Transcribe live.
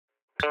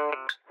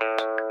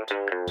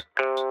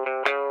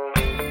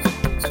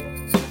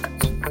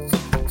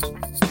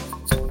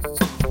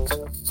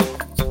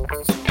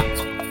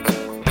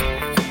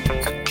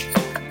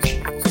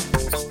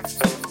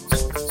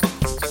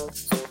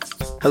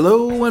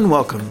Hello and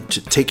welcome to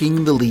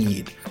Taking the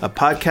Lead, a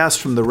podcast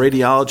from the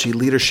Radiology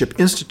Leadership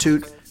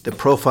Institute that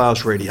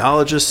profiles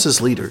radiologists as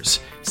leaders,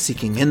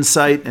 seeking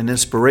insight and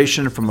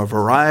inspiration from a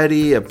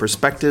variety of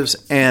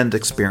perspectives and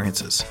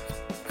experiences.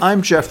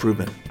 I'm Jeff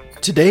Rubin.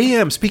 Today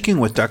I'm speaking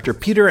with Dr.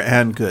 Peter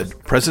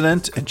Angood,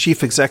 President and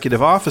Chief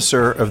Executive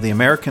Officer of the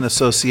American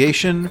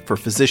Association for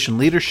Physician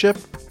Leadership,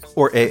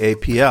 or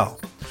AAPL.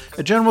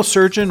 A general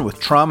surgeon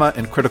with trauma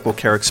and critical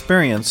care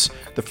experience,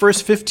 the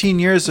first 15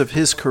 years of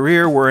his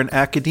career were in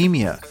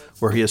academia,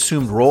 where he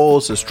assumed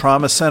roles as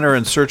Trauma Center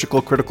and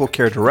Surgical Critical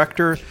Care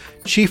Director,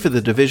 Chief of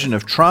the Division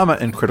of Trauma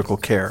and Critical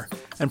Care,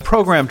 and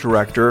Program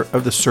Director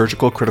of the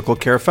Surgical Critical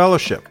Care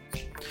Fellowship.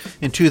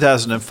 In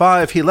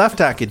 2005, he left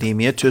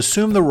academia to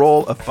assume the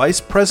role of Vice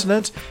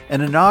President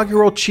and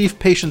inaugural Chief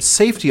Patient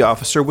Safety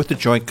Officer with the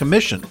Joint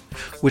Commission,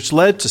 which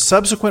led to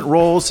subsequent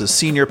roles as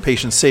Senior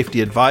Patient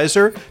Safety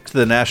Advisor to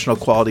the National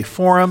Quality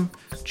Forum,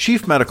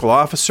 Chief Medical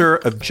Officer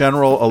of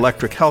General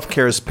Electric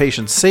Healthcare's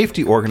Patient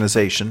Safety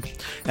Organization,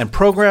 and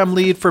Program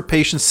Lead for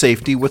Patient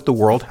Safety with the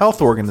World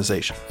Health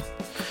Organization.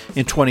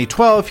 In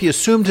 2012, he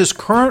assumed his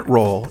current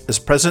role as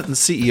President and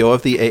CEO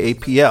of the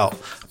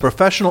AAPL, a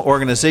professional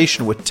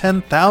organization with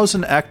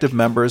 10,000 active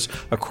members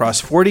across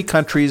 40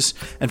 countries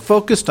and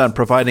focused on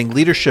providing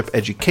leadership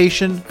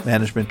education,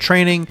 management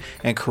training,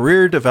 and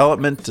career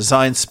development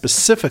designed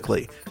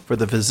specifically for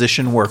the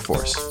physician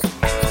workforce.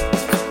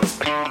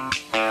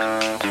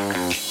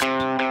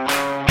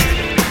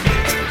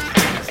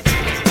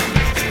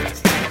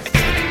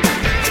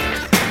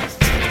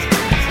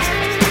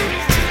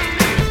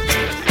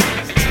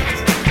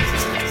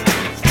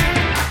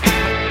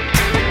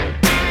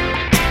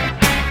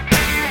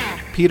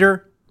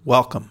 Peter,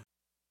 welcome.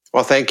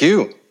 Well, thank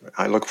you.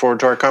 I look forward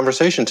to our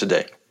conversation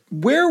today.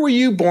 Where were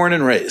you born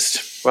and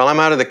raised? Well, I'm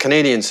out of the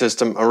Canadian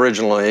system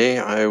originally.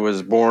 I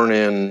was born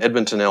in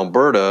Edmonton,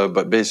 Alberta,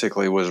 but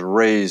basically was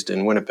raised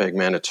in Winnipeg,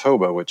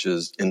 Manitoba, which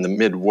is in the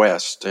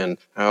Midwest. And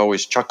I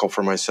always chuckle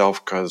for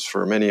myself because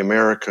for many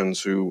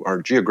Americans who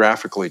are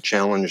geographically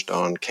challenged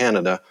on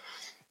Canada,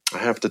 I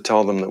have to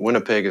tell them that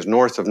Winnipeg is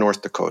north of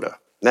North Dakota.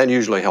 That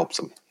usually helps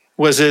them.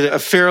 Was it a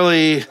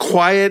fairly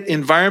quiet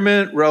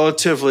environment,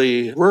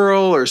 relatively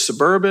rural or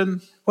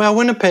suburban? Well,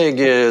 Winnipeg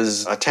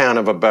is a town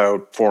of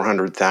about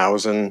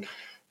 400,000.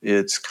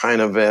 It's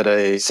kind of at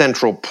a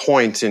central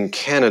point in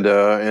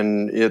Canada,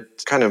 and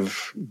it kind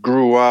of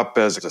grew up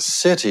as a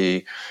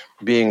city,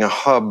 being a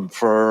hub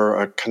for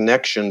a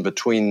connection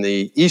between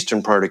the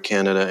eastern part of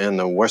Canada and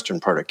the western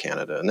part of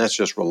Canada. And that's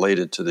just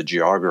related to the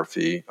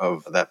geography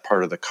of that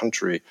part of the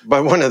country.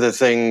 But one of the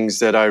things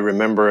that I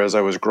remember as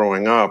I was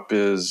growing up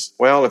is,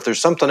 well, if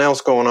there's something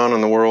else going on in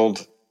the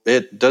world,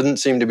 it doesn't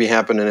seem to be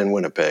happening in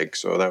Winnipeg.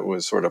 So that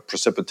was sort of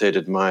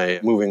precipitated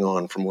my moving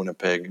on from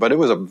Winnipeg. But it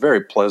was a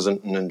very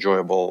pleasant and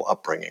enjoyable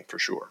upbringing for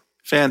sure.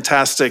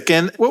 Fantastic.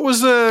 And what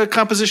was the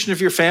composition of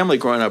your family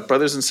growing up?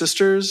 Brothers and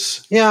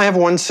sisters? Yeah, I have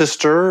one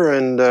sister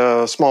and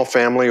a small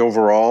family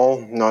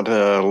overall, not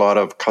a lot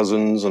of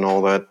cousins and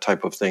all that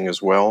type of thing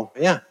as well.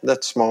 Yeah,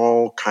 that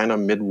small kind of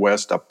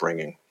Midwest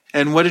upbringing.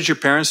 And what did your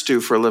parents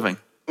do for a living?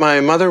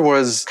 My mother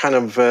was kind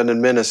of an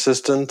admin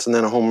assistant and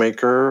then a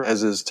homemaker,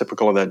 as is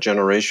typical of that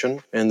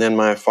generation. And then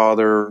my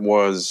father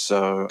was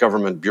a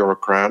government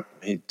bureaucrat.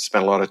 He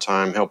spent a lot of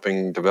time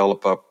helping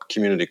develop up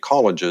community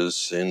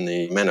colleges in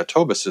the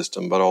Manitoba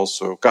system, but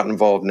also got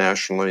involved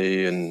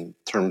nationally in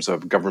terms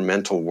of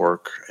governmental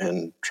work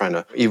and trying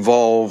to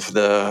evolve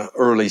the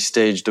early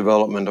stage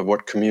development of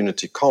what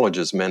community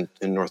colleges meant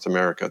in North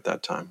America at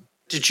that time.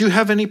 Did you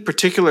have any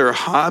particular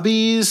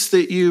hobbies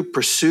that you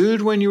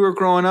pursued when you were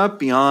growing up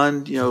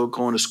beyond,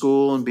 going to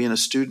school and being a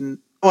student?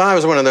 Well, I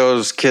was one of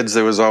those kids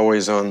that was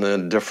always on the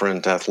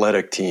different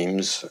athletic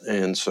teams.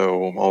 And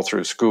so all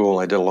through school,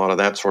 I did a lot of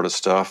that sort of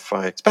stuff.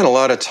 I spent a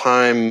lot of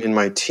time in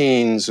my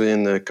teens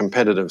in the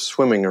competitive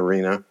swimming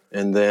arena.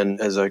 And then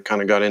as I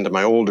kind of got into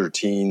my older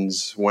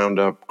teens, wound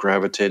up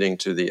gravitating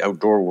to the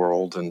outdoor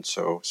world. And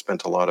so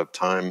spent a lot of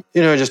time,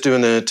 just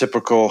doing the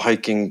typical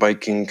hiking,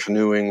 biking,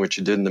 canoeing, which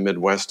you did in the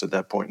Midwest at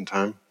that point in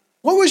time.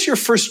 What was your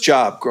first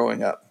job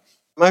growing up?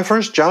 My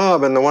first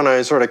job, and the one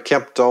I sort of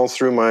kept all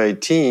through my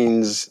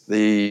teens,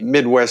 the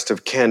Midwest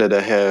of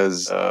Canada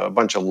has a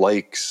bunch of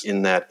lakes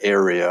in that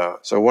area.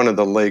 So one of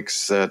the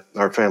lakes that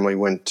our family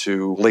went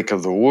to, Lake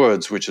of the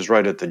Woods, which is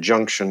right at the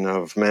junction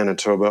of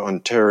Manitoba,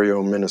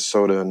 Ontario,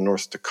 Minnesota, and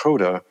North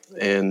Dakota.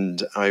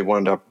 And I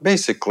wound up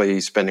basically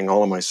spending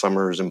all of my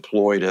summers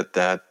employed at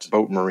that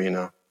boat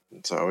marina.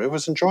 So it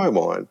was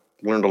enjoyable. I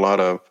learned a lot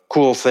of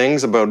cool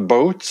things about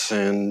boats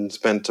and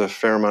spent a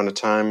fair amount of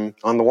time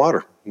on the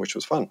water, which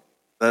was fun.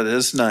 That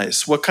is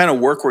nice. What kind of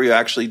work were you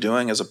actually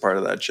doing as a part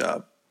of that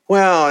job?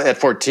 Well, at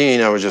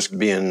 14, I was just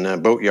being a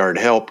boatyard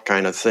help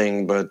kind of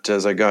thing. But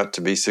as I got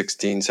to be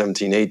 16,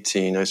 17,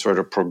 18, I sort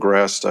of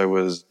progressed. I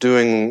was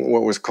doing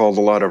what was called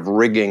a lot of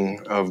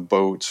rigging of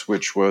boats,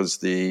 which was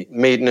the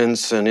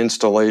maintenance and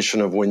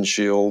installation of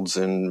windshields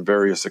and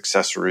various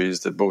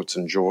accessories that boats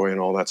enjoy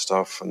and all that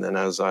stuff. And then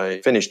as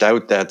I finished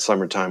out that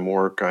summertime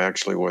work, I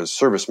actually was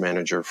service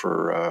manager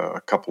for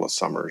a couple of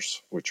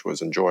summers, which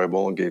was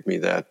enjoyable and gave me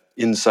that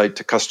insight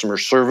to customer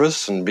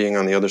service and being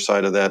on the other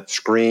side of that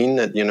screen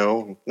that,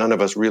 none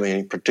of us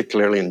really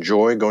particularly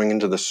enjoy going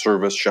into the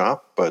service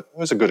shop, but it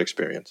was a good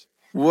experience.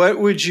 What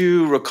would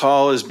you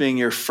recall as being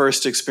your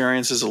first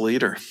experience as a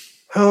leader?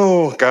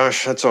 Oh,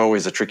 gosh, that's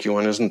always a tricky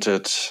one, isn't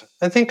it?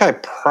 I think I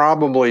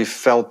probably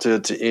felt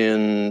it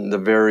in the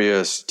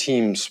various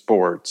team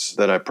sports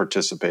that I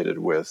participated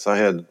with. I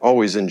had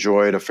always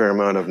enjoyed a fair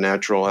amount of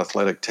natural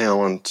athletic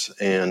talent,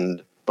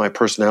 and my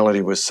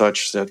personality was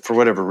such that for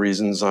whatever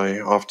reasons, I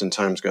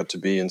oftentimes got to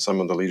be in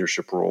some of the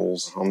leadership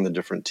roles on the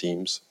different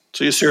teams.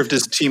 So you served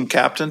as team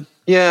captain?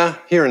 Yeah,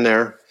 here and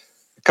there.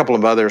 A couple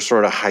of other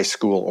sort of high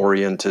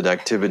school-oriented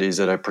activities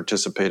that I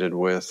participated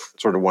with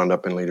sort of wound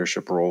up in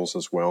leadership roles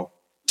as well.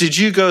 Did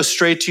you go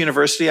straight to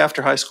university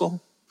after high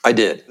school? I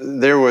did.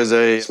 There was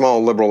a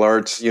small liberal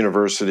arts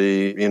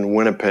university in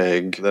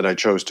Winnipeg that I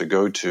chose to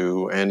go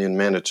to, and in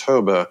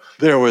Manitoba,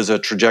 there was a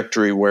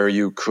trajectory where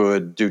you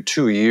could do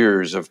 2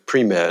 years of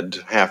pre-med.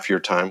 Half your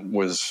time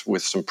was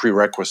with some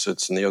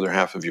prerequisites, and the other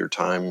half of your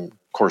time,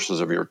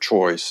 courses of your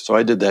choice. So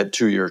I did that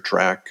 2-year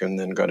track and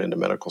then got into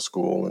medical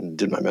school and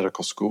did my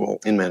medical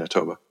school in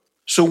Manitoba.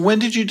 So when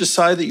did you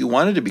decide that you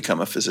wanted to become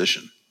a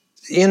physician?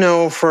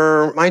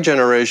 For my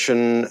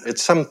generation,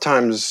 it's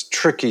sometimes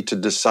tricky to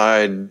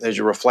decide as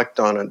you reflect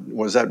on it,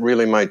 was that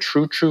really my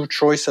true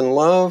choice in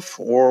love,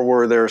 or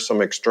were there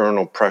some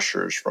external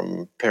pressures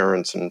from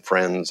parents and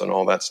friends and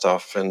all that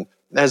stuff? And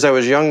as I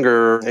was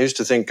younger, I used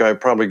to think I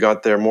probably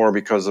got there more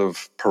because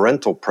of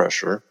parental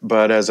pressure.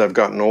 But as I've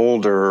gotten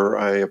older,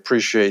 I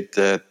appreciate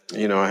that,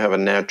 I have a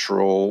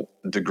natural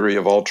degree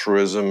of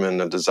altruism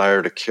and a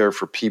desire to care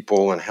for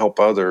people and help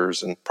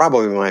others. And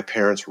probably my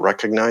parents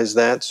recognized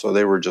that, so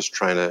they were just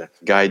trying to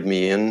guide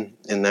me in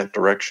that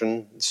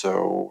direction.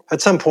 So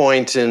at some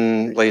point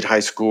in late high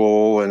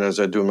school and as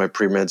I do my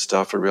pre-med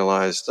stuff, I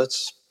realized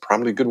that's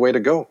probably a good way to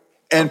go.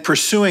 And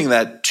pursuing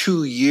that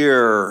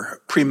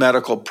 2-year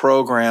pre-medical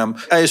program,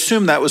 I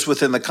assume that was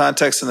within the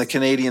context in the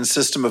Canadian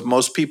system of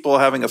most people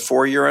having a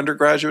 4-year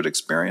undergraduate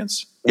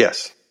experience?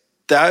 Yes.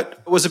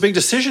 That was a big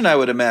decision, I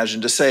would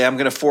imagine, to say, I'm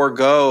going to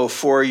forego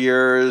 4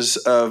 years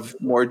of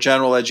more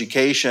general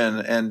education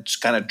and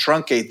kind of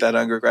truncate that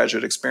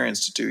undergraduate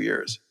experience to 2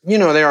 years.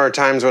 There are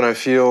times when I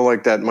feel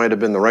like that might have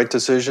been the right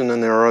decision,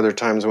 and there are other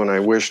times when I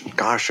wish,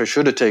 gosh, I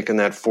should have taken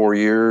that 4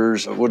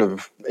 years. I would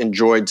have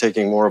enjoyed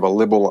taking more of a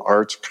liberal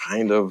arts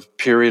kind of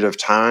period of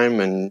time,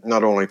 and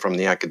not only from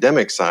the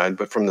academic side,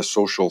 but from the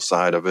social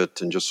side of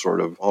it, and just sort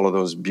of all of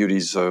those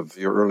beauties of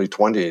your early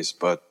 20s.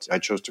 But I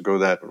chose to go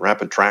that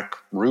rapid track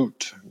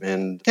route,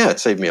 and yeah, it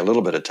saved me a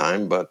little bit of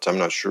time, but I'm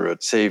not sure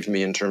it saved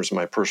me in terms of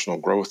my personal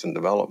growth and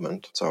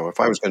development. So if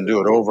I was going to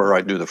do it over,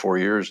 I'd do the 4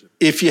 years.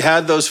 If you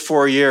had those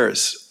 4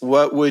 years,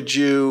 what would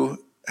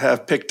you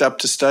have picked up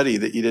to study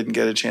that you didn't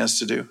get a chance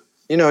to do?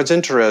 It's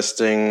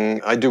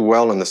interesting. I do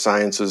well in the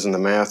sciences and the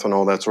math and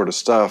all that sort of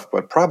stuff,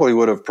 but probably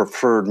would have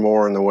preferred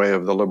more in the way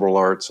of the liberal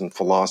arts and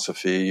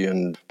philosophy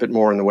and a bit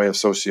more in the way of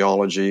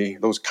sociology,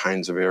 those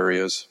kinds of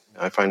areas.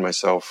 I find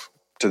myself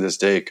to this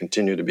day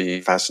continue to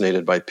be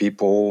fascinated by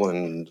people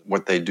and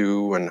what they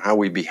do and how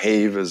we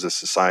behave as a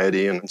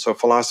society. And so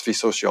philosophy,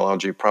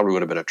 sociology probably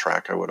would have been a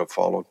track I would have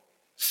followed.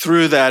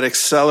 Through that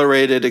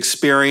accelerated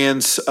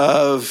experience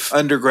of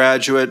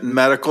undergraduate and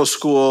medical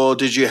school,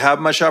 did you have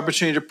much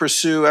opportunity to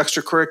pursue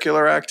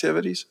extracurricular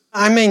activities?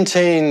 I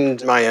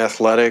maintained my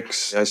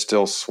athletics. I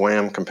still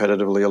swam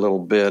competitively a little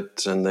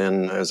bit. And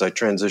then as I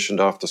transitioned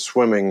off to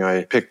swimming,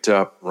 I picked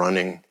up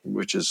running,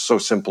 which is so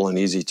simple and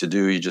easy to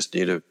do. You just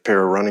need a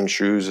pair of running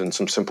shoes and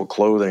some simple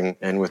clothing.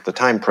 And with the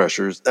time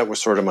pressures, that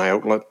was sort of my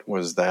outlet,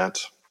 was that.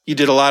 You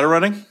did a lot of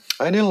running?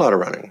 I did a lot of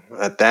running.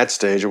 At that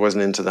stage, I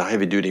wasn't into the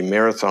heavy-duty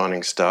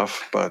marathoning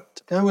stuff,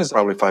 but that was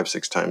probably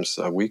 5-6 times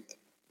a week.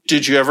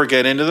 Did you ever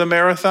get into the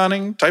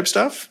marathoning type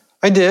stuff?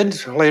 I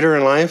did later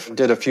in life.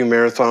 Did a few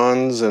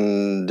marathons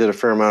and did a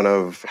fair amount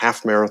of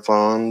half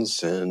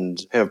marathons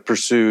and have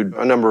pursued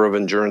a number of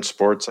endurance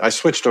sports. I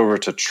switched over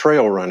to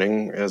trail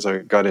running as I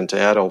got into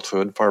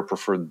adulthood, far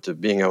preferred to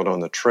being out on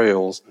the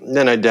trails. And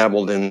then I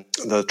dabbled in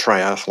the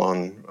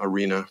triathlon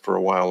arena for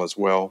a while as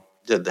well.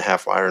 Did the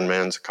half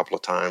Ironmans a couple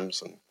of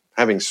times, and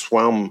having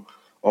swum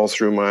all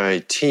through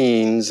my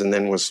teens and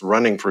then was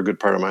running for a good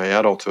part of my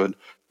adulthood,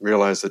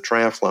 realized that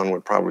triathlon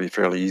would probably be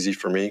fairly easy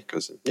for me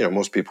because,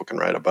 most people can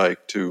ride a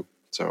bike too.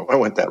 So I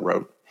went that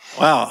route.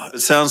 Wow. It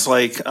sounds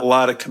like a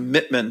lot of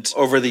commitment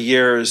over the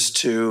years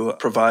to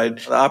provide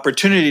the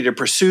opportunity to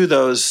pursue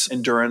those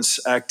endurance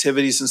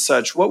activities and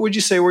such. What would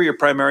you say were your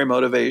primary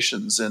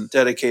motivations in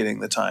dedicating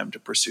the time to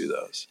pursue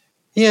those?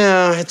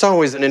 Yeah, it's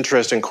always an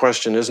interesting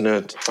question, isn't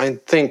it? I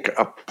think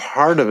a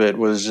part of it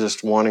was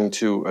just wanting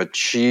to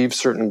achieve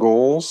certain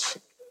goals.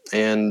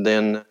 And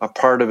then a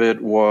part of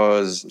it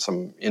was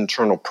some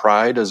internal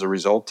pride as a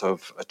result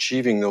of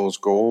achieving those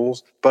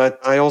goals. But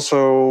I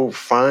also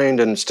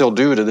find, and still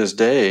do to this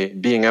day,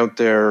 being out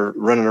there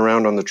running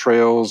around on the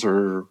trails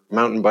or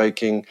mountain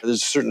biking,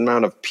 there's a certain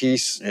amount of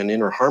peace and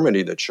inner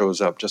harmony that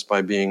shows up just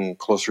by being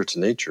closer to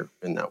nature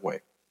in that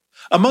way.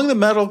 Among the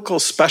medical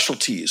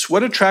specialties,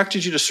 what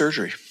attracted you to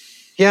surgery?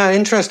 Yeah,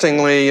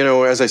 interestingly,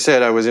 as I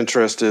said, I was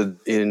interested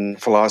in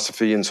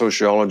philosophy and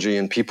sociology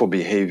and people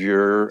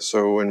behavior.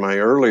 So in my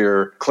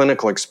earlier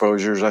clinical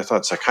exposures, I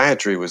thought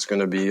psychiatry was going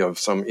to be of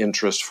some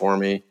interest for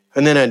me.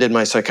 And then I did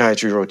my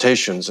psychiatry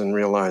rotations and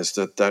realized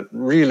that that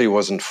really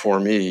wasn't for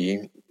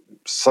me.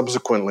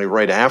 Subsequently,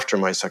 right after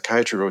my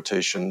psychiatry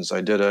rotations,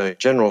 I did a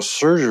general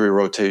surgery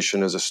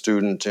rotation as a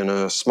student in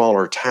a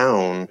smaller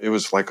town. It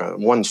was like a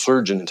one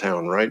surgeon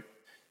town, right?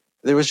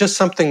 There was just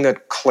something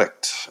that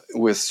clicked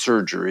with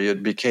surgery.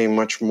 It became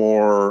much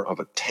more of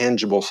a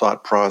tangible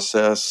thought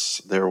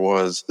process. There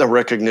was a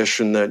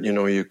recognition that,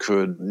 you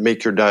could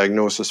make your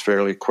diagnosis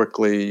fairly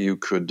quickly. You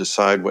could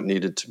decide what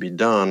needed to be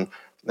done.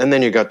 And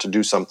then you got to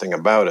do something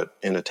about it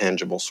in a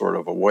tangible sort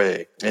of a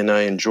way. And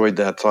I enjoyed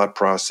that thought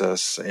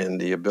process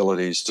and the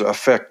abilities to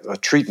affect a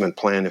treatment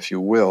plan, if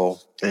you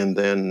will. And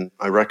then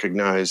I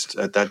recognized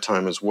at that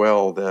time as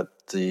well that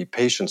the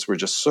patients were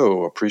just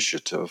so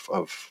appreciative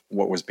of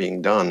what was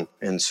being done.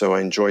 And so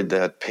I enjoyed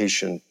that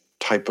patient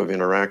type of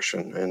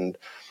interaction. And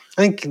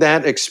I think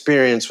that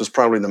experience was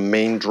probably the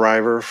main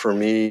driver for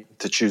me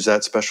to choose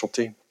that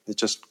specialty. It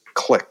just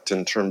clicked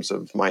in terms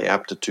of my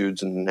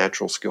aptitudes and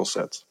natural skill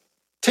sets.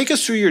 Take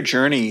us through your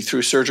journey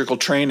through surgical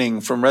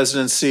training from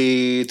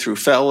residency through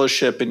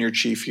fellowship in your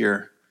chief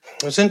year.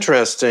 It was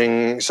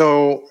interesting.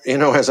 So,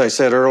 as I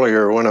said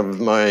earlier, one of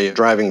my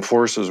driving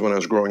forces when I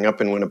was growing up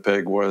in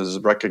Winnipeg was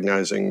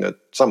recognizing that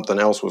something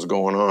else was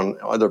going on in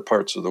other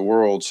parts of the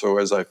world. So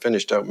as I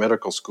finished out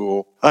medical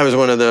school, I was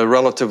one of the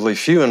relatively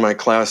few in my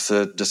class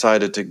that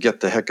decided to get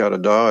the heck out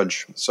of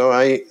Dodge. So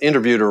I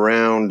interviewed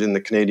around in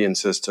the Canadian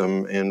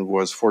system and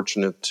was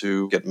fortunate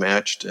to get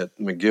matched at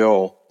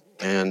McGill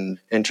and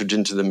entered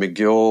into the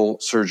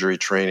McGill surgery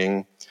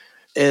training.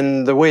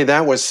 And the way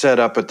that was set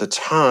up at the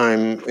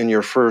time, in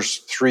your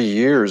first 3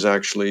 years,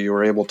 actually, you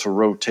were able to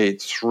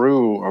rotate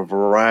through a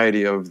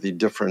variety of the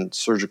different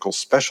surgical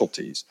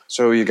specialties.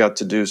 So you got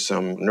to do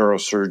some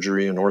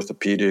neurosurgery and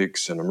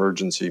orthopedics and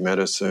emergency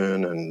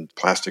medicine and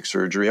plastic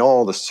surgery,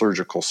 all the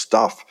surgical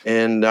stuff.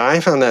 And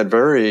I found that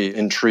very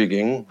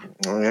intriguing.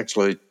 I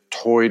actually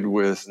toyed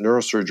with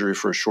neurosurgery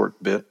for a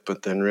short bit,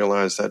 but then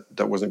realized that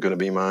that wasn't going to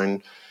be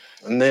mine.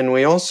 And then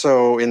we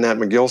also, in that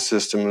McGill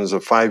system, it was a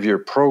 5-year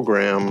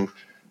program.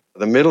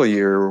 The middle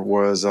year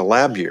was a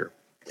lab year.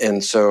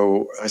 And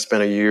so I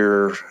spent a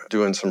year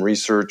doing some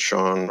research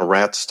on a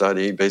rat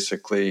study,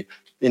 basically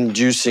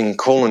inducing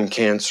colon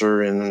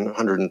cancer in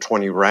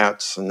 120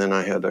 rats. And then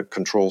I had a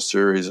control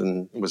series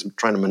and was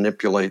trying to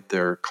manipulate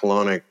their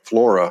colonic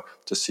flora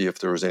to see if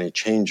there was any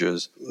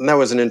changes. And that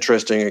was an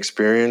interesting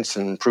experience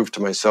and proved to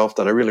myself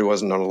that I really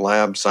wasn't a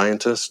lab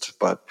scientist,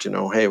 but,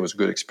 hey, it was a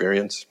good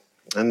experience.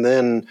 And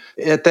then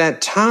at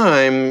that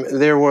time,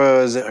 there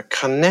was a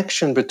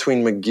connection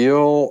between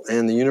McGill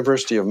and the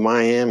University of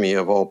Miami,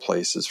 of all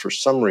places, for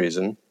some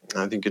reason.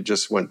 I think it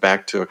just went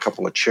back to a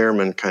couple of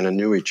chairmen kind of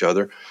knew each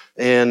other.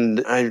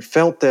 And I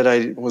felt that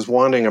I was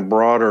wanting a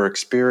broader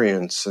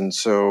experience. And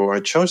so I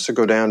chose to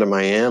go down to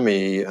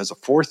Miami as a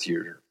 4th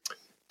year.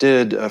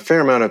 Did a fair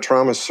amount of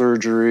trauma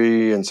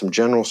surgery and some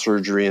general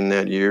surgery in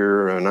that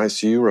year, an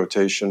ICU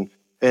rotation.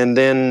 And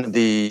then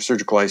the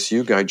surgical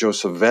ICU guy,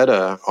 Joseph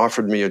Vetta,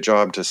 offered me a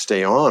job to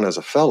stay on as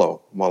a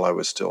fellow while I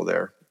was still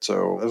there.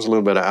 So I was a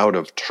little bit out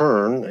of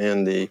turn,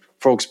 and the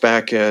folks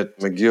back at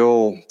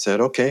McGill said,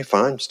 okay,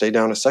 fine, stay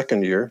down a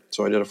 2nd year.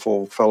 So I did a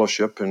full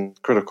fellowship in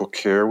critical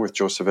care with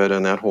Joseph Vetta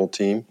and that whole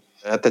team.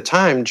 At the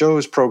time,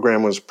 Joe's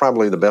program was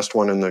probably the best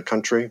one in the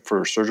country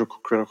for surgical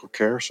critical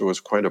care, so it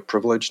was quite a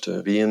privilege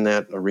to be in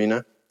that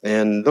arena.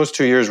 And those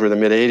 2 years were the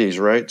mid-'80s,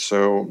 right?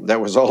 So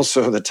that was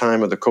also the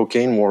time of the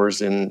cocaine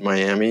wars in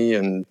Miami.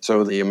 And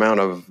so the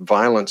amount of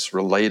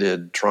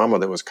violence-related trauma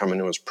that was coming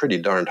in was pretty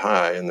darned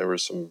high, and there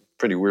was some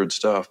pretty weird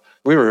stuff.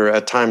 We were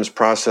at times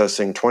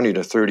processing 20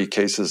 to 30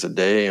 cases a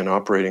day and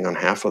operating on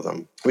half of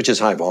them, which is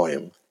high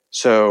volume.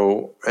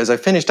 So as I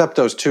finished up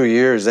those 2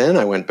 years, then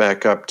I went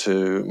back up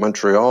to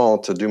Montreal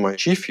to do my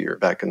chief year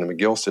back in the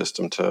McGill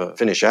system to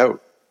finish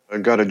out. I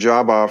got a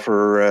job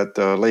offer at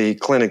the Leahy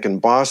Clinic in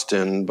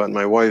Boston, but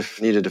my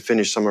wife needed to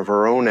finish some of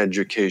her own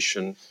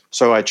education.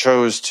 So I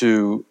chose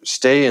to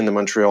stay in the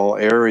Montreal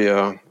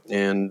area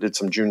and did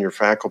some junior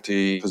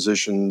faculty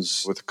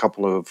positions with a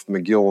couple of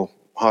McGill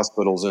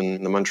hospitals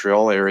in the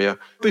Montreal area.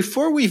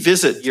 Before we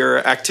visit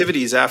your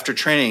activities after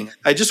training,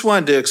 I just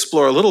wanted to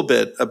explore a little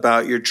bit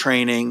about your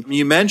training.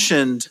 You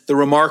mentioned the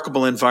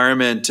remarkable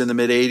environment in the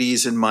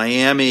mid-'80s in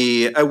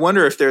Miami. I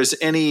wonder if there's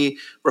any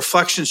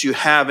reflections you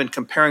have in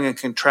comparing and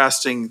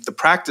contrasting the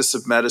practice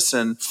of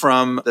medicine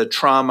from the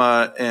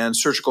trauma and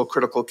surgical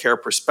critical care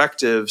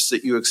perspectives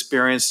that you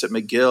experienced at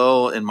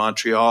McGill in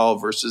Montreal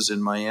versus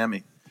in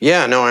Miami.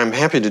 Yeah, no, I'm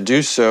happy to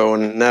do so,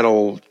 and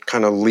that'll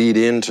kind of lead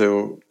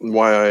into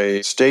why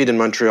I stayed in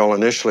Montreal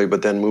initially,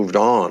 but then moved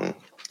on.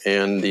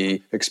 And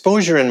the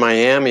exposure in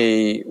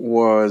Miami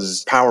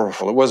was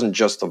powerful. It wasn't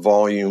just the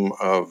volume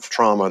of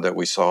trauma that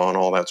we saw and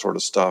all that sort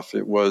of stuff.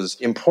 It was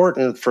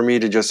important for me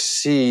to just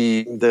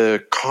see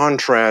the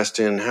contrast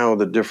in how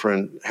the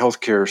different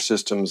healthcare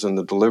systems and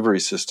the delivery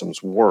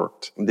systems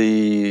worked.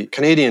 The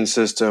Canadian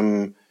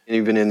system,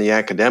 Even in the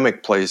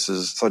academic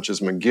places, such as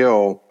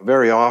McGill,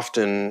 very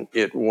often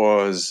it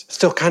was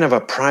still kind of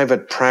a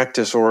private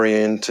practice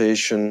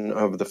orientation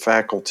of the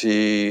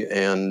faculty.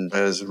 And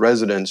as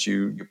residents,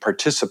 you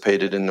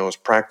participated in those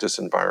practice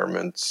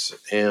environments.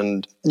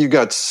 And you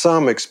got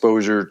some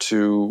exposure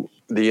to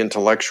the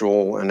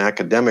intellectual and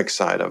academic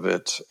side of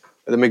it.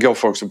 The McGill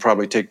folks would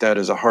probably take that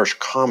as a harsh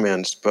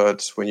comment,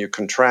 but when you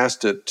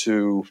contrast it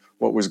to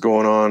what was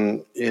going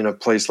on in a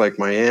place like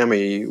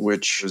Miami,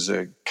 which was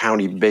a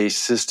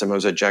county-based system, I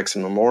was at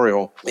Jackson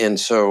Memorial, and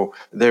so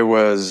there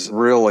was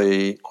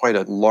really quite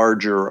a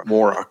larger,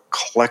 more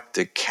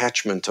eclectic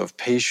catchment of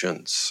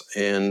patients,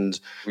 and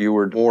you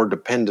were more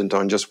dependent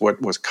on just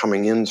what was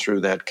coming in through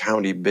that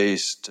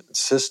county-based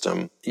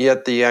system.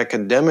 Yet the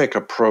academic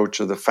approach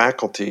of the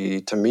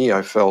faculty, to me,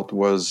 I felt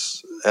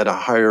was at a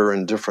higher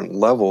and different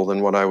level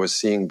than what I was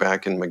seeing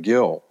back in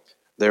McGill.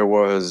 There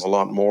was a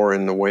lot more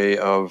in the way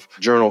of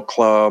journal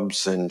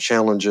clubs and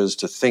challenges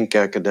to think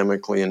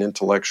academically and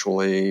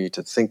intellectually,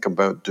 to think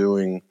about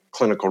doing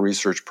clinical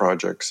research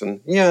projects.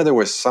 And yeah, there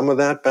was some of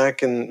that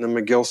back in the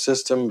McGill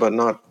system, but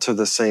not to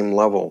the same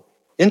level.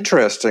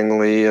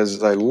 Interestingly,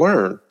 as I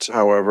learned,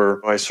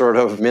 however, I sort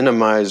of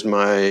minimized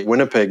my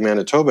Winnipeg,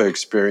 Manitoba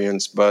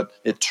experience, but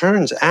it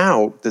turns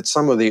out that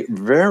some of the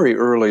very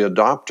early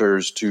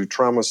adopters to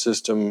trauma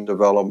system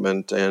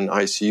development and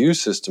ICU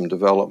system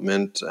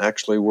development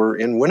actually were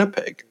in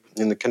Winnipeg,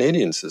 in the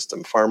Canadian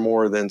system, far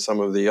more than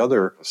some of the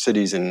other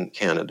cities in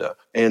Canada.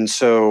 And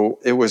so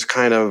it was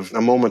kind of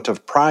a moment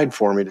of pride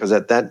for me, because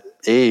at that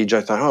age, I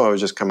thought, I was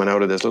just coming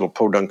out of this little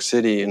podunk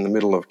city in the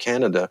middle of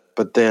Canada.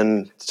 But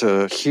then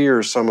to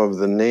hear some of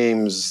the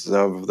names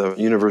of the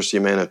University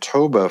of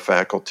Manitoba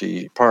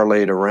faculty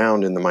parlayed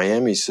around in the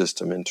Miami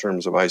system in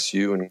terms of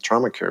ICU and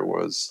trauma care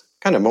was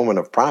kind of a moment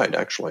of pride,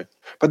 actually.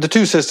 But the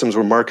two systems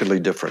were markedly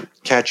different.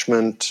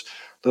 Catchment,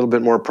 a little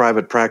bit more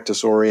private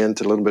practice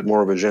oriented, a little bit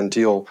more of a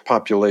genteel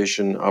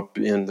population up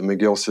in the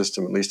McGill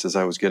system, at least as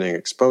I was getting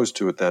exposed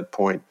to at that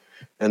point.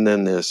 And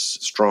then this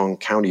strong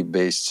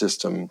county-based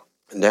system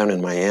down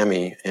in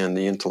Miami and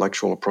the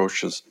intellectual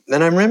approaches.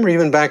 And I remember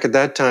even back at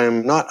that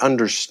time, not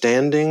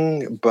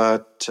understanding,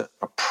 but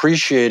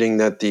appreciating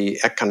that the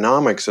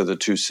economics of the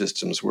two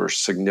systems were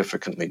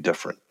significantly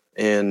different.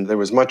 And there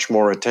was much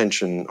more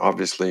attention,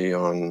 obviously,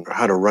 on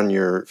how to run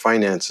your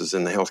finances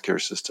in the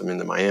healthcare system in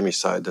the Miami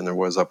side than there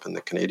was up in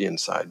the Canadian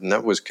side. And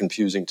that was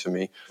confusing to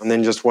me. And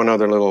then just one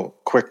other little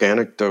quick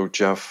anecdote,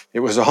 Jeff.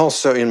 It was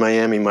also in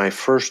Miami my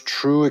first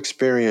true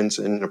experience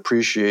in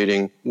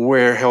appreciating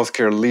where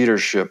healthcare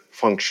leadership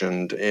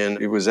functioned. And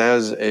it was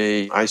as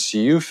a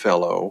ICU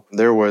fellow.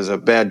 There was a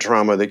bad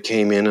trauma that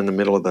came in the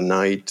middle of the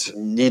night,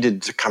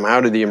 needed to come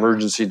out of the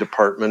emergency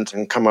department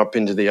and come up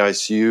into the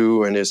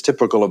ICU. And as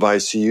typical of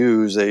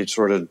ICUs, they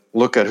sort of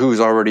look at who's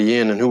already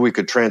in and who we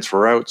could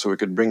transfer out so we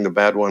could bring the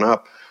bad one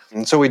up.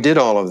 And so we did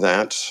all of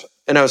that.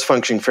 And I was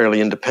functioning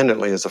fairly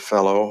independently as a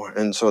fellow.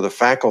 And so the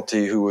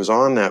faculty who was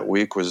on that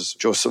week was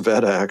Joe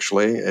Savetta,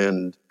 actually.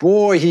 And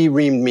boy, he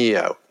reamed me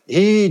out.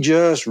 He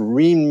just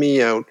reamed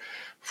me out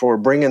for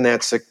bringing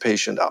that sick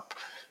patient up.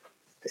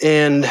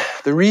 And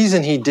the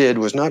reason he did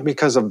was not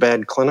because of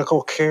bad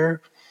clinical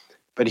care,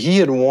 but he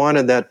had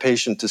wanted that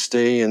patient to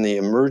stay in the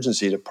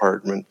emergency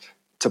department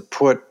to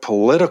put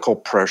political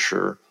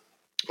pressure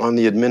on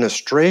the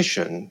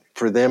administration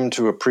for them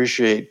to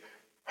appreciate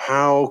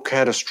how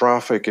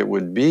catastrophic it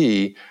would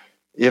be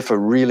if a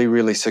really,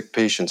 really sick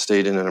patient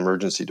stayed in an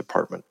emergency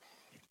department.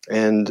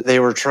 And they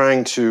were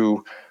trying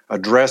to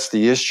address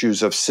the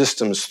issues of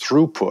systems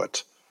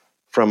throughput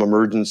from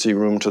emergency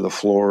room to the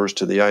floors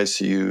to the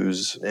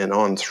ICUs and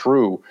on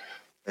through.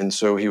 And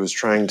so he was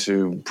trying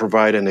to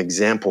provide an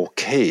example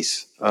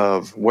case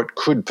of what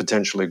could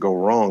potentially go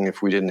wrong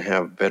if we didn't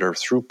have better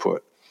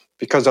throughput.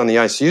 Because on the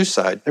ICU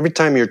side, every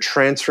time you're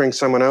transferring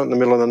someone out in the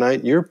middle of the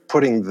night, you're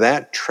putting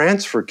that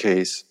transfer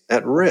case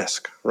at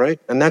risk, right?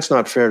 And that's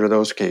not fair to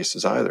those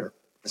cases either.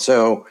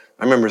 So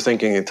I remember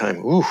thinking at the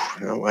time,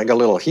 I got a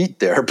little heat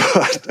there,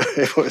 but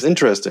it was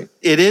interesting.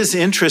 It is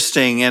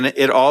interesting, and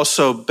it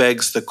also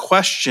begs the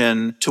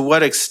question, to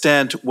what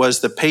extent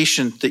was the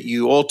patient that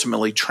you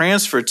ultimately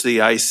transferred to the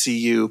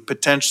ICU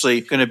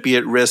potentially going to be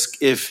at risk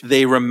if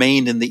they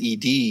remained in the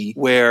ED,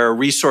 where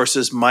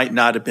resources might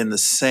not have been the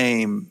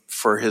same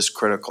for his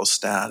critical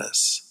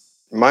status?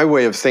 My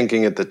way of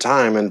thinking at the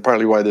time, and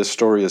partly why this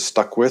story has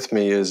stuck with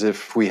me, is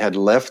if we had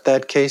left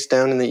that case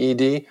down in the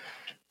ED,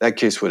 that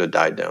case would have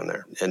died down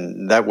there.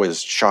 And that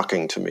was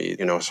shocking to me.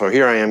 So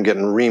here I am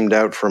getting reamed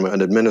out from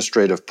an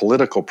administrative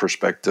political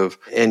perspective,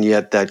 and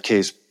yet that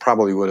case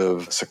probably would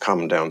have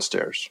succumbed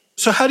downstairs.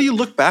 So how do you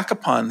look back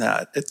upon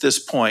that at this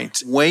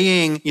point?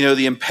 Weighing,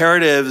 the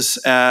imperatives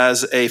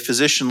as a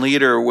physician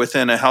leader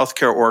within a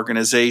healthcare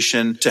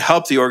organization to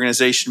help the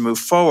organization move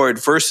forward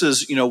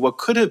versus, what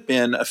could have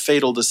been a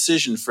fatal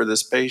decision for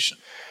this patient.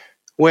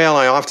 Well,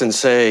 I often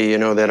say,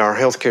 that our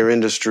healthcare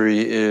industry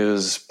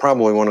is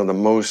probably one of the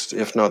most,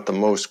 if not the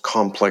most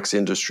complex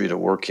industry to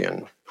work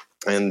in.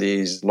 And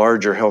these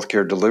larger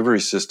healthcare delivery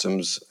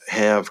systems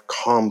have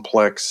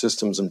complex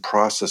systems and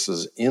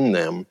processes in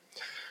them.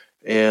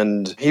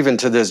 And even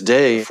to this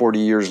day, 40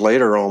 years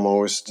later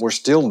almost, we're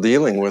still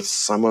dealing with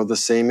some of the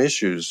same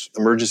issues.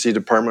 Emergency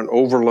department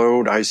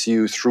overload,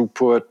 ICU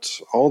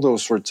throughput, all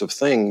those sorts of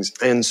things.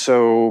 And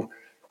so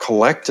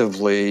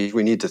collectively,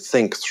 we need to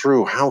think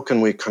through how can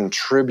we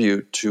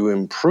contribute to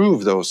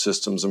improve those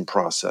systems and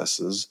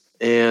processes.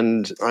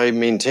 And I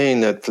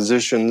maintain that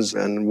physicians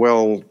and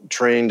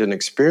well-trained and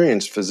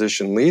experienced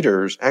physician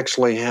leaders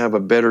actually have a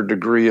better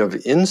degree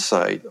of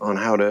insight on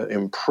how to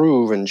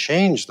improve and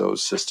change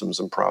those systems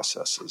and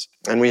processes.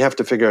 And we have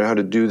to figure out how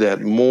to do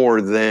that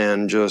more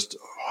than just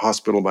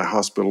hospital by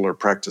hospital or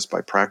practice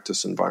by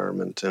practice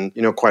environment. And,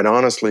 quite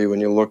honestly,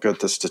 when you look at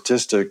the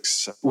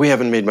statistics, we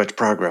haven't made much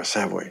progress,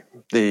 have we?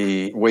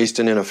 The waste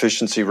and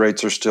inefficiency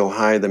rates are still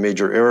high. The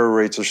major error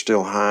rates are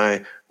still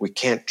high. We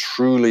can't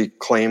truly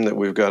claim that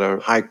we've got a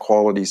high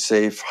quality,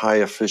 safe,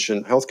 high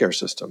efficient healthcare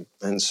system.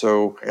 And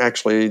so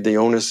actually the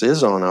onus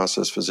is on us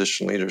as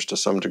physician leaders to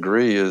some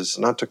degree, is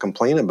not to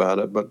complain about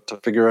it, but to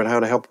figure out how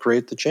to help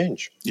create the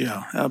change.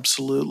 Yeah,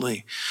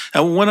 absolutely.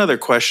 And one other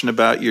question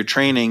about your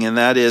training, and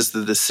that is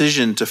the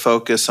decision to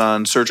focus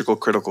on surgical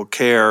critical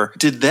care.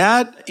 Did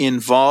that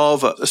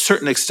involve a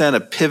certain extent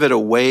a pivot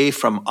away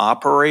from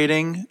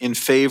operating in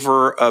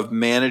favor of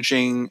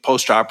managing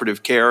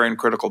postoperative care in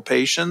critical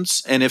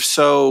patients? And if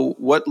so,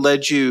 what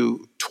led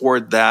you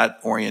toward that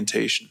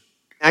orientation?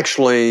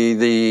 Actually,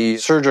 the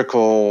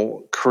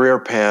surgical career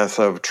path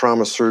of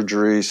trauma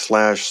surgery /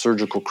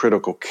 surgical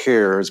critical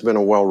care has been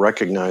a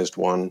well-recognized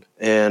one.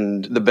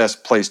 And the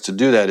best place to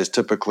do that is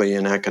typically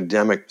in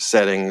academic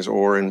settings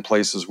or in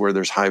places where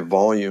there's high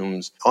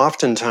volumes.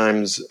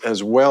 Oftentimes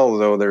as well,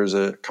 though, there's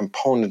a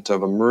component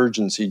of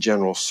emergency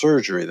general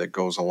surgery that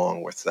goes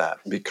along with that,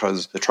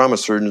 because the trauma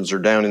surgeons are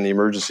down in the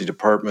emergency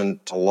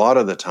department a lot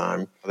of the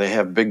time. They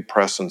have big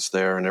presence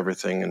there and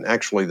everything. And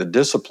actually the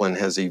discipline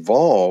has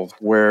evolved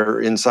where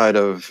inside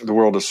of the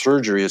world of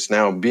surgery, it's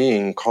now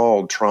being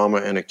called trauma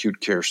and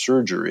acute care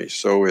surgery.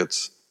 So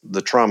it's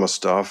the trauma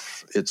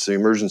stuff, it's the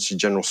emergency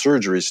general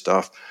surgery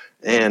stuff,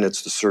 and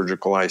it's the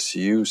surgical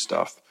ICU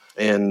stuff.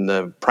 And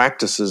the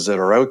practices that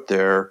are out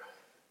there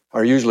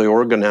are usually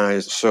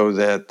organized so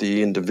that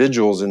the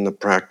individuals in the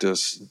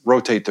practice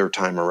rotate their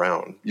time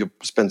around. You'll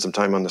spend some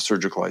time on the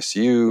surgical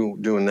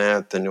ICU doing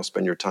that, then you'll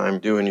spend your time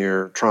doing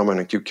your trauma and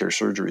acute care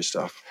surgery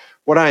stuff.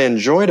 What I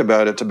enjoyed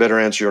about it, to better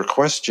answer your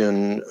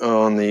question,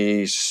 on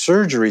the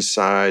surgery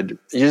side,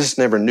 you just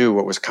never knew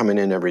what was coming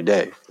in every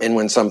day. And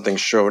when something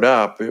showed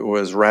up, it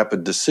was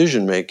rapid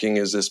decision making.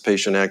 Is this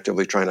patient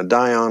actively trying to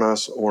die on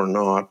us or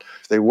not?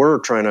 If they were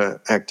trying to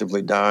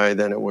actively die,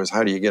 then it was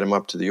how do you get them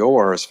up to the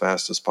OR as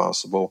fast as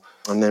possible?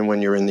 And then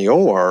when you're in the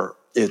OR,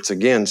 it's,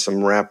 again,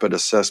 some rapid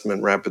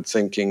assessment, rapid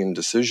thinking and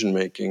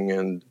decision-making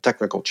and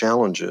technical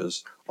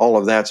challenges. All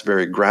of that's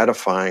very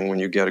gratifying when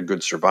you get a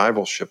good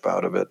survivalship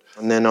out of it.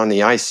 And then on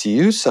the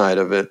ICU side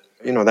of it,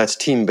 that's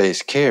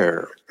team-based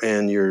care.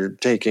 And you're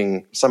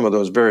taking some of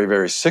those very,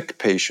 very sick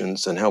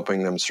patients and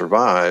helping them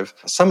survive.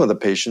 Some of the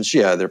patients,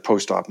 they're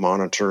post-op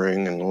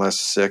monitoring and less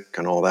sick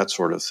and all that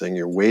sort of thing.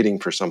 You're waiting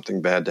for something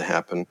bad to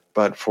happen.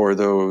 But for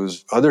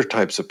those other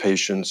types of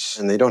patients,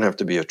 and they don't have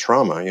to be a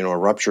trauma, a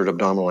ruptured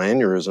abdominal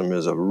aneurysm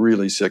is a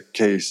really sick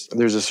case.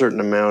 There's a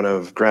certain amount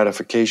of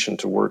gratification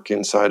to work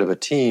inside of a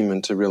team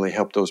and to really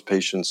help those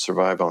patients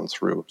survive on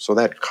through. So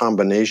that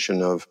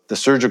combination of the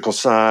surgical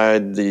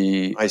side,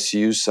 the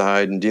ICU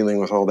side, and dealing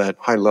with all that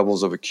high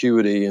levels of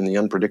acuity and the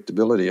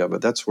unpredictability of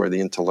it, that's where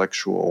the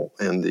intellectual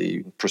and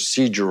the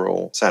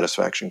procedural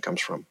satisfaction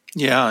comes from.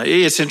 Yeah,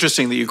 it's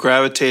interesting that you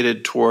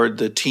gravitated toward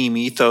the team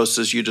ethos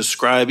as you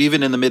describe.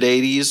 Even in the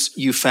mid-'80s,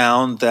 you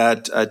found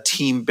that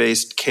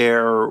team-based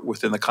care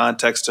within the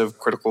context of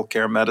critical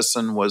care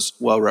medicine was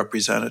well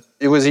represented.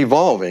 It was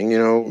evolving.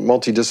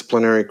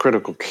 Multidisciplinary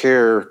critical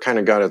care kind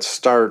of got its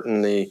start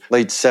in the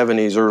late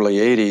 70s, early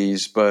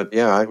 80s. But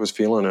I was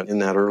feeling it in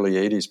that early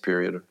 80s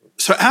period.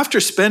 So after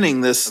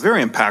spending this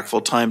very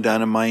impactful time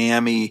down in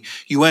Miami,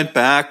 you went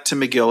back to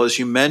McGill, as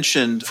you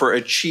mentioned, for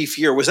a chief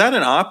year. Was that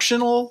an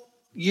optional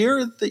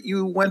year that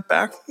you went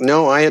back?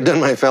 No, I had done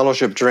my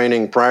fellowship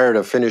training prior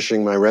to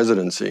finishing my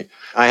residency.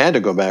 I had to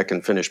go back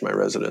and finish my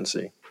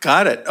residency.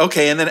 Got it.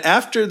 Okay. And then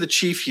after the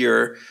chief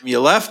year, you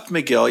left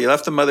McGill, you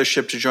left the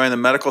mothership to join the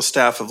medical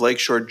staff of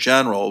Lakeshore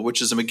General,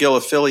 which is a McGill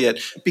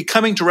affiliate,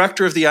 becoming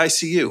director of the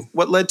ICU.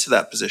 What led to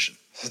that position?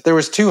 There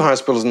was 2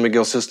 hospitals in the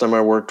McGill system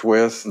I worked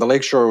with. The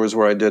Lakeshore was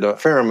where I did a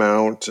fair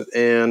amount,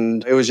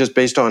 and it was just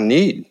based on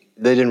need.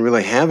 They didn't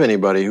really have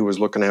anybody who was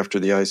looking after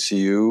the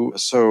ICU,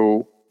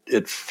 so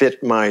it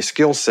fit my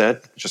skill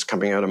set, just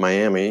coming out of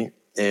Miami.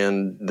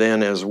 And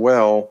then as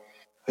well,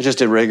 I just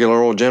did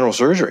regular old general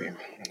surgery,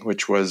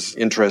 which was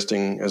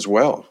interesting as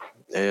well,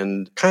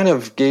 and kind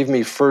of gave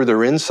me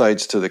further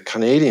insights to the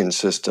Canadian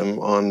system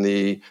on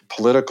the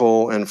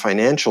political and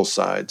financial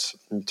sides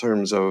in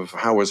terms of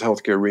how was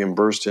healthcare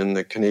reimbursed in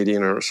the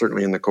Canadian or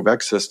certainly in the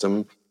Quebec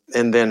system,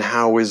 and then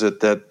how is it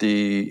that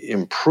the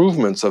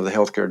improvements of the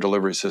healthcare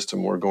delivery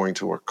system were going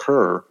to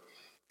occur.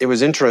 It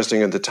was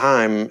interesting at the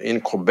time in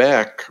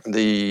Quebec,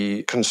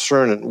 the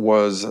concern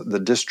was the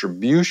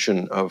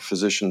distribution of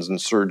physicians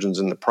and surgeons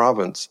in the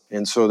province.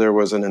 And so there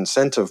was an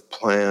incentive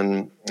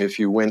plan. If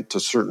you went to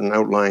certain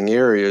outlying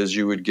areas,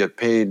 you would get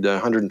paid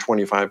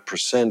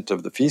 125%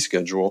 of the fee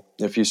schedule.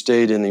 If you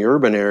stayed in the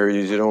urban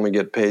areas, you'd only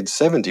get paid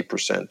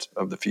 70%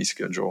 of the fee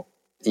schedule.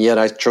 Yet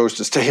I chose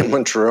to stay in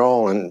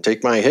Montreal and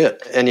take my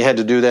hit. And you had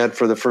to do that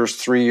for the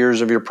first 3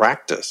 years of your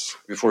practice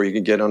before you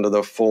could get under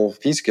the full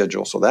fee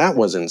schedule. So that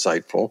was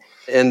insightful.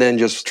 And then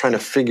just trying to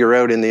figure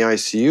out in the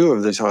ICU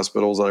of these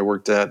hospitals that I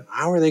worked at,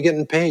 how are they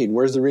getting paid?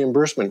 Where's the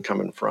reimbursement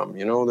coming from?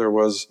 There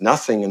was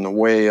nothing in the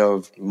way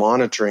of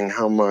monitoring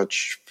how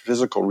much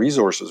physical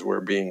resources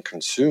were being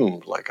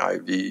consumed, like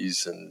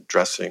IVs and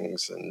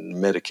dressings and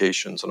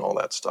medications and all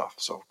that stuff.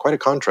 So quite a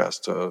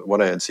contrast to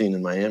what I had seen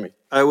in Miami.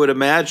 I would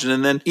imagine.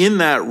 And then in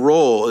that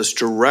role as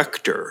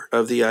director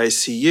of the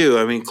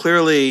ICU,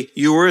 clearly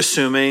you were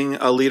assuming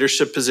a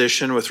leadership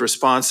position with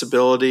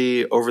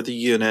responsibility over the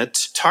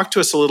unit. Talk to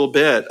us a little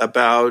bit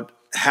about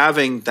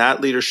having that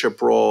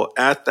leadership role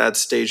at that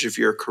stage of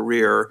your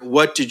career.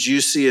 What did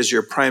you see as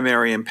your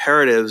primary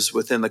imperatives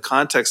within the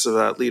context of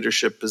that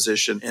leadership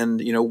position?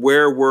 And,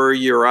 where were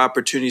your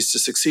opportunities to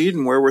succeed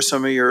and where were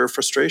some of your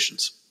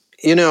frustrations?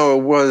 It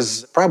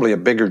was probably a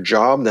bigger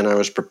job than I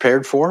was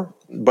prepared for,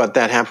 but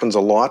that happens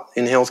a lot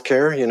in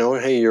healthcare.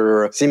 Hey,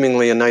 you're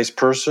seemingly a nice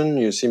person.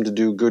 You seem to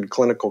do good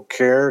clinical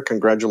care.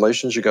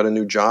 Congratulations, you got a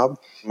new job.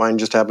 Mine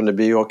just happened to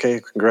be, okay,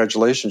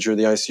 congratulations, you're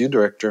the ICU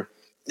director.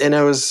 And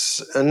I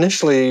was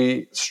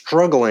initially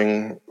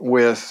struggling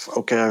with,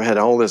 I had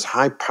all this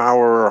high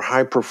power,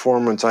 high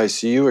performance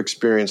ICU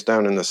experience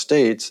down in the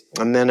States.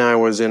 And then I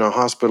was in a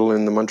hospital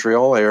in the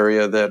Montreal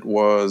area that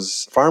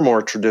was far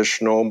more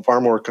traditional, far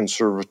more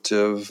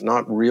conservative,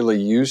 not really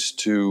used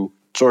to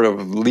sort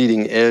of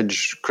leading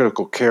edge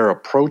critical care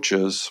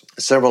approaches.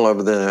 Several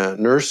of the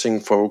nursing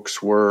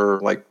folks were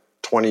like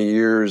 20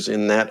 years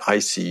in that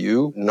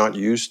ICU, not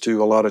used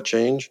to a lot of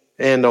change.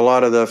 And a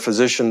lot of the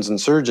physicians and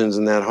surgeons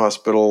in that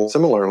hospital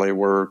similarly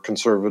were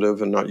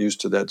conservative and not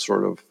used to that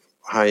sort of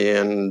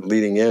high-end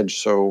leading edge.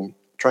 So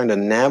trying to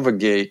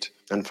navigate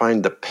and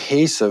find the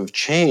pace of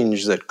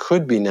change that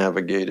could be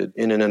navigated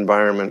in an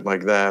environment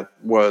like that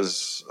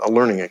was a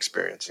learning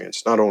experience.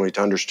 It's not only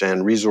to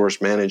understand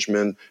resource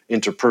management,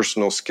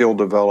 interpersonal skill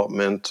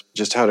development,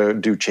 just how to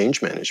do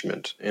change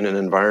management in an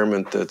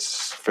environment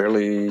that's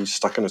fairly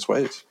stuck in its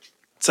ways.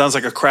 Sounds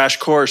like a crash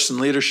course in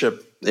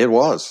leadership. It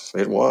was.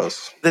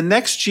 The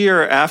next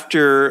year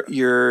after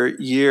your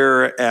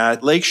year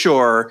at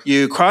Lakeshore,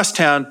 you crossed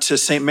town to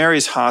St.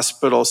 Mary's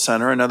Hospital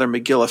Center, another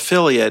McGill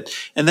affiliate.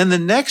 And then the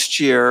next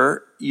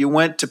year, you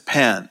went to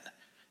Penn.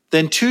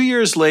 Then 2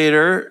 years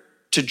later,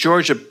 to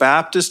Georgia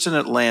Baptist in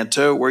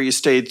Atlanta, where you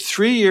stayed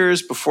 3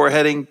 years before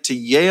heading to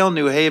Yale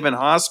New Haven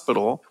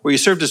Hospital, where you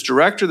served as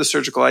director of the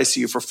surgical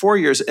ICU for 4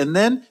 years, and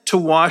then to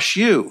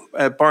WashU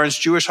at Barnes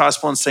Jewish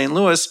Hospital in St.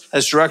 Louis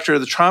as director of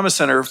the Trauma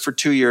Center for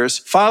 2 years,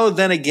 followed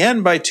then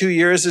again by 2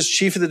 years as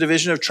chief of the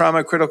Division of Trauma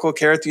and Critical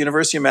Care at the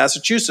University of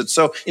Massachusetts.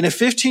 So in a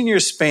 15-year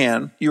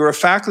span, you were a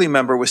faculty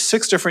member with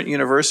 6 different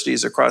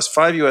universities across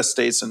 5 U.S.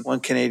 states and 1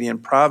 Canadian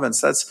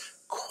province. That's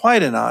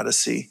quite an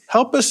odyssey.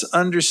 Help us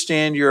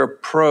understand your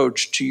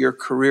approach to your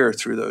career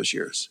through those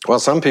years. Well,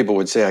 some people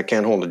would say I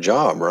can't hold a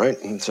job, right?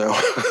 And so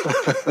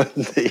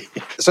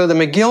the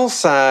McGill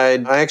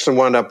side, I actually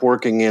wound up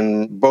working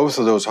in both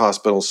of those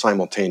hospitals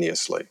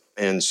simultaneously.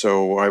 And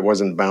so I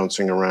wasn't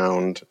bouncing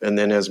around. And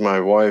then as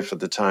my wife at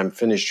the time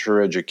finished her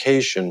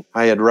education,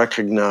 I had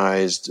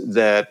recognized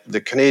that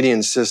the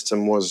Canadian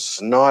system was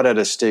not at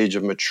a stage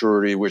of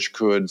maturity which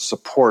could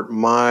support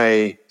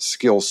my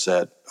skill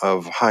set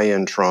of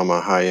high-end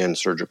trauma, high-end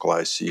surgical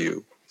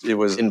ICU. It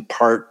was in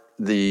part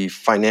the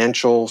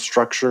financial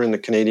structure in the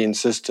Canadian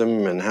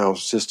system and how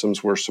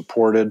systems were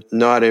supported.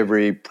 Not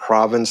every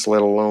province,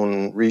 let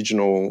alone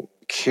regional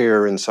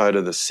care inside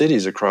of the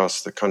cities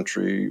across the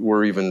country,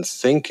 were even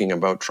thinking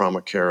about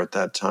trauma care at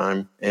that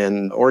time.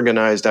 And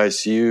organized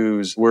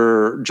ICUs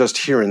were just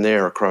here and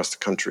there across the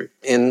country.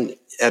 And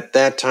at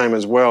that time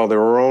as well, there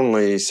were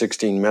only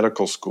 16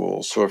 medical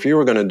schools. So if you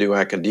were going to do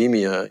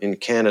academia in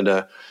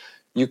Canada,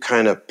 you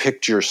kind of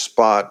picked your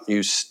spot,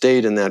 you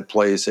stayed in that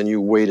place, and you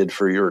waited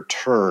for your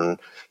turn.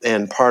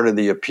 And part of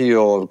the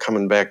appeal of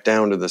coming back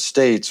down to the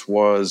States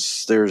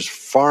was there's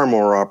far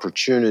more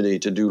opportunity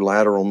to do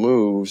lateral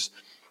moves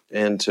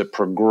and to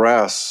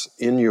progress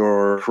in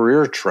your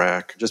career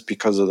track just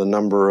because of the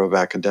number of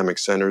academic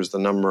centers, the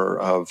number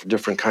of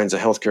different kinds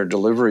of healthcare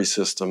delivery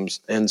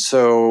systems. And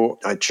so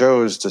I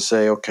chose to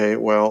say, okay,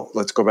 well,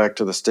 let's go back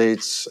to the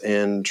States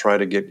and try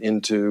to get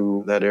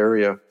into that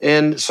area.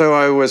 And so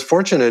I was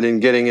fortunate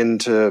in getting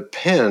into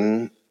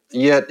Penn,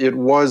 yet it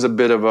was a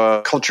bit of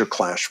a culture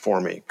clash for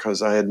me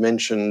because I had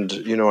mentioned,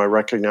 I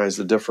recognized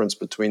the difference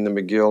between the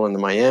McGill and the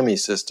Miami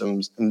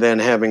systems. And then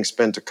having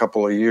spent a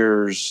couple of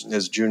years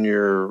as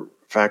junior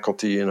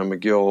faculty in a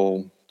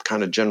McGill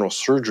kind of general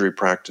surgery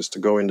practice to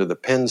go into the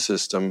Penn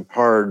system,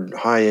 hard,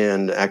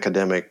 high-end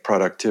academic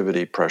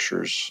productivity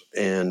pressures.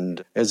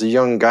 And as a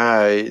young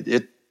guy,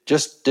 it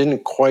just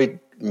didn't quite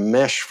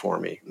mesh for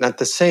me. At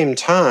the same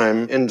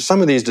time, and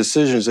some of these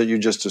decisions that you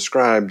just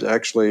described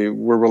actually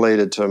were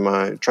related to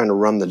my trying to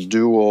run the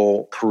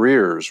dual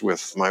careers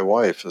with my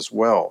wife as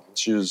well.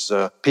 She was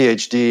a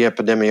PhD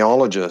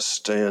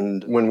epidemiologist,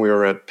 and when we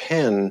were at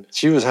Penn,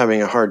 she was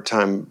having a hard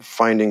time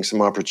finding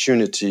some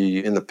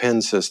opportunity in the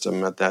Penn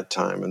system at that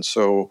time. And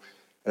so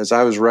as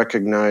I was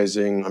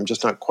recognizing I'm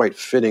just not quite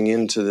fitting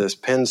into this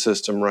Penn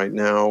system right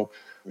now,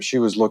 she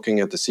was looking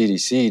at the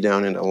CDC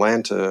down in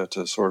Atlanta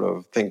to sort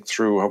of think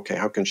through, okay,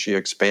 how can she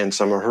expand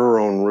some of her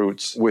own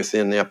roots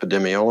within the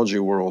epidemiology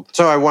world?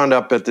 So I wound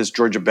up at this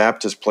Georgia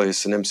Baptist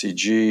place, an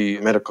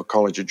MCG, Medical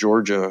College of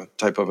Georgia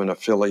type of an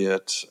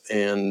affiliate.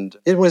 And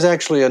it was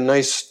actually a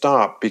nice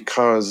stop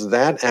because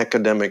that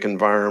academic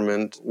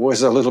environment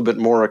was a little bit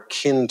more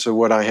akin to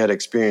what I had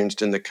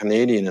experienced in the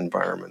Canadian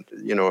environment.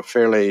 You know, a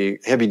fairly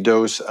heavy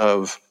dose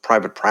of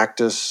private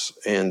practice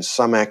and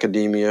some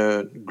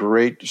academia,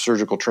 great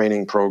surgical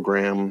training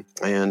program,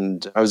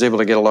 and I was able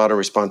to get a lot of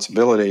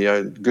responsibility. I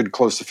had good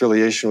close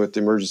affiliation with the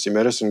emergency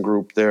medicine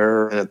group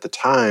there, and at the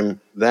time,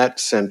 that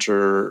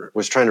center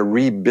was trying to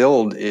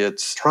rebuild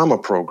its trauma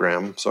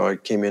program, so I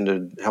came in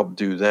to help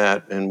do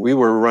that, and we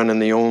were running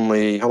the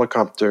only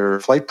helicopter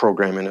flight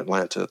program in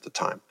Atlanta at the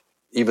time.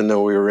 Even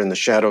though we were in the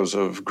shadows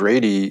of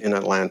Grady in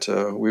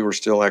Atlanta, we were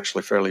still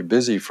actually fairly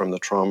busy from the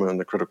trauma and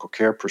the critical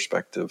care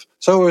perspective.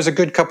 So it was a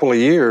good couple of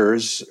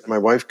years. My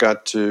wife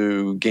got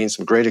to gain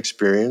some great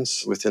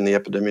experience within the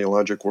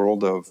epidemiologic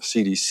world of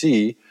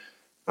CDC.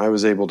 I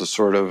was able to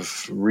sort of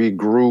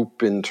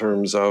regroup in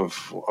terms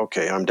of,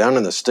 okay, I'm down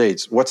in the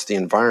States. What's the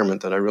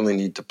environment that I really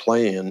need to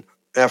play in?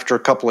 After a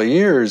couple of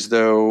years,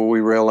 though,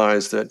 we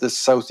realized that this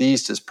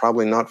Southeast is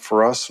probably not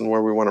for us and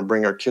where we want to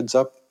bring our kids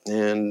up.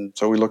 And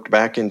so we looked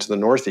back into the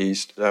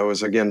Northeast. I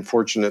was, again,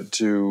 fortunate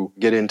to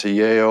get into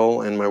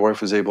Yale, and my wife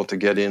was able to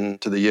get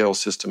into the Yale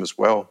system as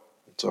well.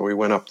 So we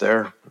went up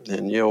there,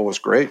 and Yale was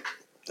great.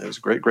 It was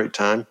a great, great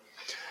time.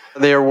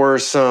 There were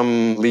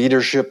some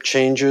leadership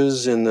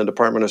changes in the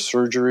Department of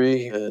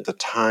Surgery at the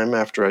time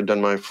after I'd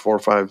done my 4 or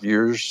 5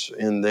 years,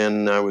 and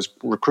then I was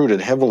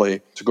recruited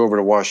heavily to go over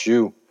to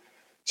WashU.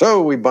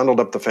 So we bundled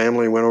up the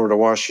family, went over to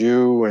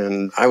WashU,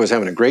 and I was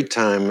having a great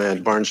time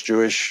at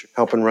Barnes-Jewish,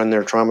 helping run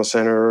their trauma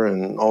center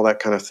and all that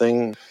kind of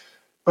thing.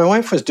 My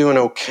wife was doing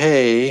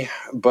okay,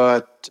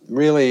 but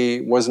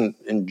really wasn't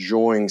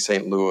enjoying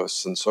St.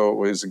 Louis. And so it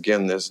was,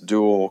 again, this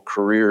dual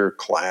career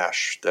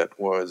clash that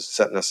was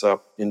setting us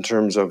up in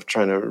terms of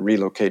trying to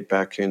relocate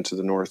back into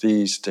the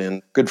Northeast.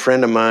 And a good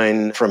friend of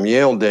mine from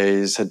Yale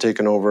days had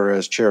taken over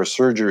as chair of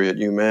surgery at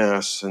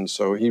UMass, and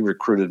so he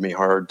recruited me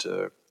hard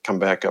to come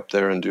back up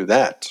there and do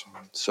that.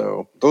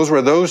 So those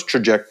were those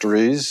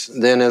trajectories.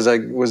 Then as I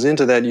was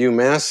into that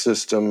UMass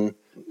system,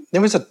 it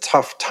was a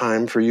tough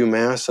time for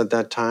UMass at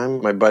that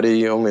time. My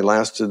buddy only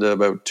lasted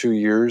about 2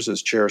 years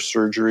as chair of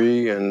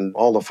surgery, and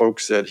all the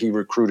folks that he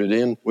recruited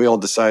in, we all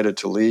decided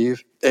to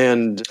leave.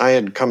 And I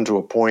had come to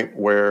a point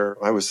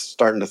where I was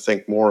starting to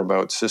think more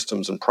about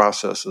systems and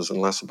processes and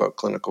less about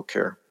clinical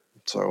care.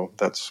 So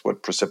that's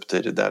what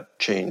precipitated that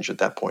change at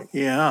that point.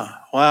 Yeah.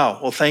 Wow.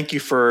 Well, thank you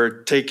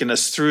for taking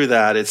us through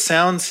that. It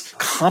sounds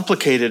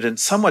complicated and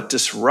somewhat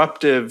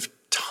disruptive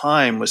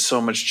time with so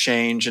much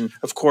change. And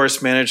of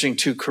course, managing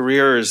 2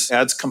 careers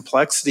adds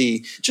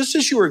complexity. Just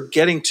as you were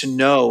getting to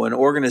know an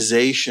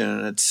organization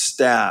and its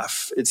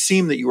staff, it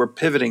seemed that you were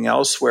pivoting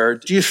elsewhere.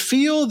 Do you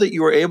feel that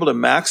you were able to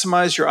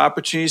maximize your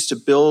opportunities to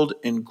build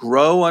and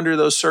grow under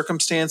those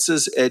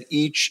circumstances at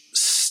each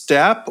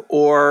step?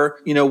 Or,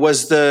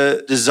 was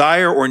the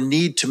desire or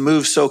need to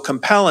move so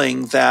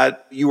compelling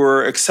that you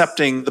were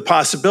accepting the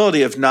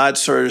possibility of not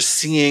sort of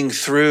seeing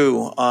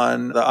through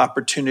on the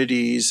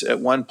opportunities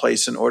at one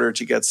place in order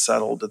to get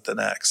settled at the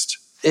next?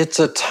 It's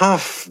a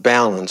tough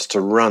balance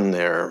to run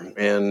there.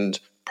 And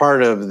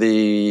part of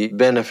the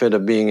benefit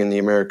of being in the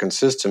American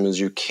system is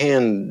you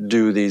can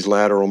do these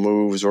lateral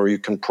moves, or you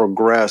can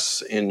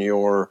progress in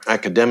your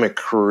academic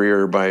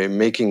career by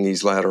making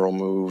these lateral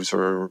moves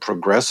or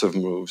progressive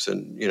moves.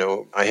 And,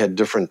 I had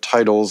different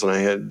titles and I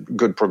had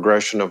good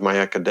progression of my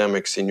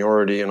academic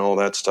seniority and all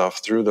that stuff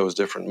through those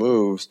different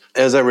moves.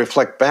 As I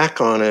reflect back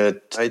on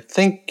it, I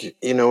think,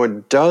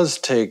 it does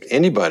take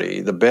anybody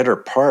the better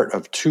part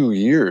of 2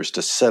 years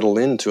to settle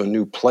into a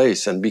new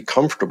place and be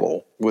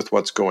comfortable with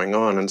what's going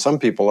on. And some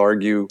people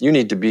argue you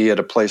need to be at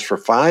a place for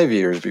 5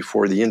 years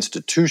before the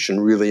institution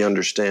really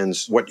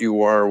understands what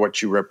you are,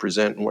 what you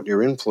represent, and what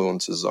your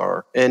influences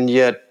are. And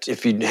yet,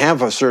 if you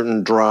have a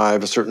certain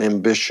drive, a certain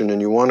ambition,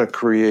 and you want to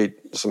create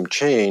some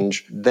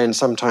change, then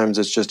sometimes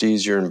it's just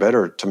easier and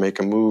better to make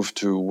a move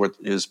to what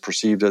is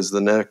perceived as the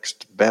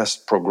next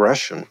best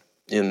progression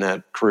in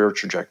that career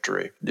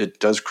trajectory. It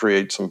does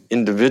create some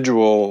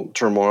individual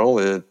turmoil.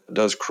 It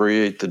does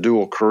create the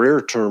dual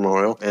career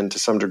turmoil. And to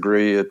some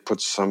degree, it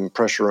puts some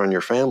pressure on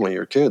your family,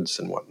 your kids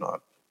and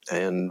whatnot.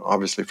 And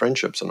obviously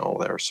friendships and all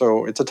there.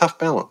 So it's a tough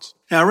balance.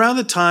 Now, around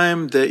the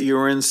time that you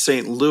were in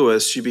St.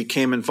 Louis, you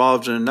became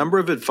involved in a number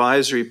of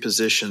advisory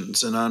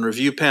positions and on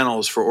review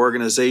panels for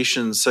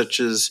organizations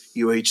such as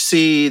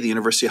UHC, the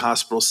University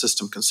Hospital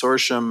System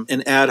Consortium,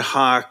 an ad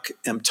hoc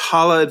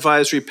EMTALA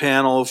advisory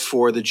panel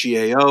for the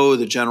GAO,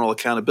 the General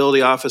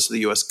Accountability Office of the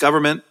U.S.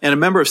 government, and a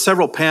member of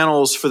several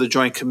panels for the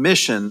Joint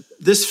Commission.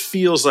 This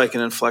feels like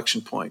an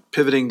inflection point,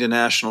 pivoting to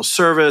national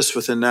service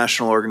within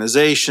national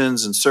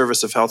organizations in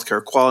service of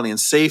healthcare quality and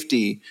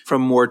safety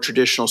from more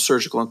traditional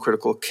surgical and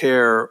critical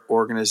care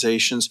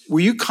organizations.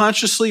 Were you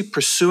consciously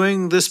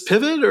pursuing this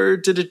pivot, or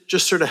did it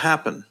just sort of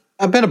happen?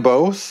 A bit of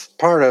both.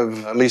 Part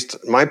of, at least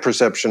my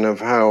perception of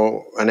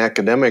how an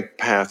academic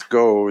path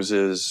goes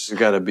is you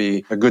got to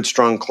be a good,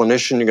 strong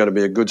clinician, you got to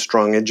be a good,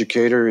 strong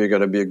educator, you got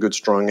to be a good,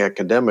 strong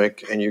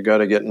academic, and you got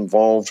to get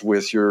involved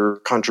with your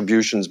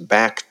contributions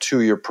back to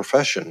your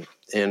profession.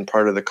 And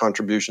part of the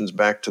contributions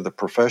back to the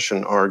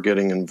profession are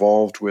getting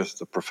involved with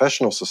the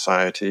professional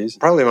societies.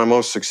 Probably my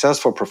most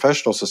successful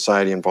professional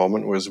society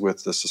involvement was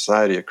with the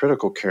Society of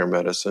Critical Care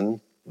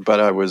Medicine, but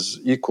I was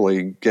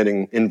equally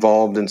getting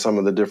involved in some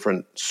of the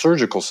different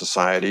surgical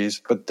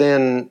societies. But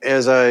then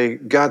as I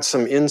got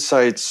some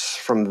insights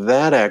from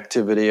that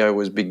activity, I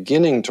was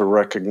beginning to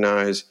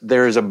recognize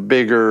there is a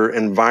bigger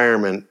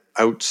environment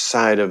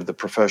outside of the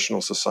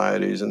professional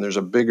societies, and there's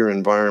a bigger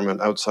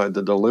environment outside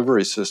the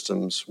delivery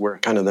systems where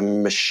kind of the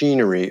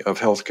machinery of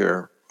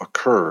healthcare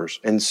occurs.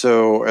 And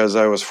so as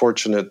I was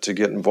fortunate to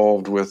get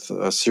involved with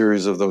a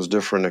series of those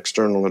different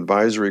external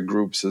advisory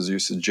groups, as you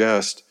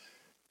suggest,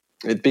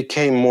 it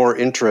became more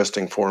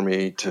interesting for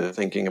me to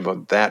thinking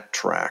about that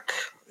track.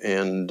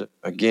 And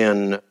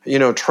again,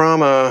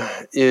 trauma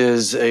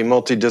is a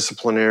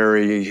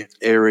multidisciplinary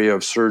area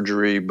of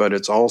surgery, but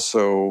it's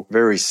also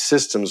very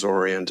systems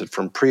oriented,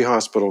 from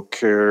pre-hospital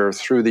care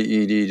through the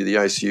ED to the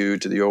ICU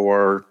to the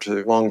OR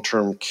to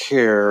long-term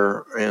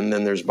care. And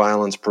then there's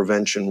violence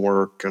prevention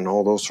work and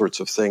all those sorts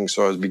of things.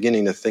 So I was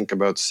beginning to think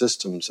about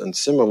systems. And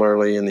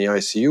similarly, in the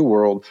ICU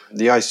world,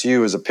 the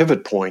ICU is a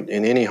pivot point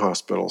in any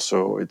hospital.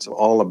 So it's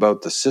all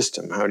about the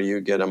system. How do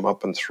you get them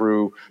up and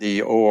through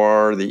the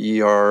OR,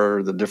 the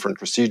ER, the different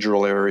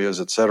procedural areas,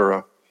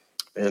 etc.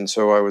 And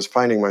so I was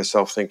finding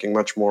myself thinking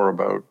much more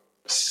about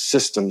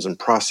systems and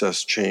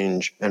process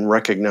change and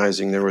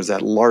recognizing there was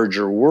that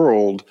larger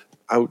world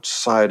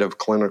outside of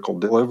clinical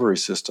delivery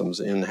systems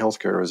in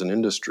healthcare as an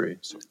industry.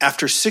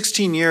 After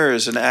 16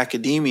 years in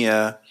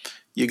academia,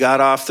 you got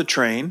off the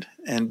train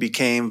and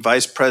became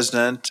vice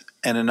president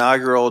and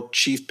inaugural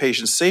chief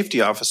patient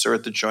safety officer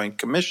at the Joint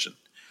Commission.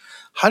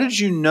 How did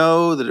you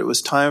know that it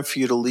was time for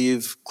you to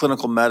leave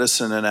clinical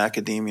medicine and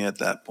academia at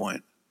that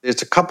point?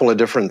 It's a couple of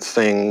different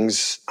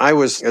things. I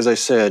was, as I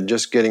said,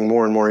 just getting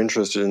more and more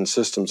interested in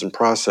systems and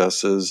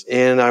processes,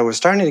 and I was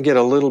starting to get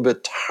a little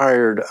bit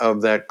tired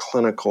of that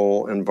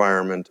clinical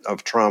environment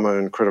of trauma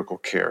and critical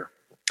care.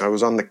 I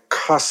was on the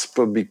cusp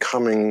of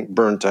becoming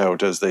burnt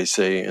out, as they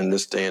say in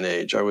this day and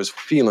age. I was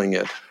feeling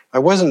it. I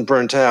wasn't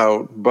burnt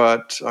out,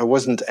 but I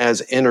wasn't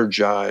as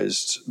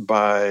energized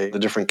by the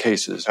different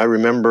cases. I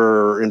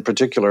remember, in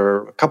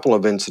particular, a couple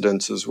of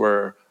incidences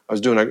where I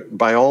was doing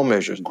by all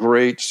measures,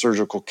 great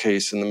surgical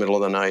case in the middle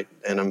of the night,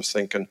 and I'm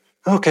thinking,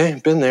 okay,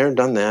 been there,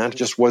 done that. It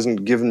just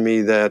wasn't giving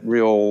me that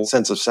real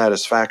sense of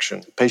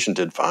satisfaction. The patient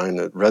did fine.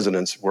 The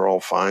residents were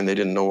all fine. They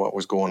didn't know what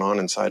was going on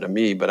inside of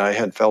me, but I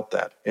had felt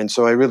that. And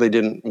so I really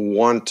didn't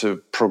want to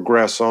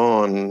progress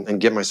on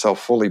and get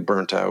myself fully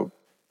burnt out.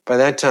 By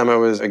that time, I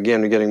was,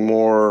 again, getting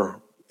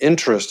more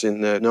interest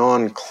in the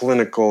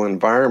non-clinical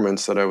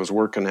environments that I was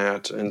working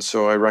at. And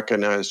so I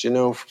recognized,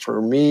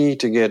 for me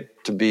to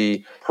get to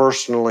be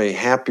personally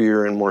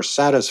happier and more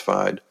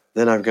satisfied,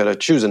 then I've got to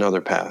choose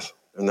another path.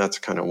 And that's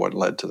kind of what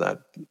led to that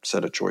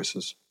set of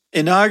choices.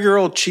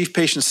 Inaugural Chief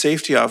Patient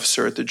Safety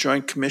Officer at the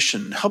Joint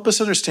Commission. Help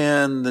us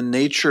understand the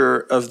nature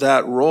of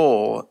that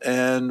role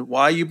and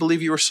why you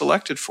believe you were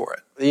selected for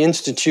it. The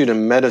Institute of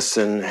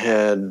Medicine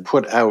had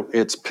put out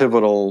its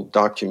pivotal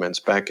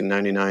documents back in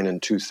 1999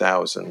 and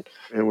 2000.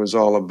 It was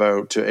all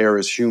about to err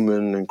is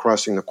human and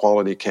crossing the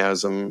quality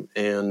chasm.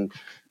 And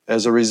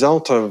as a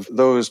result of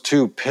those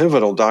two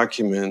pivotal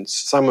documents,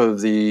 some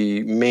of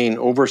the main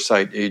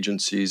oversight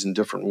agencies in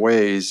different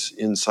ways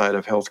inside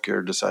of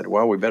healthcare decided,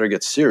 well, we better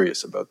get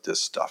serious about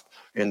this stuff.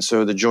 And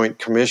so the Joint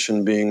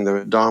Commission, being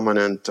the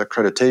dominant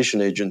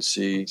accreditation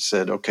agency,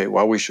 said, okay,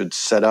 well, we should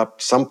set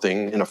up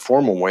something in a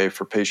formal way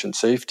for patient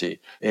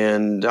safety.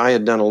 And I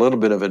had done a little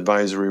bit of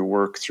advisory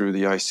work through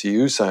the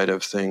ICU side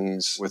of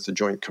things with the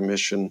Joint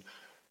Commission,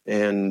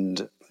 and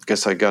I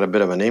guess I got a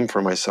bit of a name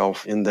for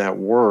myself in that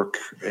work.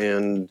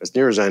 And as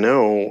near as I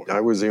know,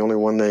 I was the only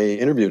one they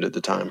interviewed at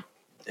the time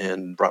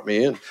and brought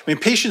me in. I mean,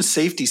 patient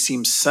safety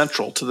seems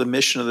central to the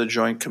mission of the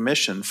Joint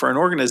Commission. For an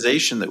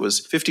organization that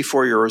was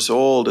 54 years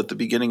old at the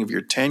beginning of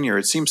your tenure,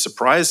 it seems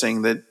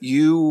surprising that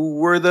you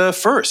were the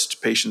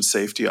first patient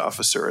safety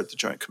officer at the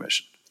Joint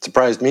Commission. It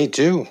surprised me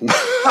too.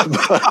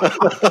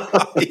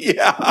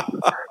 Yeah.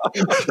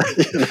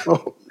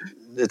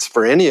 it's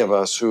for any of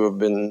us who have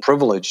been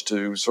privileged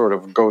to sort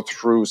of go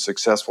through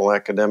successful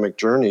academic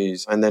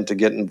journeys and then to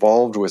get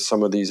involved with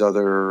some of these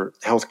other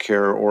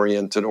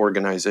healthcare-oriented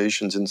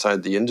organizations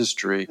inside the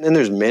industry. And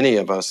there's many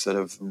of us that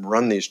have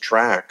run these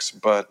tracks,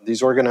 but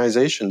these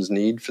organizations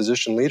need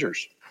physician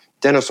leaders.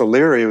 Dennis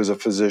O'Leary was a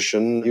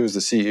physician. He was the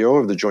CEO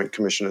of the Joint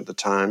Commission at the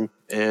time.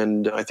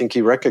 And I think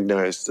he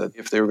recognized that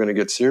if they were going to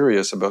get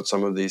serious about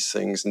some of these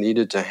things,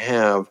 needed to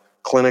have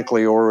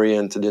clinically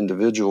oriented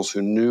individuals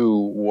who knew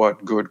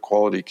what good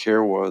quality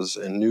care was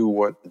and knew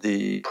what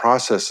the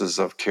processes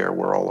of care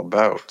were all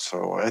about.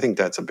 So I think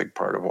that's a big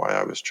part of why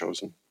I was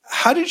chosen.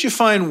 How did you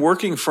find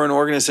working for an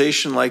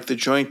organization like the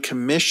Joint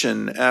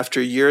Commission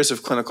after years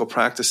of clinical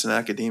practice in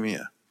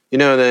academia? You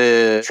know,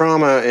 the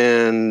trauma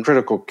and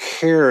critical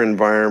care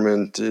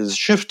environment is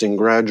shifting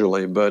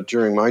gradually, but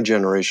during my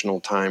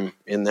generational time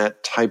in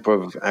that type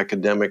of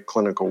academic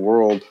clinical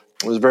world,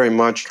 it was very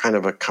much kind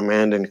of a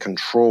command and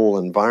control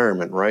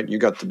environment, right? You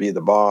got to be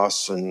the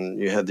boss and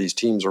you had these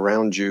teams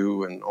around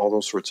you and all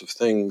those sorts of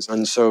things.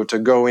 And so to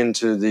go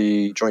into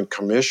the Joint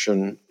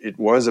Commission, it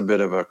was a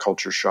bit of a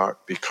culture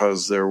shock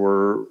because there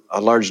were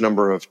a large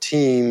number of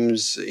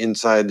teams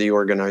inside the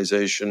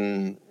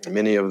organization.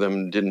 Many of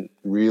them didn't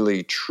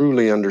really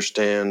truly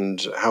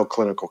understand how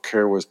clinical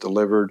care was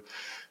delivered.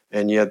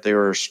 And yet they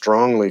were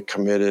strongly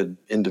committed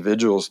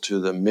individuals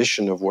to the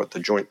mission of what the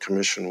Joint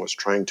Commission was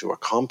trying to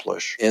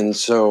accomplish. And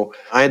so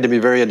I had to be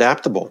very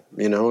adaptable.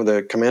 You know,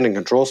 the command and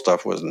control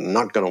stuff was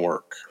not going to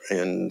work.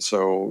 And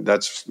so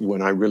that's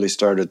when I really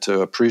started to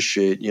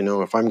appreciate, you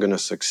know, if I'm going to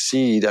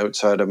succeed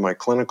outside of my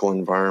clinical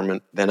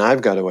environment, then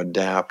I've got to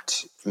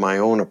adapt my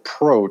own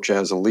approach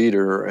as a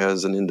leader,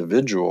 as an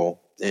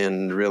individual,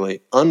 and really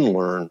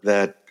unlearn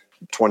that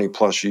 20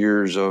 plus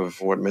years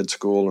of what med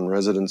school and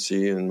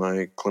residency and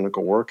my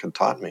clinical work had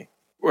taught me.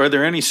 Were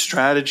there any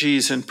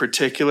strategies in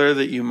particular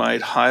that you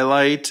might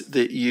highlight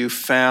that you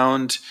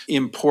found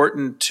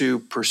important to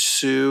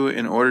pursue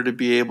in order to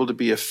be able to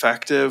be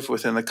effective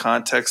within the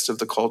context of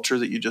the culture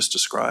that you just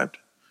described?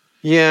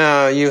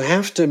 Yeah, you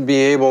have to be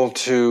able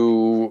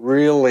to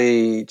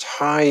really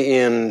tie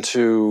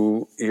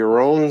into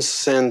your own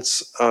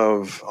sense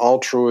of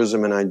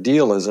altruism and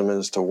idealism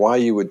as to why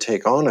you would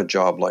take on a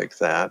job like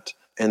that.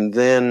 And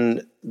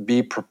then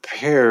be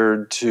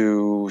prepared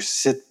to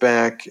sit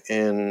back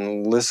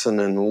and listen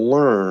and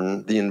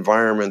learn the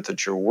environment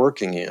that you're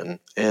working in,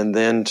 and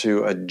then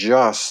to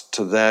adjust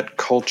to that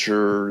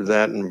culture,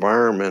 that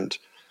environment.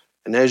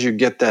 And as you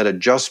get that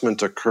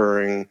adjustment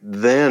occurring,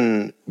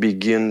 then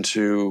begin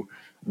to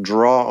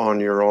draw on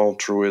your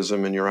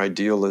altruism and your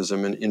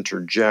idealism and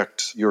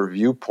interject your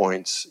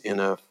viewpoints in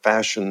a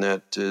fashion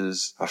that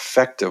is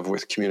effective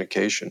with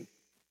communication.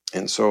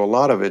 And so a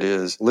lot of it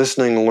is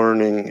listening,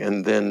 learning,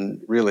 and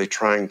then really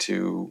trying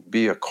to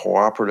be a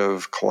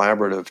cooperative,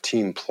 collaborative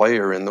team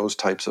player in those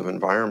types of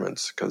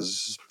environments.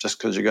 Because just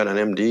because you got an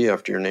MD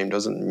after your name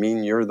doesn't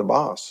mean you're the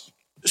boss.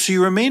 So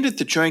you remained at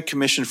the Joint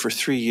Commission for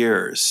 3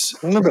 years.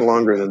 A little bit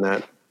longer than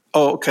that.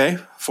 Oh, okay.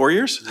 4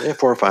 years? Yeah,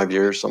 4 or 5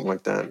 years, something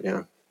like that,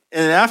 yeah.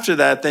 And after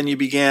that, then you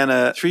began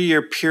a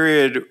 3-year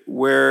period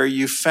where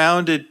you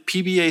founded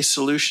PBA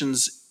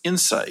Solutions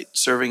Insight,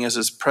 serving as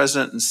its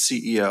president and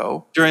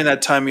CEO. During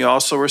that time, you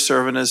also were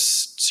serving as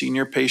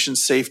senior patient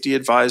safety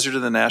advisor to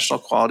the National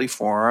Quality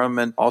Forum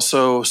and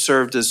also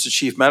served as the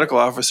chief medical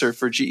officer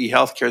for GE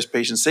Healthcare's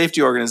patient safety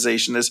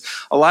organization. There's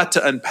a lot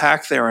to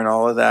unpack there in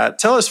all of that.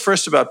 Tell us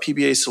first about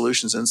PBA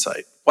Solutions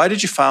Insight. Why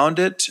did you found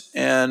it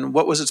and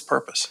what was its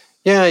purpose?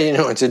 Yeah, you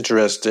know, it's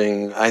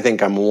interesting. I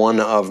think I'm one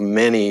of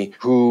many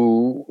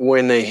who,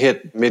 when they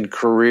hit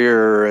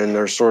mid-career and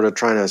they're sort of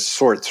trying to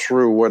sort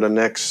through what a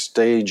next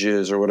stage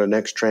is or what a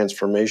next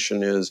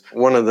transformation is,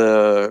 one of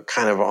the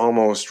kind of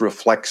almost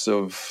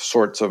reflexive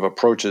sorts of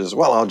approaches,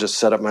 well, I'll just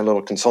set up my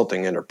little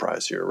consulting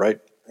enterprise here, right?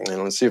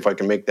 And let's see if I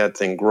can make that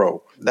thing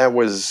grow. That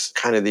was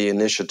kind of the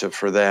initiative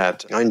for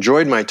that. I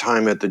enjoyed my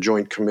time at the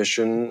Joint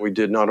Commission. We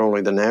did not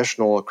only the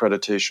national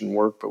accreditation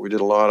work, but we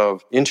did a lot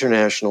of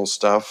international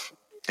stuff.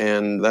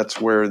 And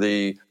that's where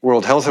the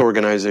World Health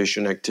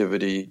Organization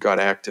activity got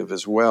active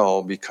as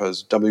well,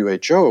 because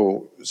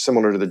WHO,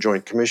 similar to the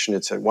Joint Commission,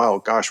 had said, wow,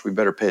 gosh, we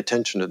better pay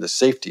attention to the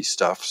safety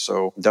stuff.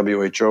 So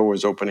WHO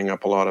was opening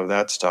up a lot of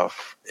that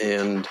stuff.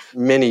 And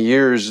many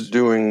years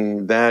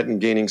doing that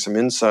and gaining some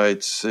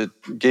insights, it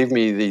gave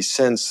me the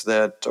sense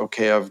that,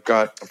 okay, I've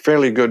got a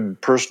fairly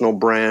good personal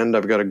brand.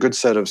 I've got a good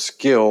set of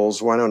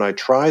skills. Why don't I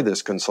try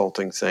this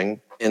consulting thing?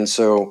 And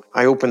so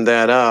I opened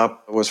that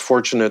up. I was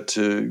fortunate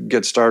to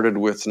get started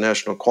with the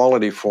National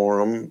Quality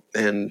Forum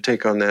and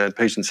take on that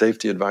patient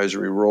safety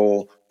advisory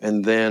role.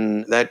 And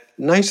then that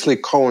nicely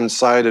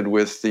coincided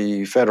with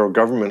the federal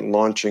government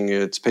launching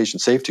its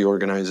patient safety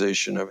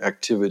organization of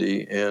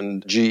activity.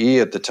 And GE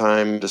at the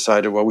time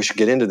decided, well, we should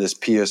get into this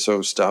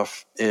PSO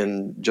stuff.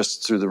 And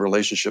just through the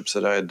relationships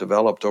that I had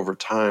developed over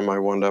time, I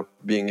wound up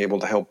being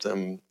able to help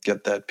them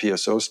get that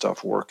PSO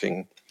stuff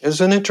working. It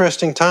was an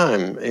interesting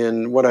time,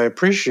 and what I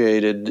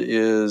appreciated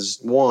is,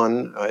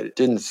 one, I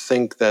didn't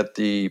think that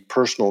the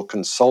personal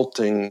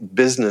consulting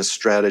business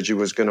strategy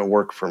was going to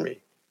work for me.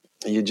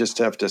 You just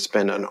have to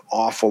spend an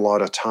awful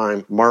lot of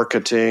time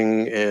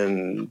marketing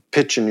and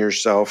pitching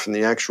yourself, and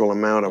the actual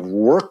amount of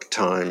work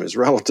time is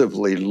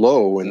relatively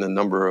low in the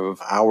number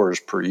of hours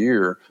per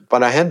year.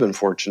 But I had been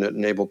fortunate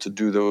and able to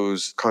do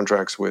those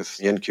contracts with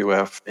the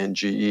NQF and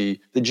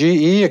GE. The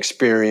GE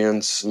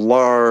experience,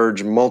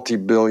 large,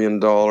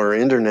 multi-billion-dollar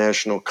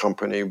international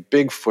company,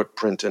 big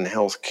footprint in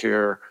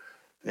healthcare,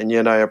 and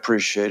yet I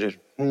appreciated,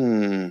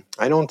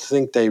 I don't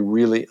think they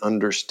really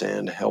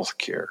understand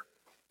healthcare,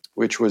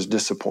 which was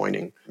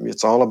disappointing.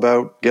 It's all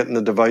about getting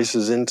the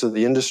devices into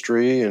the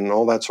industry and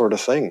all that sort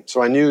of thing.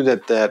 So I knew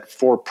that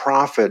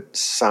for-profit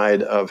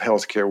side of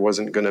healthcare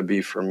wasn't going to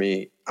be for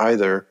me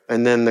either.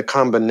 And then the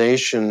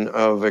combination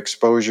of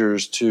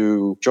exposures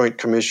to Joint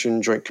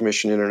Commission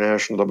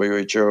International,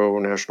 WHO,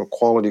 National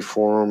Quality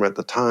Forum at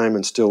the time,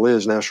 and still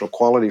is, National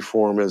Quality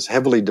Forum is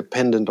heavily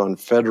dependent on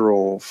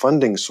federal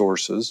funding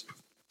sources.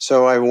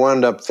 So I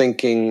wound up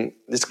thinking,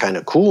 it's kind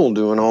of cool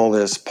doing all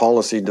this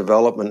policy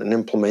development and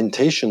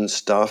implementation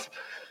stuff,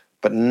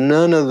 but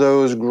none of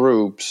those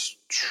groups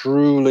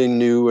truly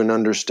knew and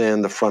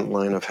understand the front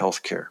line of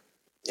healthcare.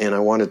 And I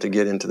wanted to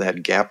get into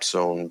that gap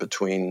zone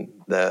between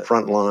that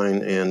front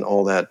line and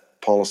all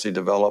that policy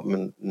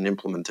development and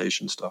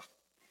implementation stuff.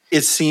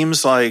 It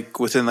seems like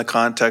within the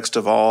context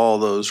of all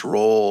those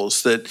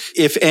roles that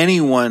if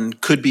anyone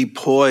could be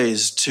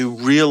poised to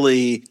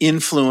really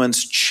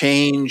influence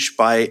change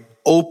by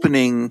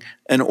opening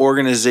an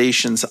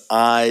organization's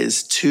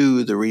eyes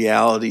to the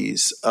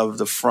realities of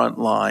the front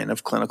line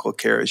of clinical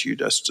care, as you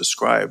just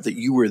described, that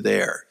you were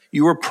there.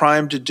 You were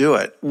primed to do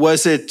it.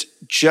 Was it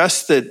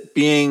just that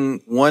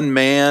being one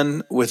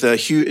man with a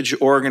huge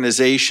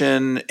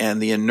organization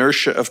and the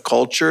inertia of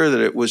culture,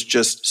 that it was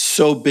just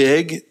so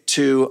big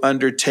to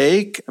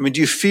undertake? I mean, do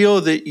you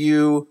feel that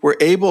you were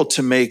able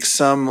to make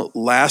some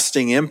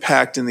lasting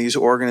impact in these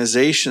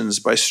organizations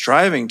by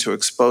striving to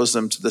expose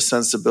them to the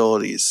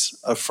sensibilities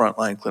of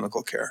frontline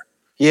clinical care?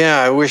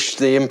 Yeah, I wish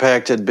the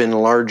impact had been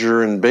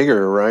larger and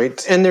bigger,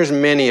 right? And there's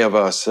many of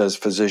us as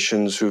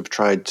physicians who've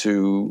tried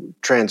to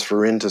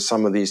transfer into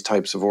some of these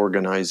types of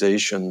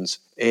organizations.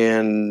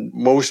 And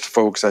most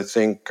folks, I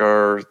think,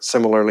 are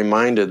similarly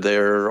minded.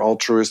 They're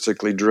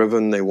altruistically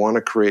driven. They want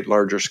to create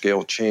larger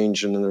scale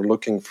change, and they're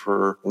looking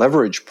for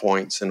leverage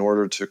points in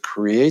order to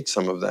create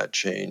some of that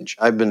change.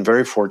 I've been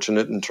very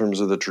fortunate in terms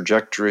of the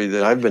trajectory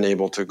that I've been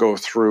able to go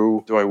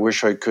through. Do I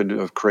wish I could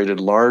have created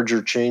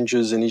larger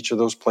changes in each of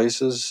those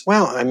places?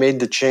 Well, I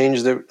made the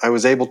change that I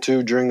was able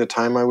to during the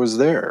time I was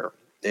there.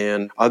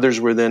 And others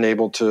were then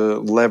able to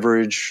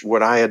leverage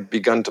what I had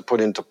begun to put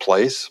into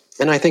place.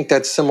 And I think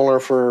that's similar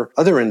for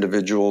other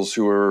individuals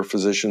who are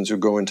physicians who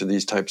go into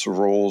these types of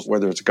roles,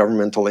 whether it's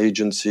governmental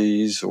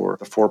agencies or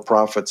the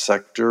for-profit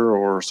sector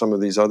or some of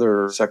these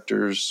other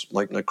sectors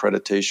like an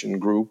accreditation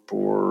group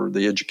or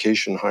the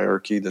education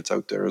hierarchy that's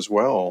out there as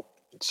well.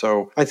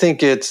 So I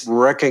think it's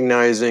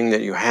recognizing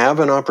that you have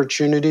an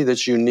opportunity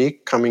that's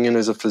unique coming in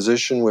as a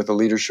physician with a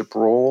leadership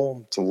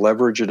role, to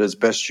leverage it as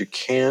best you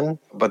can,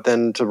 but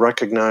then to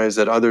recognize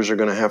that others are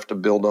going to have to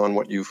build on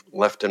what you've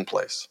left in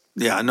place.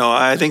 Yeah, no,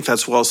 I think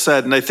that's well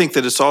said. And I think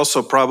that it's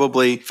also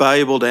probably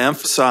valuable to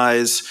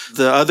emphasize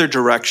the other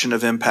direction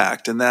of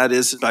impact, and that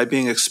is by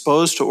being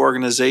exposed to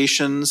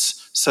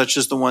organizations such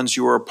as the ones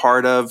you were a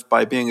part of,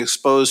 by being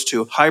exposed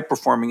to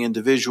high-performing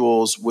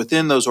individuals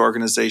within those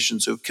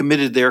organizations who've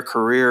committed their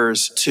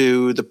careers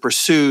to the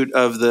pursuit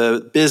of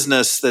the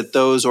business that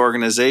those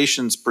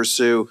organizations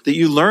pursue, that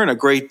you learn a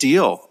great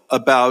deal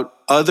about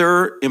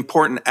other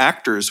important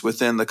actors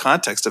within the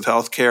context of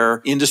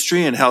healthcare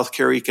industry and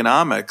healthcare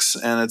economics.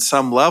 And at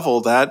some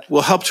level, that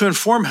will help to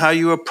inform how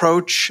you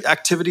approach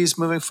activities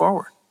moving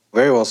forward.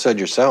 Very well said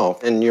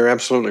yourself, and you're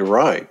absolutely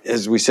right.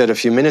 As we said a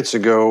few minutes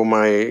ago,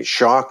 my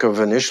shock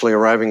of initially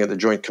arriving at the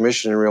Joint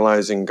Commission and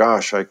realizing,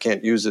 gosh, I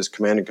can't use this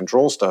command and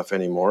control stuff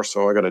anymore,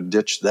 so I got to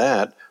ditch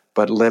that.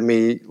 But let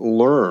me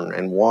learn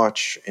and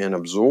watch and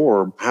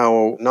absorb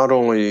how not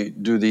only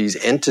do these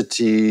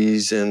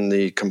entities and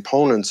the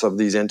components of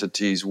these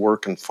entities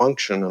work and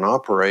function and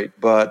operate,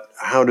 but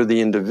how do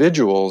the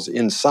individuals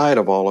inside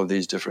of all of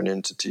these different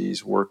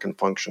entities work and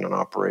function and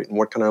operate? And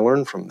what can I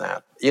learn from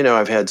that? You know,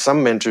 I've had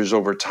some mentors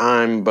over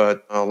time,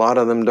 but a lot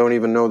of them don't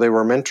even know they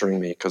were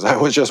mentoring me because I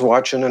was just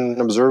watching and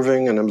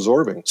observing and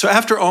absorbing. So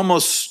after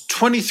almost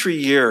 23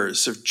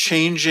 years of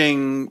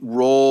changing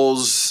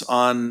roles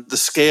on the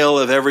scale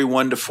of every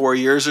 1 to 4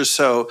 years or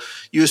so,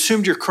 you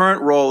assumed your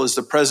current role as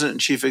the President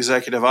and Chief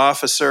Executive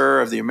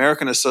Officer of the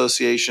American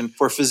Association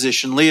for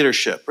Physician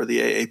Leadership, or the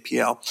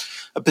AAPL,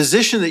 a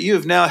position that you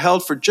have now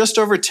held for just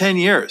over 10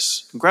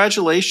 years.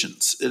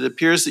 Congratulations. It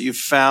appears that you've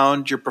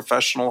found your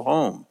professional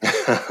home.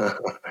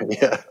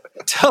 Yeah.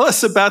 Tell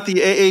us about the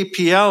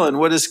AAPL and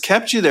what has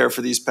kept you there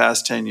for these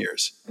past 10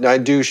 years. I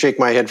do shake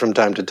my head from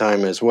time to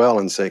time as well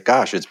and say,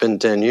 gosh, it's been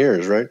 10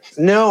 years, right?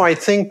 No, I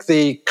think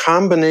the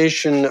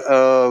combination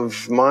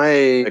of my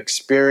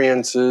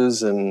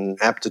experiences and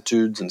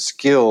aptitudes and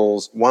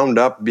skills wound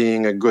up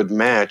being a good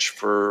match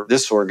for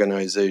this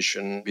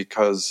organization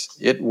because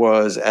it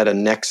was at a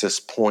nexus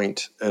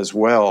point as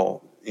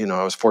well.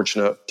 I was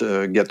fortunate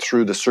to get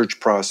through the search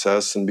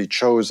process and be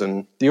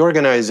chosen. The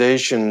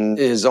organization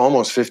is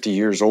almost 50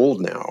 years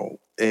old now,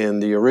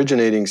 and the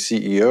originating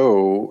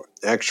CEO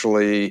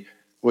actually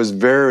was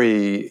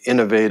very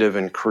innovative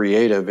and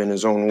creative in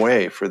his own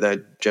way for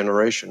that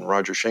generation,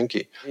 Roger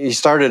Schenke. He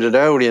started it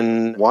out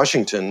in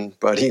Washington,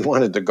 but he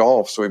wanted to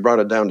golf, so he brought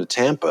it down to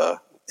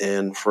Tampa.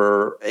 And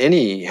for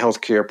any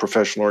healthcare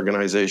professional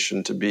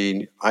organization to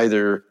be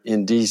either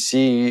in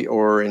DC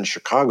or in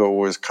Chicago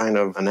was kind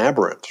of an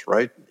aberrant,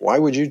 right? Why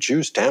would you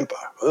choose Tampa?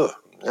 Ugh.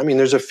 I mean,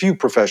 there's a few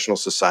professional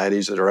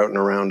societies that are out and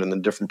around in the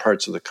different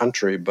parts of the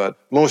country, but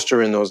most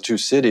are in those two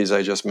cities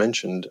I just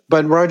mentioned.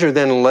 But Roger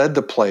then led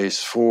the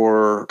place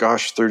for,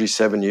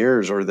 37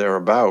 years or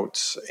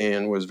thereabouts,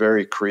 and was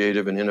very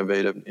creative and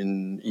innovative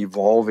in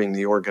evolving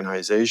the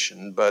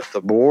organization. But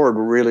the board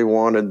really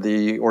wanted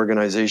the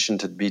organization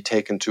to be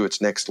taken to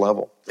its next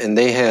level. And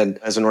they had,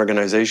 as an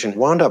organization,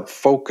 wound up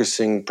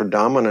focusing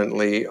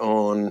predominantly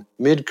on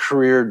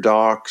mid-career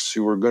docs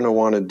who were going to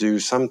want to do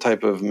some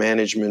type of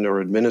management or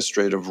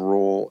administrative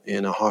role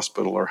in a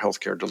hospital or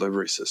healthcare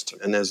delivery system.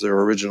 And as their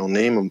original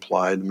name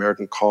implied,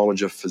 American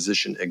College of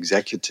Physician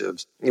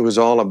Executives, it was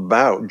all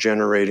about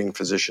generating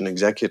physician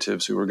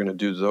executives who were going to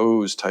do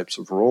those types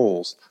of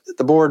roles.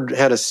 The board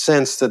had a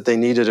sense that they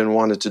needed and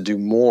wanted to do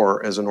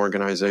more as an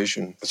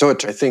organization. So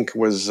it, I think,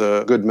 was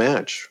a good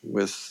match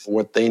with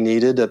what they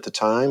needed at the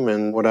time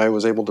and what I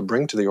was able to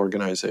bring to the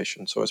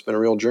organization. So it's been a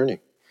real journey.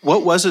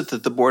 What was it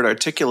that the board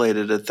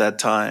articulated at that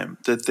time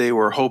that they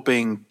were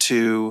hoping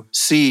to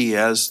see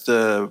as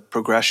the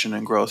progression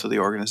and growth of the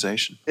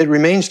organization? It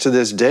remains to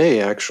this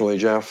day, actually,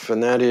 Jeff,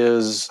 and that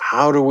is,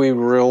 how do we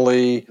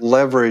really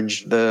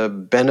leverage the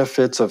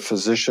benefits of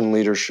physician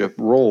leadership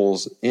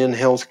roles in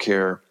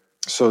healthcare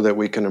so that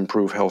we can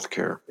improve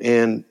healthcare?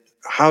 And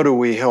how do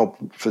we help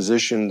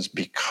physicians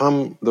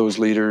become those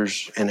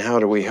leaders, and how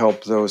do we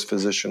help those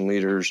physician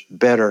leaders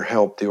better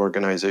help the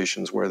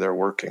organizations where they're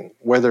working,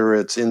 whether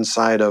it's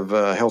inside of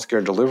a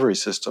healthcare delivery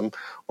system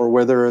or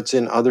whether it's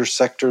in other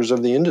sectors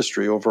of the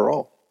industry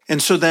overall?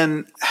 And so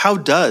then how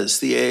does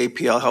the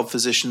AAPL help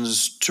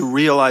physicians to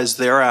realize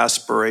their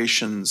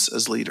aspirations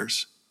as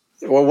leaders?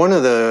 Well, one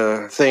of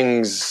the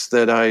things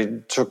that I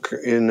took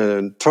in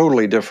a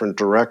totally different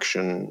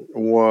direction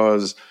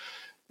was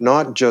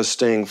not just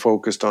staying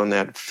focused on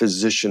that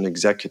physician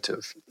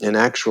executive. And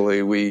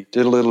actually, we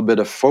did a little bit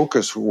of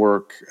focus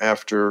work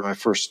after I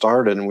first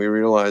started, and we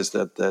realized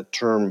that that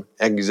term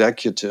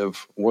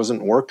executive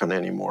wasn't working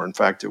anymore. In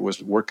fact, it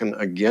was working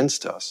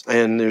against us.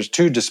 And there's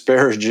two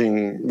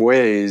disparaging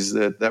ways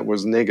that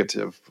was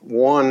negative.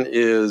 One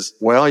is,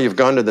 well, you've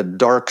gone to the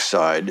dark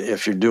side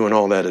if you're doing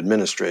all that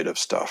administrative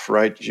stuff,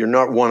 right? You're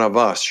not one of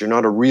us. You're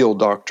not a real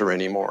doctor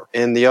anymore.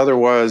 And the other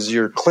was,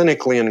 you're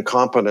clinically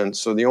incompetent,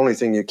 so the only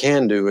thing you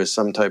can do is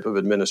some type of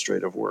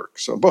administrative work.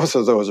 So both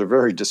of those are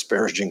very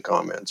disparaging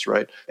comments,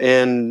 right?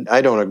 And I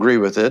don't agree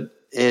with it.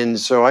 And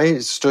so I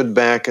stood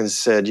back and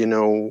said,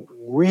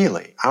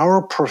 really,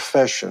 our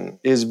profession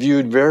is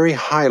viewed very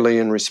highly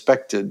and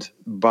respected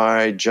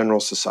by general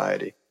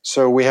society.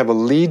 So we have a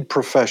lead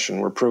profession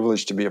we're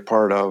privileged to be a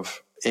part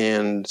of.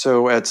 And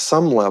so at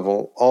some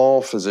level,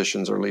 all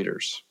physicians are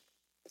leaders.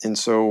 And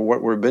so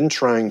what we've been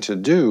trying to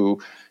do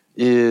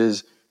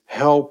is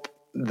help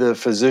the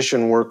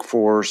physician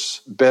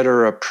workforce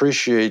better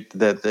appreciate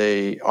that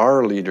they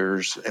are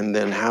leaders, and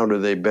then how do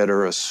they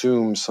better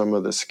assume some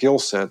of the skill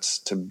sets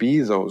to be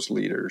those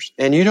leaders.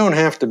 And you don't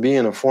have to be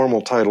in a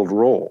formal titled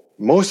role.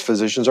 Most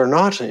physicians are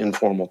not in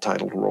formal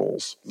titled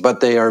roles,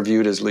 but they are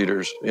viewed as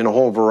leaders in a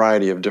whole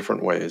variety of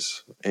different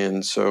ways.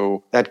 And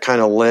so that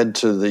kind of led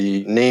to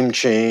the name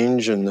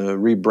change and the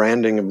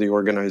rebranding of the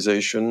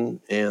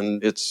organization,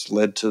 and it's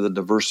led to the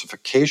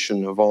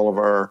diversification of all of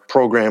our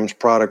programs,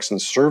 products,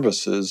 and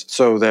services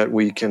so that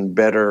we can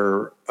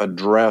better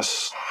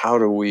address how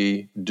do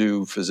we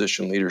do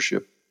physician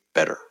leadership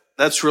better.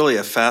 That's really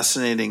a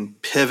fascinating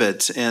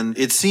pivot. And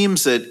it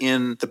seems that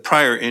in the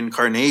prior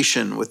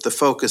incarnation, with the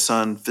focus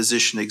on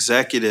physician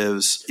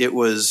executives, it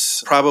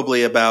was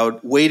probably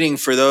about waiting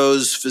for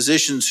those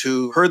physicians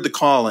who heard the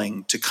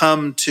calling to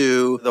come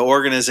to the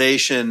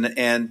organization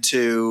and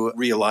to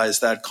realize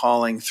that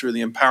calling through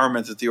the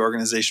empowerment that the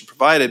organization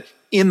provided.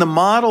 In the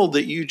model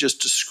that you just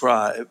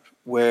described,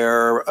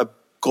 where a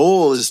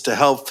goal is to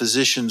help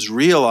physicians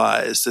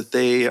realize that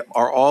they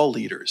are all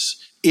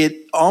leaders,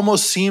 it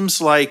almost seems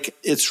like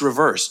it's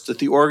reversed, that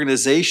the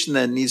organization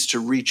then needs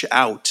to reach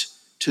out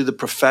to the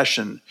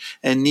profession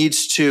and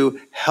needs to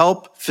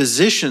help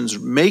physicians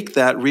make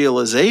that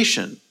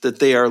realization that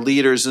they are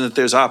leaders and that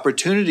there's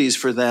opportunities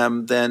for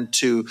them then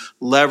to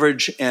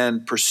leverage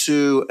and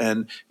pursue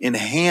and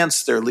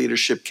enhance their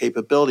leadership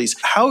capabilities.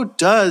 How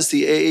does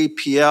the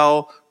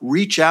AAPL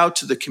reach out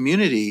to the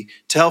community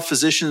to help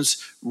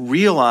physicians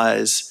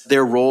realize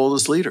their role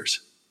as leaders?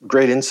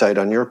 Great insight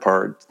on your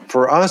part.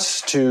 For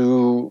us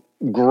to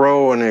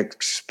grow and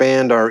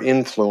expand our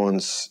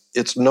influence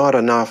it's not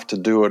enough to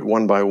do it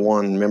one by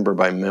one, member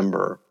by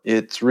member.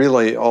 It's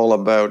really all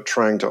about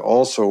trying to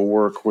also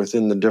work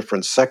within the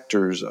different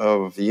sectors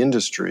of the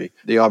industry.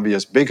 The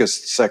obvious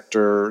biggest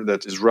sector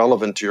that is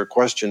relevant to your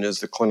question is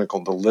the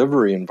clinical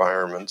delivery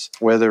environments,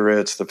 whether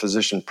it's the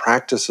physician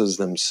practices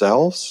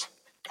themselves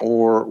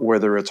or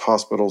whether it's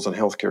hospitals and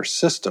healthcare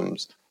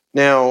systems.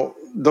 Now,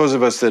 those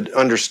of us that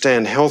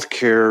understand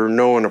healthcare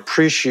know and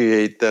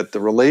appreciate that the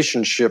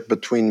relationship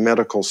between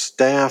medical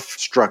staff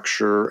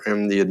structure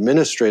and the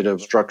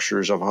administrative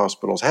structures of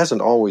hospitals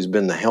hasn't always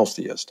been the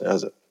healthiest,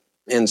 has it?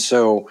 And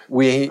so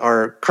we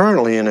are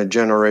currently in a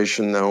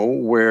generation, though,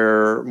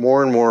 where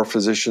more and more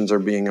physicians are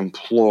being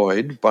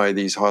employed by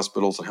these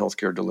hospitals and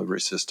healthcare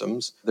delivery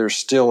systems. There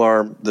still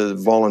are the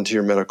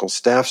volunteer medical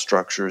staff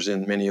structures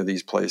in many of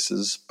these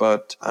places,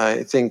 but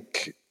I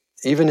think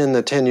even in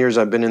the 10 years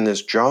I've been in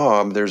this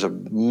job, there's a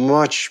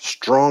much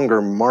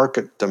stronger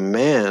market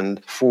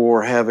demand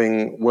for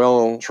having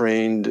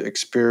well-trained,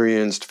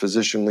 experienced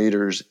physician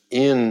leaders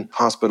in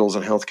hospitals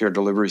and healthcare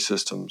delivery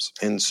systems.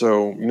 And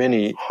so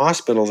many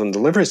hospitals and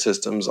delivery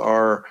systems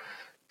are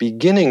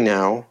beginning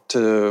now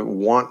to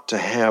want to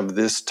have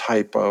this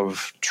type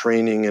of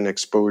training and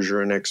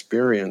exposure and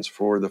experience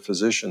for the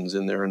physicians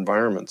in their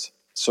environments.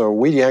 So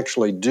we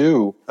actually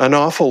do an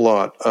awful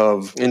lot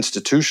of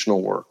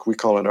institutional work. We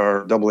call it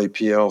our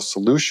AAPL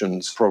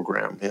Solutions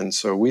program. And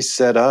so we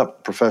set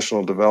up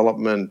professional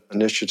development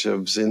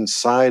initiatives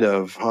inside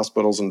of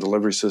hospitals and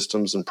delivery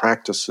systems and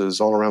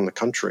practices all around the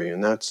country.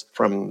 And that's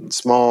from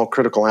small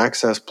critical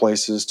access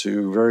places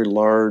to very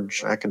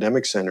large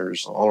academic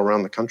centers all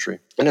around the country.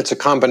 And it's a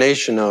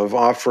combination of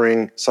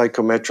offering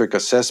psychometric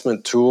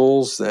assessment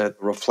tools that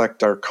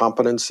reflect our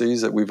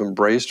competencies that we've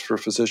embraced for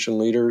physician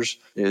leaders.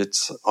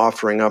 It's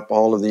offering up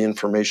all of the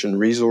information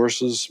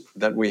resources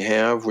that we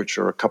have, which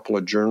are a couple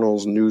of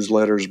journals,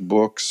 newsletters,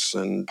 books,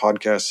 and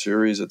podcast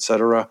series,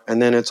 etc.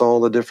 And then it's all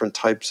the different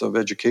types of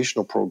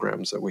educational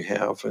programs that we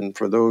have. And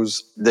for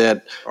those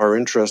that are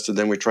interested,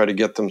 then we try to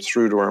get them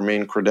through to our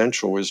main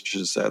credential, which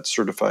is that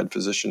Certified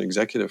Physician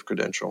Executive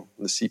Credential,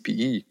 the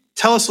CPE.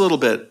 Tell us a little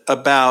bit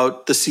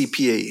about the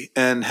CPE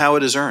and how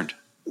it is earned.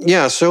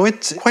 Yeah, so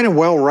it's quite a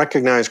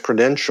well-recognized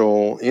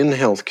credential in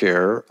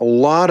healthcare. A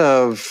lot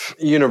of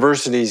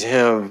universities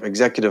have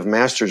executive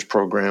master's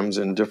programs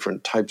in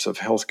different types of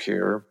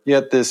healthcare,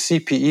 yet the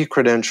CPE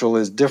credential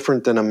is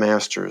different than a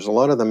master's. A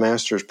lot of the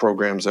master's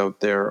programs out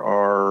there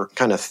are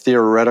kind of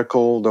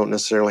theoretical, don't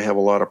necessarily have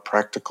a lot of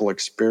practical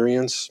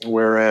experience,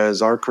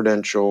 whereas our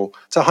credential,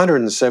 it's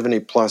 170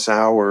 plus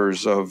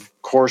hours of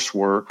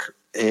coursework.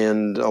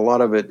 And a lot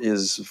of it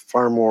is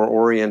far more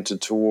oriented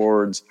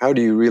towards how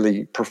do you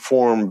really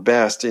perform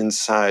best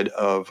inside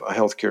of a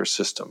healthcare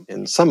system.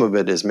 And some of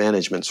it is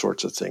management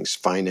sorts of things,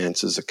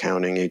 finances,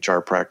 accounting, HR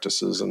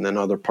practices, and then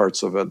other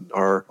parts of it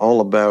are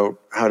all about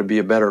how to be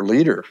a better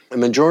leader. The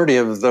majority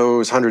of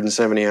those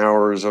 170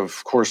 hours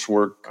of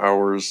coursework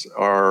hours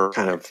are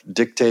kind of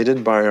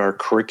dictated by our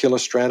curricula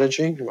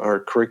strategy. Our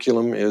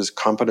curriculum is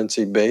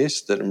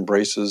competency-based that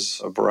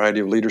embraces a variety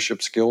of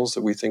leadership skills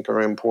that we think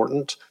are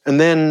important. And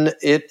then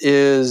it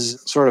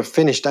is sort of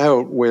finished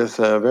out with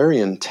a very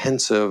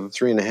intensive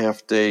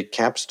 3.5-day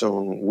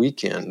capstone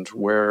weekend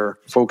where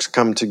folks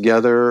come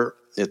together.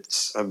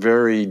 It's a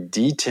very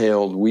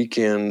detailed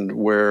weekend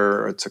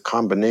where it's a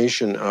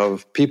combination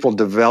of people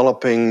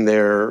developing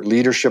their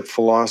leadership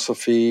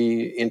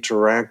philosophy,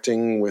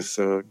 interacting with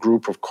a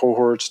group of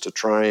cohorts to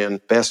try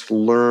and best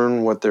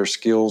learn what their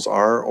skills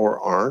are or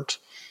aren't.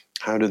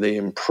 How do they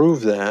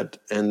improve that?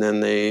 And then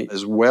they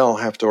as well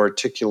have to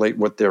articulate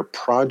what their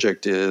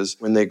project is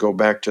when they go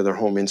back to their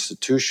home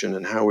institution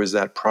and how is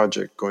that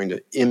project going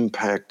to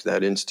impact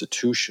that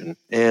institution.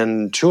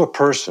 And to a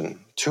person,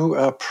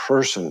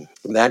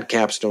 that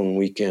capstone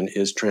weekend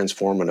is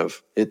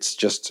transformative. It's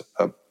just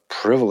a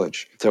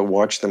privilege to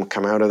watch them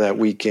come out of that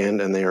weekend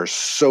and they are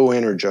so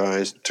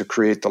energized to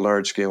create the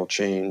large-scale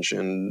change.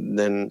 And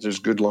then there's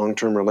good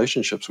long-term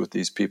relationships with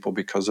these people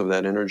because of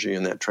that energy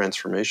and that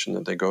transformation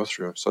that they go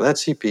through. So that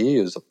CPE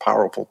is a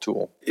powerful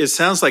tool. It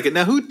sounds like it.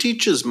 Now, who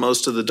teaches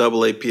most of the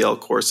AAPL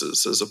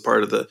courses as a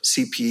part of the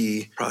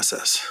CPE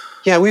process?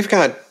 Yeah, we've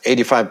got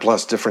 85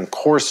 plus different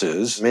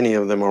courses. Many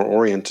of them are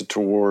oriented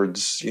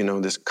towards,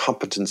 this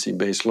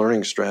competency-based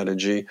learning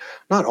strategy.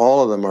 Not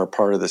all of them are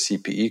part of the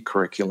CPE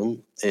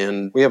curriculum.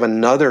 And we have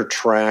another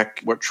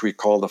track, which we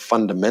call the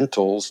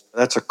fundamentals.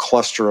 That's a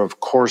cluster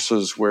of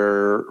courses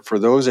where for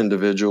those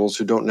individuals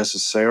who don't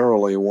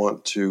necessarily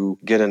want to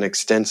get an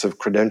extensive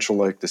credential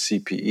like the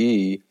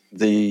CPE,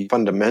 the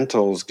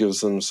fundamentals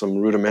gives them some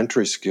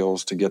rudimentary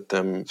skills to get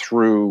them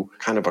through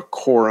kind of a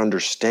core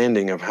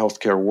understanding of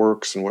healthcare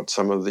works and what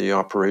some of the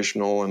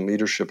operational and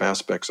leadership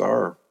aspects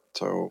are.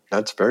 So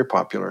that's very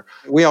popular.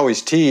 We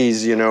always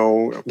tease,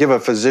 give a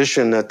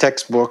physician a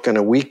textbook and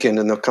a weekend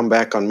and they'll come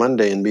back on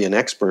Monday and be an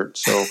expert.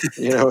 So,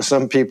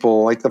 some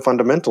people like the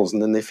fundamentals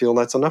and then they feel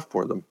that's enough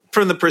for them.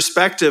 From the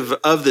perspective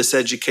of this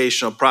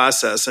educational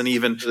process and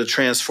even the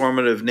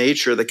transformative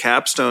nature of the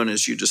capstone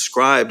as you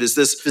described, is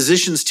this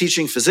physicians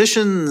teaching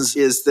physicians?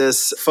 Is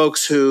this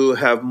folks who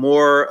have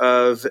more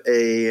of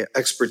a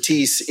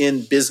expertise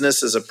in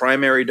business as a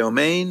primary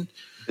domain?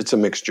 It's a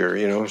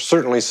mixture,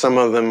 Certainly some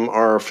of them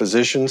are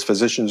physicians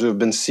who have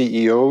been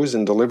CEOs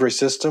in delivery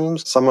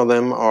systems. Some of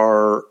them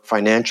are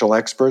financial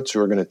experts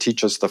who are going to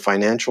teach us the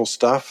financial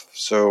stuff.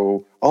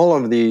 So all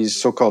of these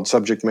so-called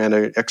subject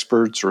matter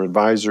experts or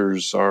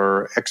advisors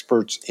are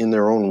experts in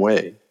their own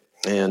way.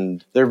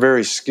 And they're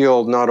very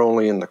skilled not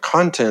only in the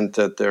content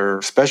that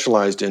they're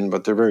specialized in,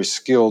 but they're very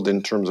skilled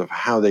in terms of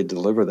how they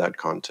deliver that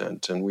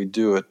content. And we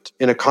do it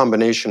in a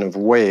combination of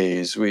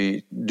ways.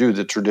 We do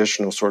the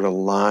traditional sort of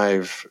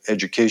live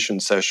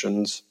education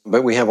sessions,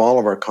 but we have all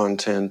of our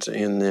content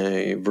in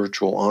the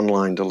virtual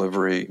online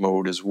delivery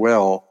mode as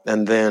well.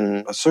 And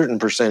then a certain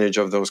percentage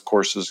of those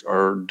courses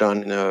are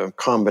done in a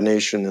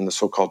combination in the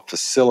so-called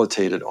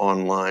facilitated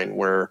online,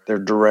 where they're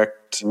direct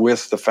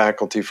with the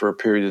faculty for a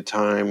period of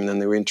time, and then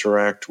they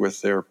interact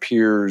with their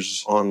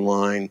peers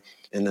online,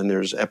 and then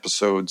there's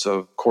episodes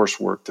of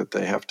coursework that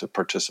they have to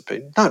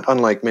participate in, not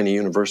unlike many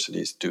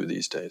universities do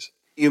these days.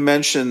 You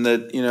mentioned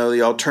that,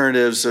 the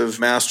alternatives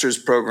of master's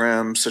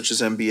programs such as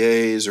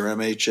MBAs or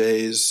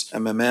MHAs,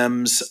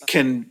 MMMs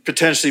can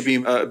potentially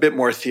be a bit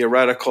more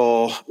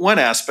theoretical. One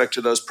aspect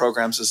of those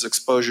programs is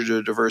exposure to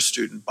a diverse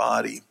student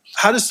body.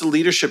 How does the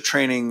leadership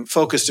training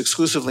focused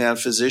exclusively on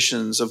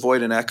physicians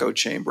avoid an echo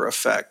chamber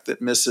effect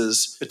that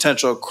misses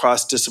potential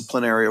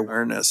cross-disciplinary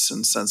awareness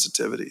and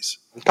sensitivities?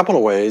 A couple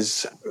of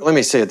ways. Let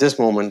me say at this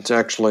moment,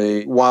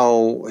 actually,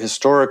 while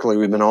historically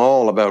we've been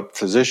all about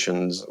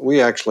physicians,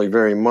 we actually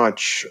very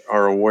much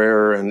are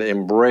aware and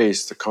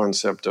embrace the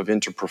concept of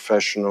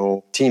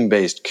interprofessional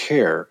team-based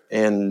care,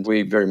 and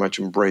we very much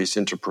embrace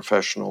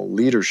interprofessional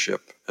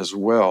leadership as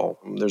well.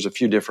 There's a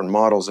few different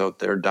models out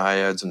there,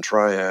 dyads and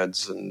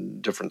triads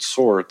and different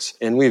sorts,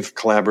 and we've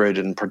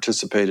collaborated and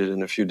participated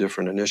in a few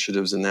different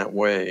initiatives in that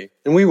way.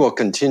 And we will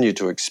continue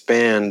to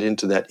expand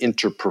into that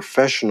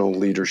interprofessional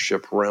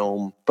leadership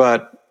realm.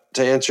 But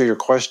to answer your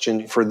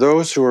question, for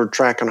those who are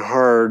tracking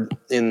hard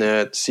in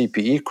that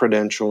CPE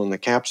credential in the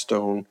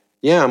capstone,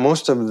 yeah,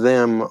 most of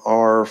them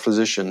are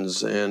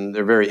physicians, and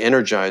they're very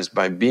energized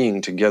by being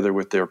together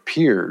with their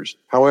peers.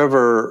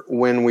 However,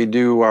 when we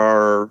do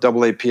our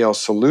AAPL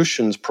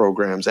solutions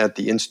programs at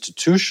the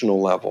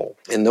institutional level,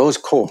 in those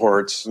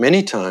cohorts,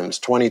 many times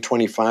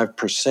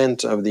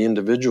 20-25% of the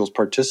individuals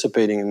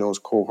participating in those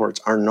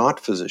cohorts are not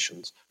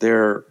physicians.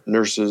 They're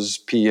nurses,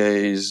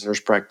 PAs,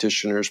 nurse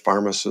practitioners,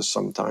 pharmacists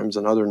sometimes,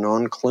 and other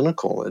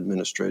non-clinical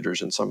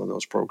administrators in some of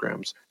those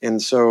programs.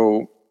 And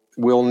so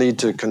we'll need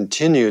to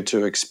continue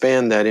to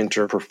expand that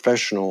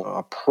interprofessional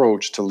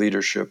approach to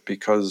leadership,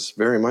 because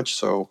very much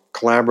so,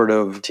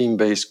 collaborative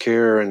team-based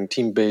care and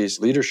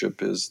team-based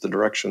leadership is the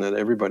direction that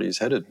everybody's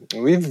headed.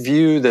 We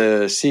view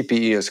the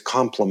CPE as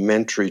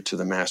complementary to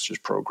the master's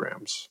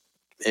programs,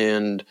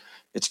 and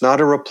it's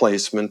not a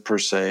replacement per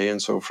se,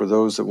 and so for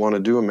those that want to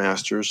do a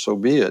master's, so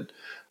be it.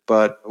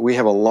 But we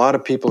have a lot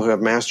of people who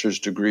have master's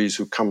degrees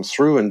who come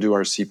through and do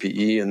our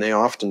CPE, and they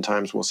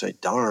oftentimes will say,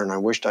 darn, I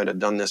wished I'd have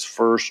done this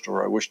first,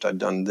 or I wished I'd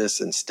done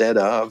this instead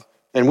of.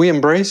 And we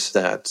embrace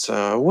that.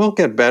 We'll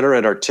get better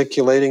at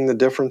articulating the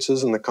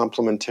differences and the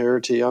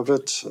complementarity of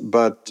it,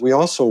 but we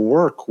also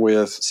work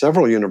with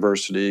several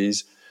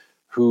universities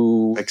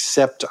who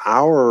accept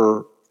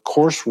our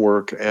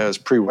coursework as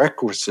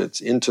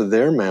prerequisites into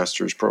their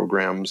master's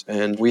programs.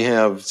 And we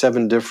have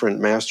 7 different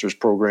master's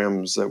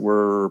programs that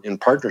we're in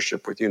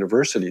partnership with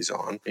universities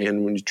on.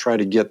 And when you try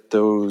to get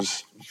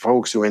those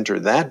folks who enter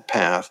that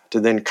path to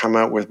then come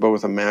out with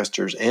both a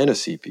master's and a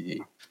CPE.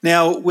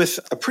 Now, with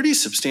a pretty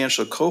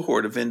substantial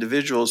cohort of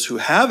individuals who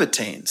have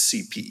attained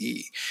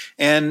CPE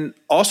and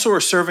also are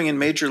serving in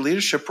major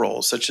leadership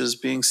roles, such as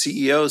being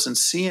CEOs and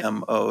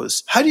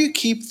CMOs, how do you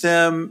keep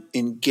them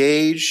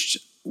engaged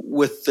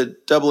with the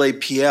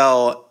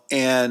AAPL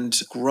and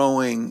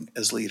growing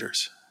as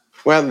leaders?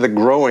 Well, the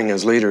growing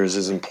as leaders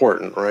is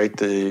important, right?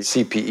 The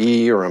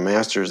CPE or a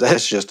master's,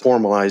 that's just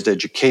formalized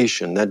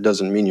education. That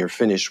doesn't mean you're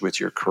finished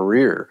with your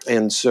career.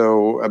 And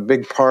so a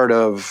big part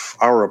of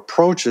our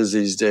approaches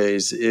these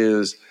days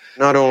is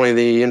not only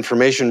the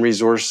information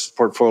resource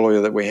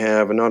portfolio that we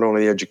have and not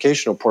only the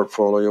educational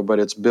portfolio, but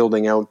it's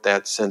building out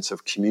that sense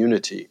of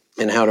community.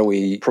 And how do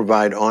we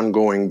provide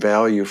ongoing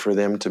value for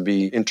them to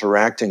be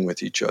interacting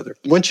with each other?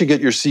 Once you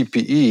get your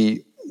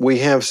CPE, we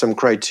have some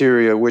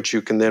criteria which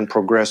you can then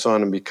progress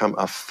on and become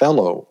a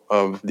fellow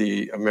of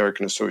the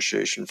American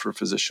Association for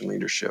Physician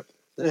Leadership.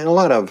 And a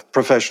lot of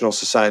professional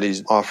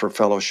societies offer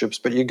fellowships,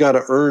 but you got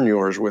to earn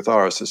yours with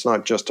ours. It's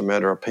not just a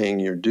matter of paying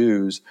your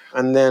dues.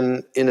 And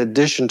then in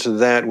addition to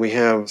that, we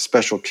have a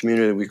special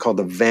community we call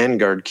the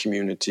Vanguard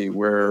community,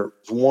 where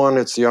One,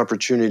 it's the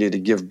opportunity to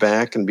give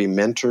back and be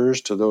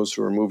mentors to those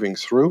who are moving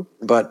through.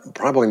 But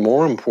probably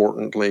more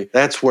importantly,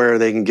 that's where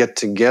they can get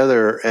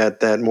together at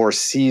that more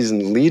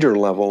seasoned leader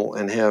level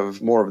and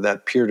have more of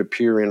that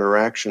peer-to-peer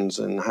interactions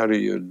and how do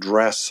you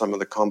address some of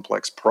the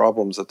complex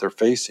problems that they're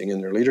facing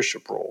in their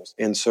leadership roles.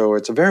 And so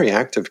it's a very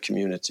active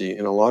community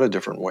in a lot of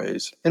different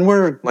ways. And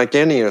we're, like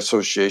any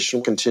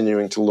association,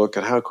 continuing to look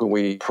at how can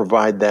we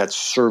provide that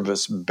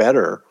service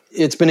better.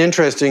 It's been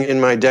interesting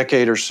in my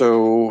decade or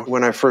so.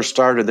 When I first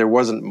started, there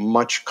wasn't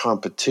much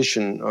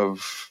competition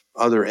of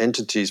other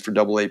entities for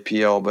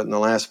AAPL, but in the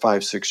last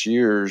 5-6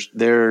 years,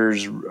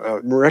 there's a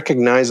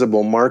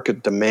recognizable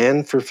market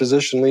demand for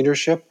physician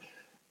leadership.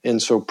 And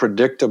so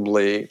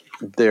predictably,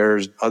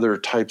 there's other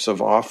types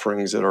of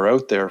offerings that are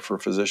out there for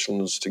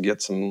physicians to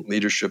get some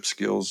leadership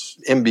skills,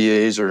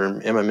 MBAs or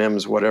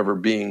MMMs, whatever,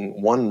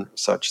 being one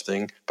such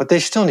thing. But they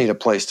still need a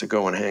place to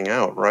go and hang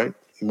out, right?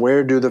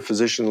 Where do the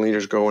physician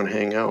leaders go and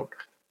hang out?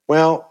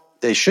 Well,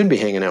 they should be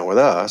hanging out with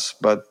us,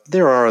 but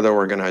there are other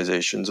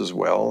organizations as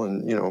well.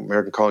 And,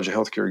 American College of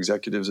Healthcare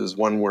Executives is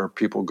one where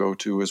people go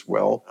to as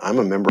well. I'm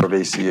a member of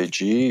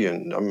ACAG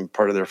and I'm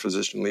part of their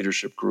physician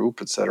leadership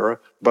group, et cetera.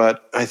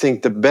 But I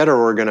think the better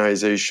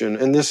organization,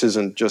 and this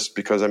isn't just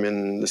because I'm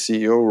in the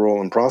CEO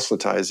role and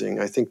proselytizing,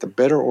 I think the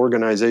better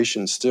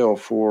organization still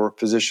for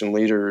physician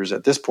leaders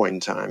at this point in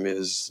time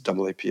is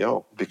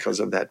AAPL because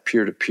of that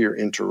peer-to-peer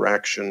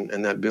interaction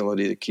and that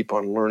ability to keep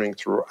on learning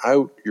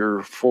throughout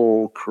your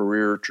full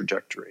career trajectory.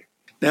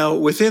 Now,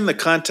 within the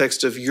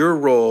context of your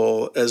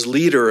role as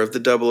leader of the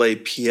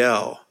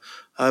AAPL,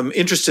 I'm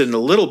interested in a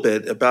little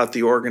bit about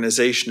the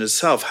organization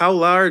itself. How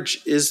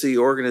large is the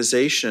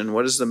organization?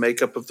 What is the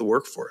makeup of the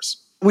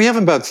workforce? We have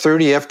about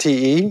 30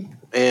 FTE,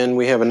 and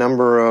we have a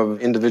number of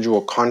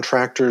individual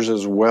contractors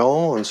as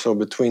well. And so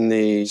between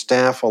the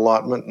staff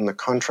allotment and the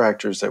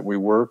contractors that we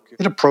work,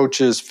 it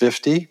approaches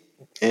 50.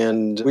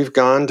 And we've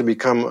gone to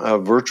become a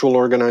virtual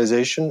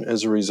organization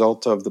as a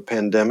result of the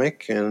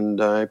pandemic, and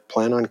I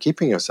plan on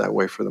keeping us that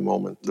way for the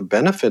moment. The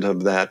benefit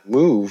of that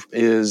move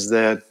is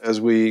that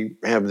as we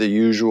have the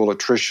usual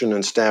attrition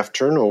and staff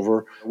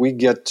turnover, we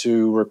get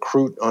to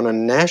recruit on a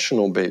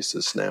national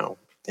basis now.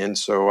 And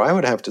so I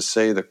would have to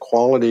say the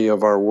quality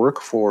of our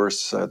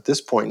workforce at this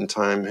point in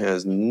time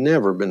has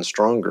never been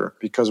stronger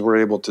because we're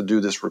able to do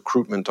this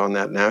recruitment on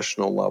that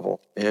national level.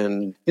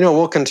 And,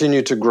 we'll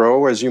continue to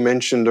grow. As you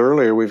mentioned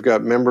earlier, we've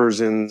got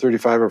members in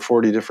 35 or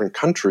 40 different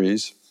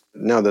countries.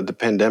 Now that the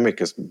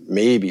pandemic is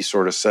maybe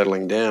sort of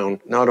settling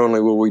down, not only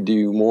will we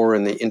do more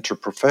in the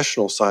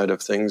interprofessional side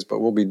of things, but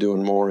we'll be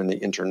doing more in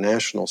the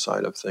international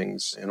side of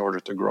things in order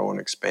to grow and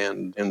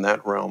expand in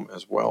that realm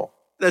as well.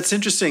 That's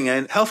interesting.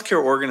 And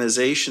healthcare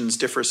organizations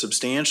differ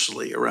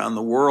substantially around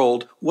the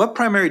world. What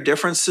primary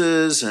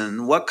differences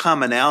and what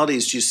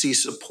commonalities do you see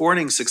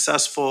supporting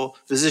successful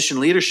physician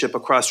leadership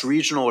across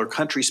regional or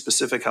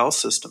country-specific health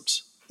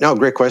systems? No,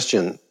 great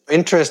question.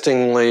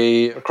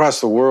 Interestingly,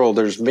 across the world,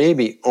 there's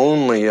maybe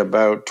only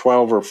about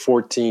 12 or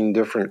 14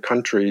 different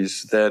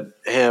countries that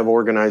have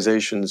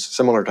organizations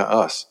similar to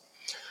us.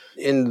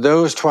 In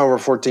those 12 or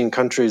 14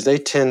 countries, they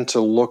tend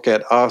to look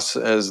at us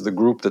as the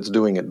group that's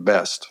doing it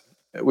best,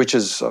 which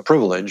is a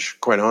privilege,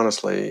 quite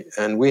honestly.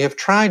 And we have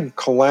tried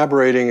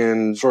collaborating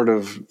and sort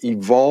of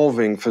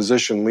evolving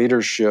physician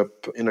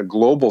leadership in a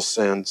global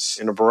sense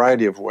in a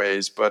variety of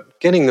ways. But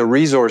getting the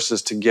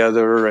resources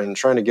together and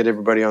trying to get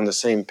everybody on the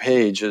same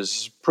page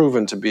has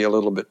proven to be a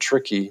little bit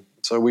tricky.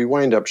 So we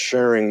wind up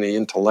sharing the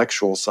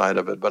intellectual side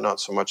of it, but not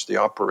so much the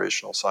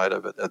operational side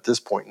of it at this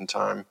point in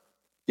time.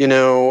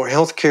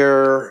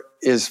 Healthcare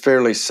is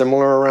fairly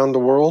similar around the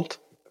world.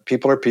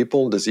 People are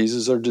people,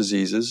 diseases are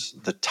diseases.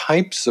 The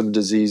types of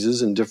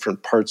diseases in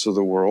different parts of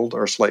the world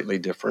are slightly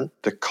different.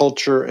 The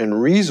culture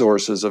and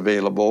resources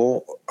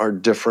available are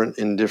different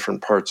in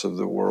different parts of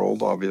the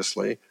world,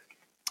 obviously.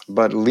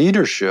 But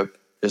leadership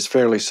is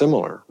fairly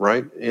similar,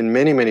 right? In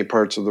many, many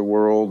parts of the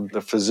world, the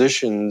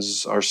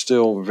physicians are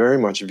still very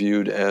much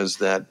viewed as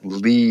that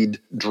lead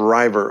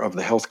driver of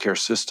the healthcare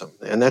system.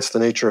 And that's the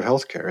nature of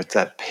healthcare. It's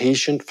that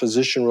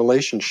patient-physician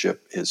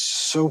relationship is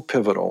so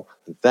pivotal.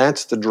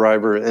 That's the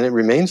driver, and it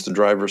remains the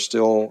driver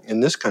still in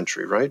this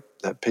country, right?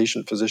 That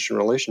patient-physician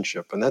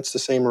relationship. And that's the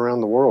same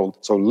around the world.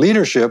 So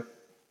leadership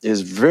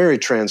is very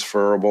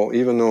transferable,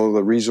 even though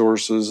the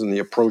resources and the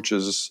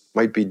approaches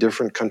might be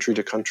different country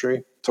to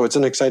country. So it's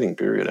an exciting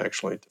period,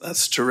 actually.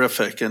 That's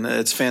terrific. And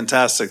it's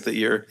fantastic that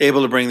you're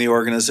able to bring the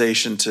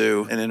organization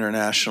to an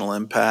international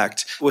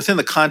impact. Within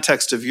the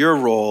context of your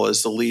role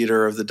as the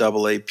leader of the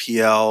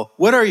AAPL,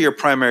 what are your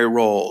primary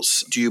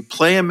roles? Do you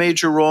play a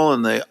major role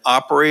in the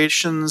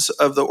operations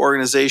of the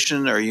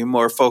organization? Are you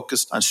more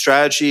focused on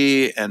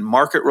strategy and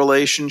market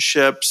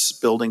relationships,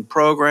 building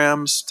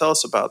programs? Tell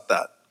us about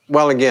that.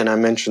 Well, again, I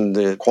mentioned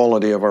the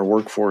quality of our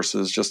workforce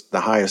is just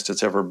the highest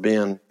it's ever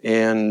been.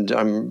 And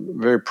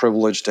I'm very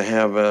privileged to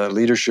have a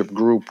leadership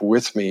group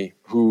with me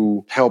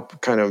who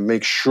help kind of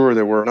make sure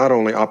that we're not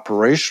only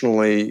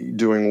operationally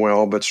doing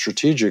well, but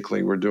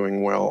strategically we're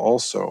doing well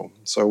also.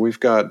 So we've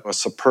got a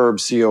superb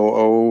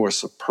COO, a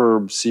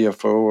superb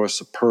CFO, a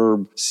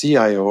superb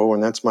CIO,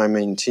 and that's my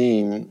main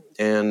team.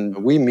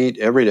 And we meet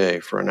every day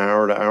for an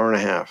hour to hour and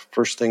a half,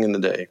 first thing in the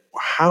day.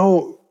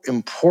 How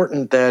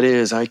important that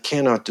is, I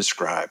cannot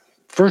describe.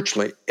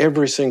 Virtually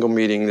every single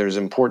meeting, there's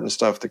important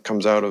stuff that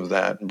comes out of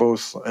that,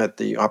 both at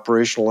the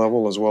operational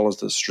level as well as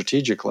the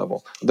strategic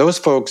level. Those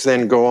folks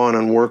then go on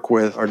and work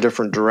with our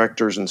different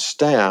directors and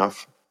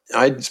staff.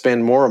 I'd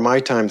spend more of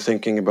my time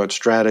thinking about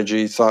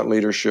strategy, thought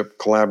leadership,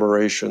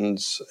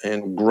 collaborations,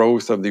 and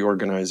growth of the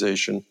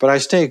organization. But I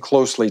stay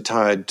closely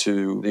tied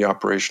to the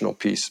operational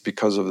piece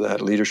because of that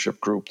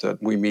leadership group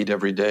that we meet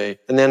every day.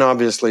 And then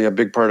obviously a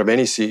big part of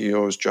any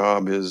CEO's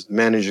job is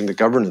managing the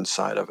governance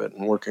side of it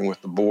and working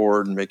with the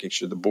board and making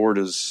sure the board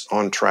is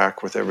on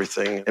track with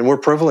everything. And we're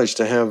privileged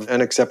to have an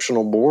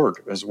exceptional board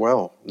as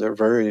well. They're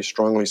very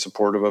strongly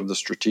supportive of the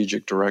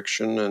strategic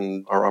direction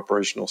and our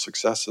operational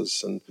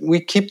successes. And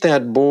we keep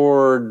that board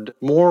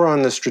more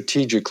on the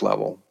strategic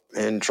level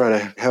and try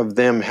to have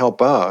them help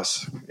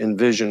us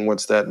envision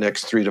what's that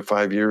next 3 to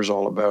 5 years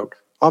all about.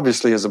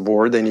 Obviously, as a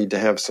board, they need to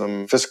have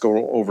some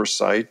fiscal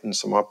oversight and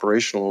some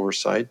operational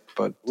oversight,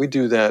 but we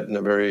do that in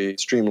a very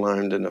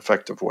streamlined and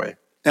effective way.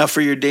 Now,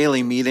 for your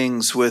daily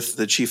meetings with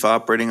the chief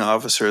operating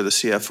officer, the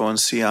CFO and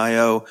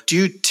CIO, do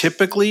you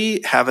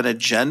typically have an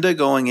agenda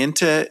going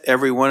into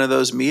every one of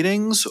those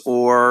meetings,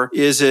 or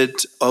is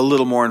it a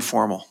little more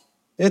informal?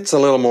 It's a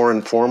little more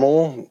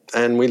informal,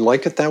 and we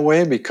like it that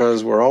way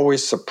because we're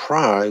always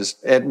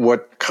surprised at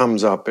what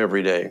comes up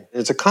every day.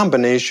 It's a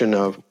combination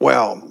of,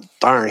 well,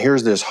 darn,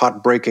 here's this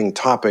hot-breaking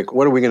topic.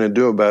 What are we going to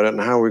do about it,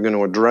 and how are we going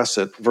to address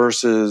it,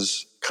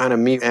 versus kind of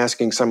me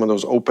asking some of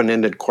those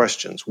open-ended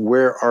questions.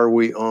 Where are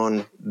we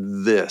on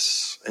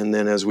this? And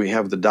then as we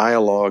have the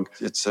dialogue,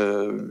 it's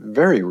a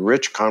very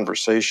rich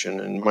conversation.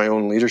 In my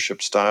own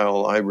leadership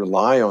style, I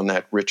rely on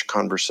that rich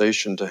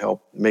conversation to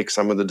help make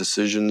some of the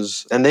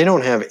decisions. And they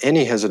don't have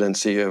any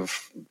hesitancy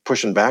of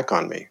pushing back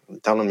on me,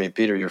 telling me,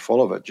 Peter, you're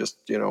full of it.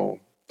 Just,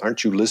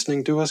 aren't you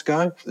listening to us,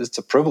 guy? It's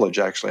a privilege,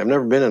 actually. I've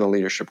never been in a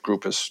leadership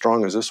group as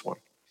strong as this one.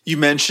 You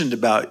mentioned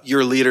about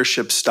your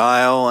leadership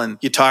style, and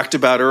you talked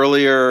about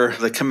earlier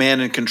the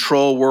command and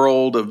control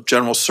world of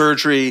general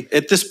surgery.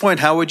 At this point,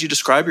 how would you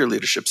describe your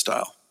leadership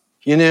style?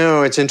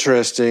 It's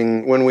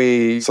interesting. When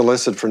we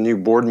solicit for new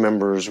board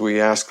members, we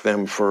ask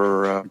them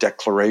for a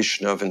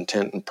declaration of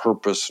intent and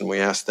purpose, and we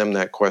ask them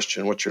that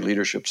question, what's your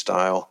leadership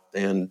style?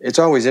 And it's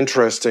always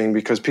interesting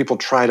because people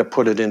try to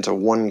put it into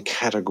one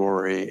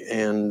category,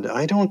 and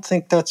I don't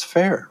think that's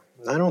fair.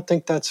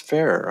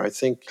 I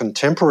think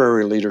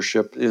contemporary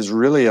leadership is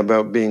really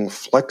about being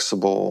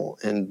flexible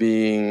and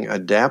being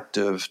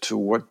adaptive to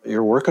what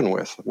you're working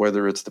with,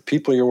 whether it's the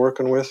people you're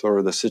working with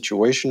or the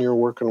situation you're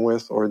working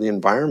with or the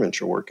environment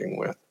you're working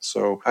with.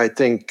 So I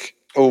think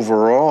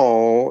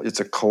overall, it's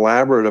a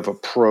collaborative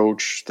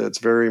approach that's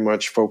very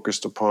much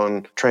focused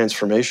upon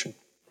transformation.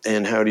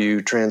 And how do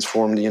you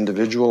transform the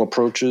individual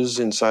approaches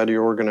inside of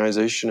your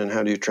organization, and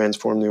how do you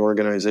transform the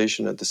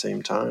organization at the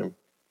same time?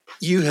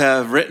 You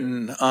have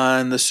written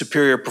on the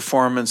superior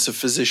performance of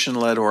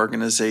physician-led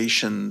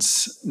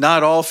organizations.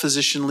 Not all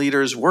physician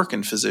leaders work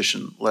in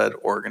physician-led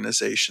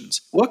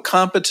organizations. What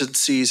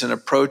competencies and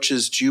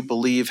approaches do you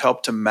believe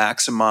help to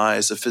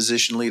maximize a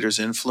physician leader's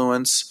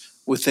influence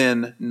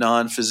within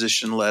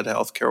non-physician-led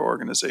healthcare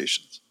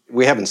organizations?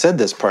 We haven't said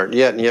this part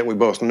yet, and yet we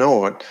both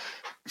know it.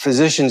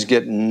 Physicians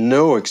get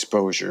no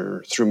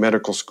exposure through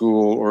medical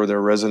school or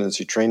their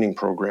residency training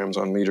programs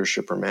on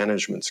leadership or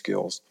management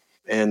skills.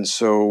 And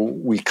so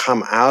we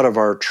come out of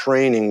our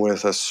training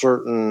with a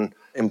certain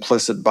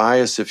implicit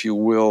bias, if you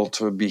will,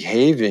 to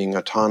behaving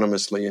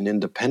autonomously and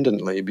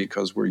independently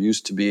because we're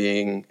used to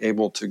being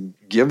able to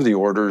give the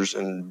orders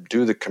and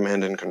do the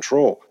command and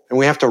control. And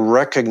we have to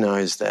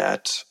recognize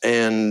that.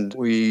 And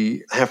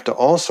we have to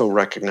also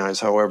recognize,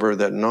 however,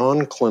 that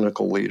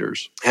non-clinical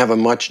leaders have a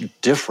much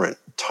different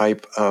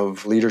type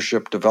of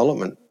leadership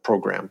development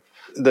program.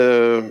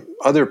 The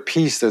other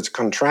piece that's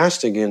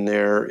contrasting in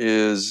there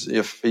is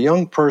if a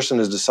young person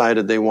has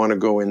decided they want to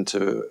go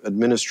into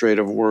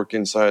administrative work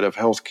inside of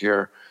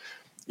healthcare,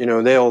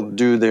 they'll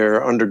do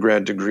their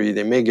undergrad degree,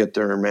 they may get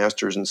their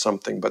master's in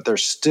something, but they're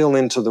still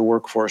into the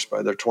workforce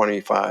by their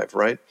 25,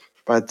 right?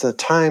 By the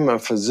time a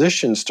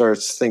physician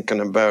starts thinking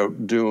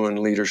about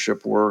doing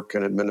leadership work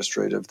and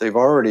administrative, they've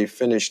already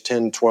finished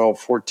 10, 12,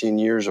 14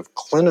 years of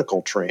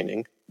clinical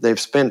training. They've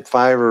spent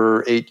 5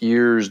 or 8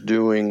 years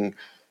doing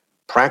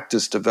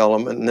practice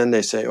development, and then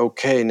they say,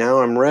 okay, now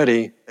I'm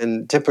ready.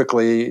 And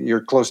typically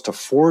you're close to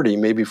 40,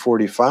 maybe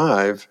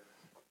 45.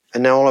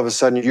 And now all of a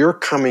sudden you're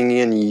coming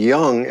in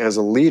young as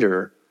a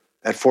leader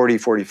at 40,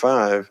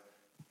 45,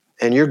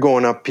 And you're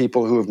going up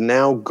people who have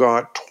now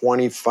got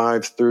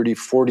 25, 30,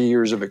 40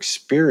 years of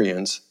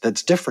experience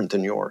that's different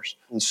than yours.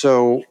 And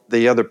so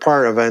the other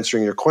part of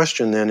answering your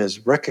question then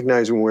is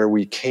recognizing where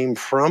we came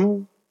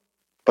from,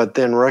 but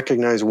then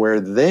recognize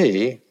where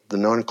they, the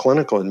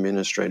non-clinical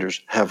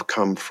administrators, have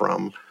come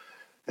from.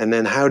 And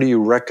then how do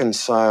you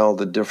reconcile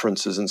the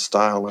differences in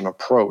style and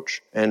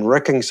approach? And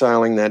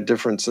reconciling that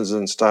differences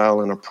in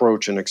style and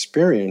approach and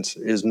experience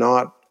is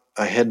not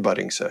a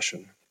headbutting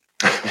session.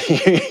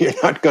 You're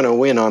not going to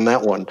win on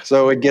that one.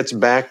 So it gets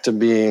back to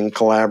being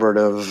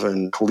collaborative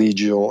and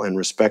collegial and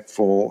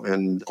respectful.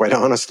 And quite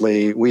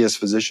honestly, we as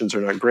physicians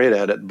are not great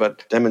at it,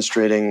 but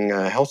demonstrating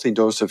a healthy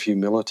dose of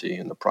humility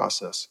in the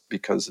process,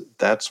 because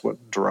that's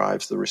what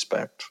drives the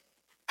respect.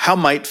 How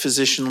might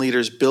physician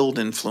leaders build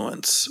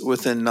influence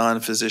within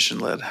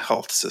non-physician-led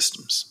health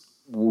systems?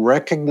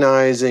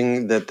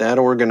 Recognizing that that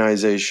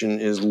organization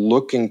is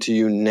looking to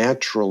you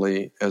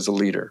naturally as a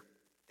leader.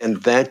 And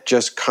that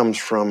just comes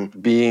from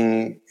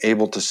being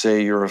able to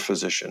say you're a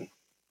physician.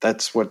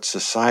 That's what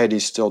society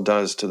still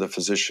does to the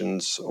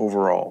physicians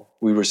overall.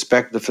 We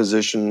respect the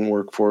physician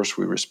workforce.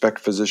 We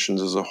respect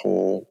physicians as a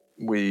whole.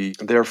 We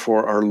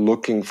therefore are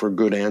looking for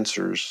good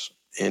answers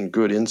and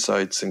good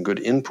insights and good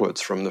inputs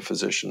from the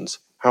physicians.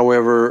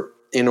 However,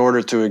 in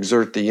order to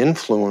exert the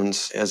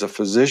influence as a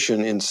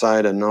physician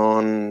inside a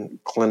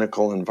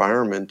non-clinical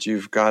environment,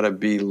 you've got to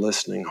be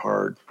listening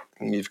hard.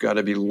 You've got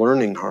to be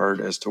learning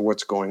hard as to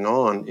what's going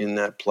on in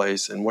that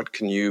place and what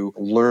can you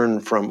learn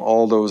from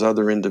all those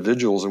other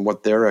individuals and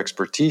what their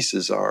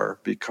expertises are,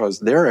 because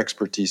their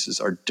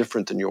expertises are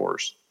different than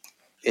yours.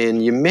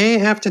 And you may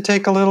have to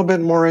take a little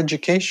bit more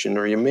education,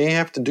 or you may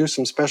have to do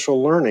some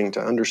special learning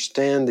to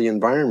understand the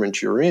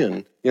environment you're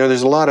in. You know,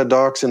 there's a lot of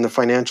docs in the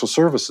financial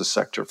services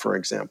sector, for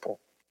example.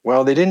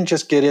 Well, they didn't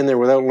just get in there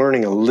without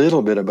learning a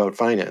little bit about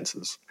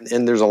finances.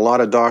 And there's a lot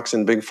of docs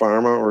in big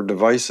pharma or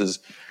devices.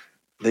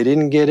 They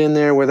didn't get in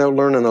there without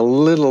learning a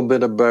little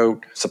bit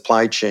about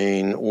supply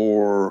chain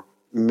or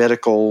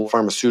medical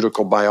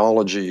pharmaceutical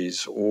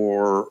biologies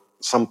or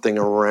something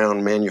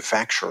around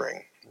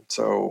manufacturing.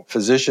 So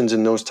physicians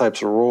in those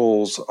types of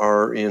roles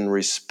are in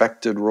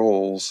respected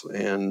roles.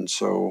 And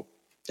so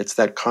it's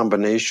that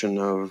combination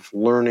of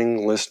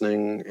learning,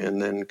 listening,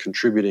 and then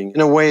contributing in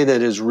a way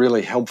that is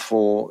really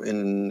helpful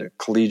in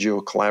a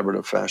collegial,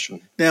 collaborative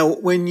fashion. Now,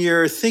 when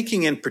you're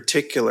thinking in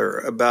particular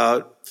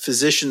about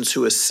physicians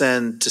who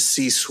ascend to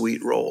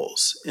C-suite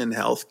roles in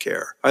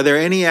healthcare, are there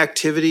any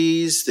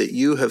activities that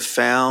you have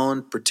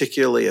found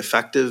particularly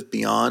effective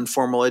beyond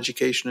formal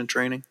education and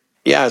training?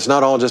 Yeah, it's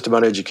not all just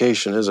about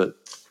education, is it?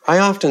 I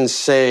often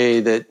say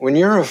that when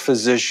you're a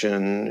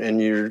physician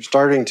and you're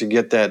starting to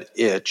get that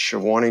itch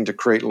of wanting to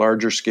create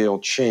larger scale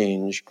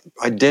change,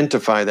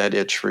 identify that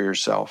itch for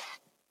yourself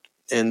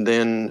and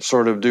then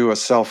sort of do a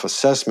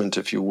self-assessment,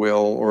 if you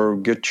will, or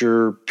get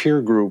your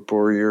peer group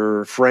or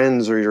your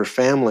friends or your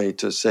family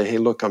to say, hey,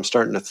 look, I'm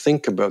starting to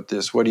think about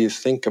this. What do you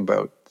think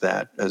about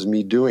that as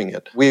me doing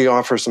it? We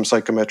offer some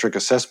psychometric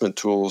assessment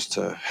tools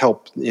to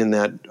help in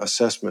that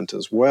assessment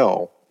as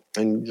well.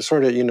 And you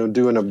sort of,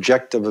 do an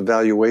objective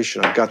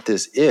evaluation. I've got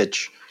this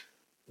itch,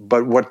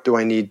 but what do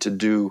I need to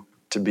do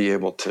to be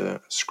able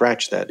to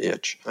scratch that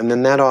itch? And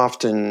then that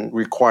often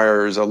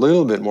requires a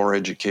little bit more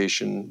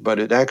education, but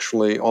it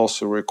actually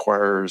also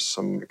requires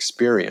some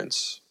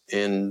experience.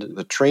 And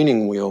the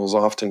training wheels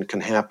often can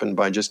happen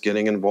by just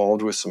getting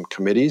involved with some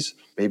committees,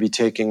 maybe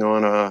taking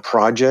on a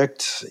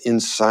project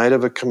inside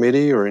of a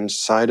committee or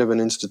inside of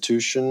an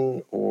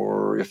institution,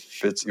 or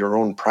if it's your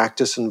own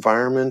practice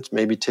environment,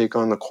 maybe take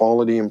on the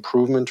quality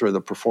improvement or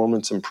the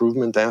performance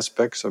improvement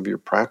aspects of your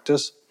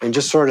practice, and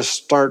just sort of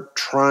start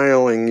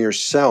trialing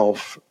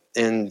yourself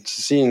and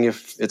seeing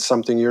if it's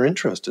something you're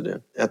interested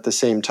in. At the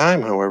same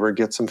time, however,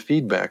 get some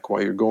feedback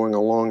while you're going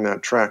along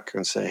that track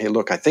and say, hey,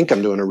 look, I think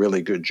I'm doing a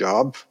really good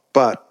job,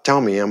 but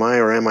tell me, am I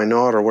or am I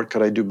not, or what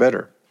could I do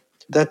better?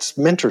 That's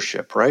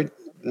mentorship, right?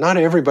 Not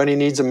everybody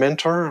needs a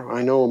mentor.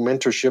 I know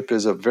mentorship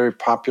is a very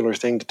popular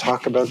thing to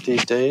talk about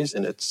these days,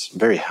 and it's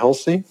very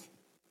healthy.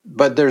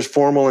 But there's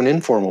formal and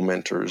informal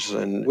mentors,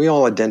 and we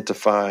all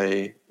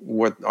identify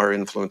what our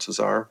influences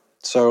are.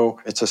 So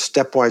it's a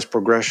stepwise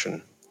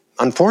progression.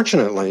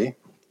 Unfortunately,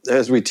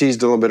 as we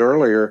teased a little bit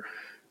earlier,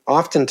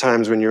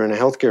 oftentimes when you're in a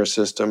healthcare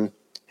system,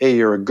 hey,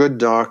 you're a good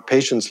doc,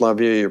 patients love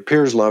you, your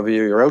peers love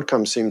you, your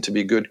outcomes seem to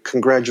be good.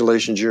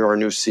 Congratulations, you're our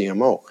new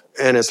CMO.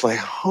 And it's like,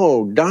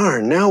 oh,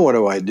 darn, now what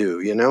do I do,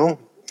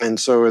 And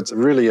so it's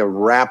really a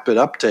rapid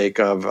uptake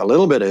of a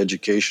little bit of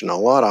education, a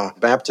lot of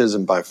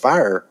baptism by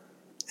fire.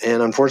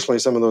 And unfortunately,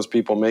 some of those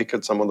people make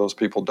it, some of those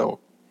people don't.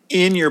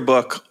 In your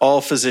book,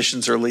 All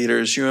Physicians Are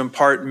Leaders, you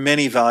impart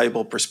many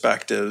valuable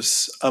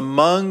perspectives.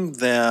 Among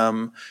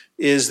them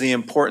is the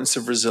importance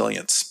of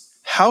resilience.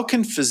 How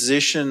can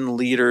physician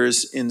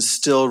leaders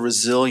instill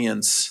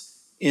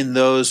resilience in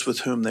those with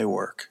whom they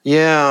work?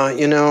 Yeah,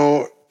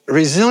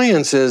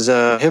 Resilience is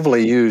a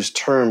heavily used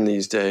term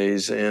these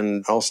days,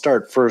 and I'll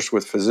start first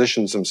with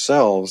physicians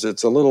themselves.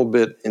 It's a little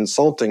bit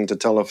insulting to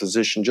tell a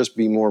physician just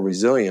be more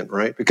resilient,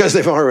 right? Because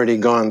they've already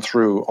gone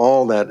through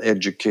all that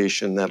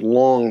education, that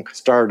long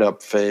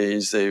startup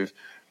phase. They've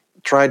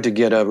tried to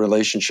get a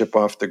relationship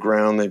off the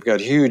ground. They've got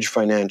huge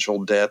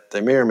financial debt.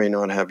 They may or may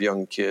not have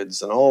young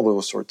kids and all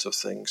those sorts of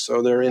things.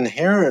 So they're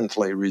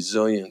inherently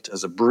resilient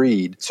as a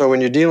breed. So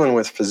when you're dealing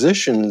with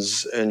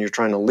physicians and you're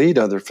trying to lead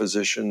other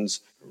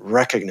physicians,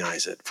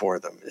 recognize it for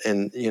them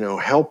and,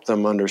 help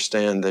them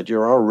understand that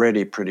you're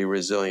already pretty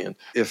resilient.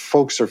 If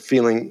folks are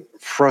feeling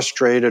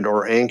frustrated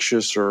or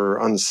anxious or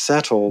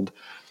unsettled,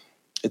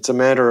 it's a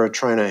matter of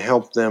trying to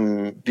help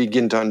them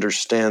begin to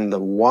understand the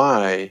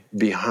why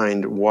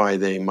behind why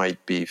they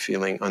might be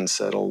feeling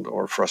unsettled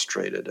or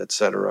frustrated,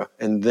 etc.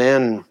 And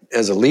then,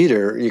 as a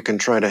leader, you can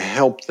try to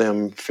help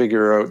them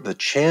figure out the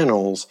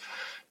channels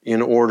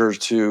in order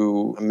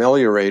to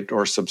ameliorate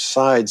or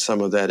subside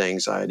some of that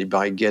anxiety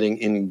by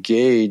getting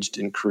engaged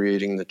in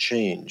creating the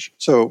change.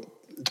 So,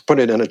 to put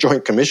it in a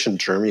Joint Commission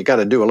term, you got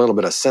to do a little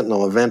bit of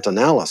sentinel event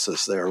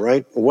analysis there,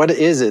 right? What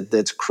is it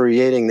that's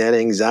creating that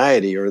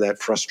anxiety or that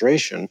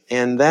frustration?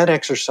 And that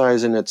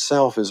exercise in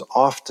itself is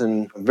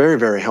often very,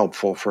 very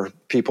helpful for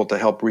people to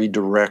help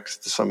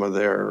redirect some of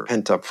their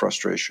pent-up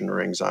frustration or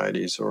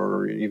anxieties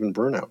or even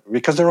burnout,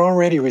 because they're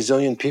already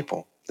resilient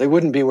people. They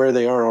wouldn't be where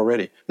they are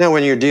already. Now,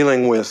 when you're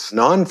dealing with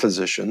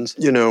non-physicians,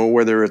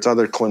 whether it's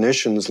other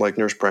clinicians like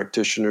nurse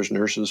practitioners,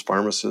 nurses,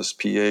 pharmacists,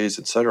 PAs,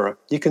 etc.,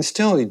 you can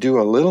still do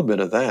a little bit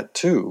of that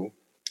too,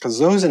 because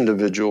those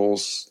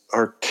individuals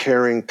are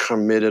caring,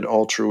 committed,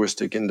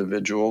 altruistic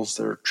individuals.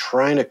 They're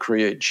trying to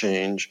create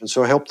change. And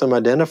so help them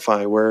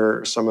identify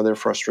where some of their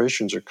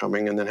frustrations are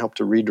coming and then help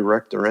to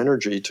redirect their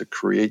energy to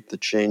create the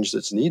change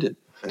that's needed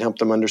and help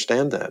them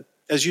understand that.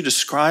 As you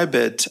describe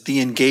it,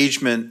 the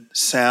engagement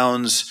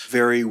sounds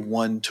very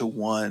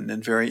one-to-one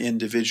and very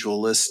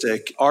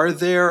individualistic. Are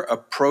there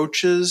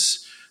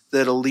approaches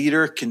that a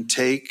leader can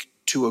take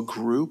to a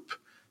group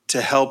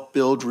to help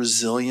build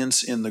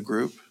resilience in the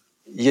group?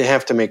 You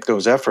have to make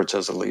those efforts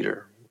as a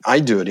leader. I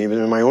do it even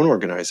in my own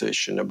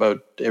organization.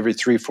 About every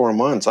 3-4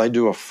 months, I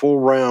do a full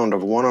round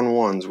of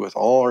one-on-ones with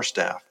all our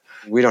staff.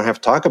 We don't have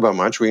to talk about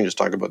much. We can just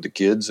talk about the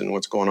kids and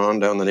what's going on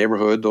down the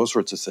neighborhood, those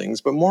sorts of things.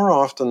 But more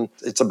often,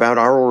 it's about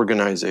our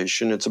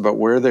organization. It's about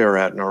where they're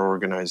at in our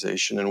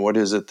organization and what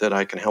is it that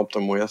I can help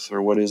them with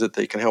or what is it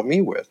they can help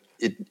me with.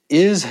 It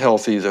is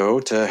healthy, though,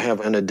 to have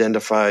an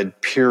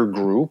identified peer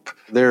group.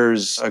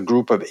 There's a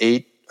group of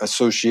 8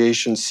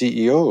 association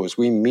CEOs.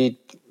 We meet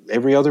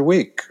every other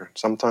week,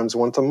 sometimes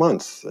once a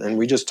month. And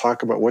we just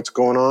talk about what's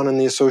going on in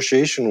the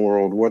association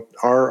world. What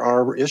are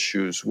our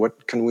issues?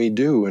 What can we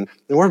do? And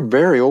we're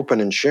very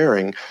open in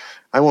sharing.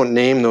 I won't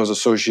name those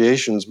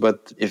associations,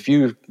 but if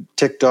you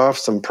ticked off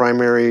some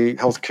primary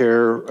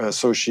healthcare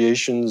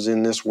associations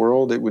in this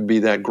world, it would be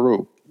that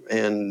group.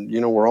 And,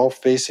 we're all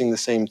facing the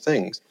same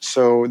things.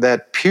 So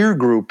that peer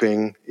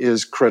grouping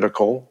is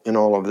critical in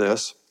all of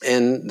this.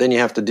 And then you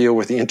have to deal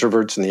with the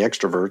introverts and the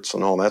extroverts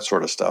and all that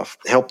sort of stuff.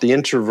 Help the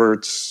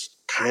introverts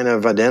kind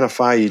of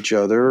identify each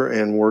other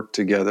and work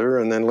together,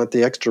 and then let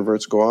the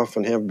extroverts go off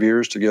and have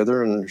beers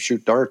together and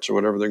shoot darts or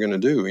whatever they're going to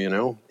do,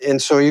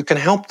 And so you can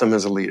help them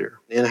as a leader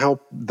and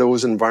help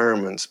those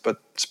environments.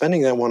 But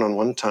spending that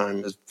one-on-one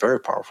time is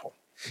very powerful.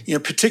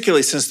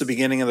 Particularly since the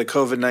beginning of the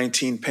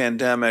COVID-19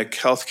 pandemic,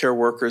 healthcare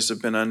workers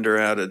have been under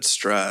added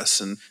stress.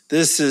 And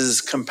this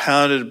is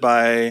compounded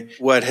by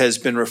what has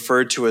been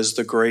referred to as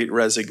the Great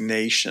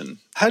Resignation.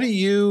 How do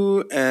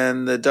you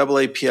and the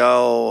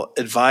AAPL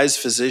advise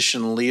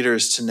physician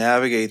leaders to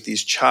navigate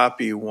these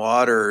choppy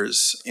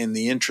waters in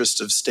the interest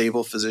of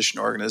stable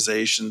physician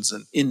organizations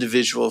and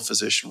individual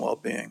physician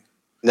well-being?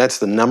 That's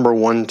the number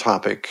one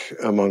topic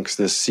amongst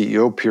this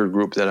CEO peer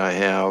group that I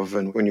have.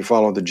 And when you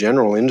follow the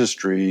general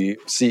industry,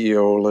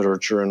 CEO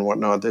literature and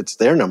whatnot, it's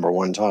their number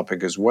one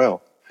topic as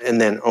well. And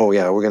then,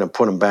 we're going to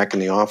put them back in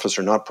the office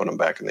or not put them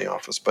back in the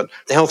office. But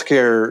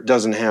healthcare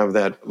doesn't have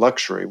that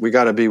luxury. We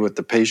got to be with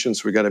the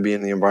patients. We got to be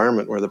in the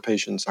environment where the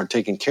patients are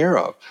taken care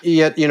of.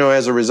 Yet,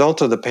 as a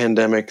result of the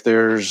pandemic,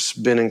 there's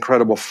been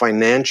incredible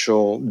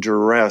financial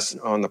duress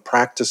on the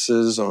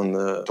practices, on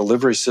the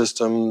delivery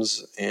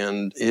systems,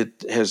 and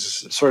it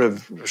has sort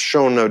of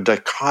shown a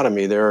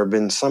dichotomy. There have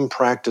been some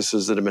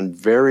practices that have been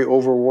very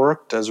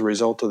overworked as a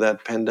result of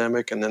that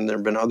pandemic, and then there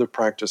have been other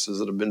practices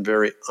that have been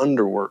very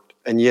underworked.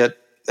 And yet,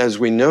 as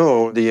we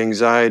know, the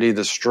anxiety,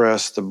 the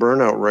stress, the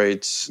burnout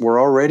rates were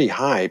already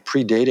high,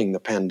 predating the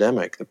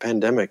pandemic. The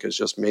pandemic has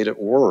just made it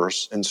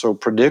worse. And so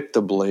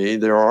predictably,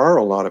 there are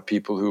a lot of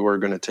people who are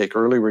going to take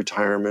early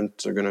retirement.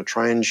 They're going to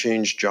try and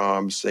change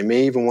jobs. They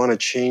may even want to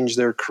change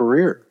their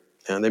career.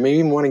 And they may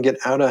even want to get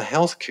out of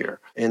healthcare.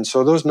 And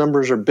so those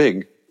numbers are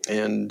big.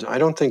 And I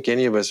don't think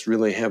any of us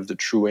really have the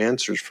true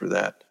answers for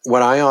that.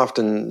 What I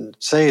often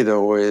say,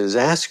 though, is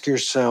ask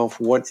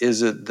yourself, what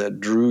is it that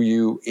drew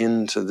you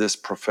into this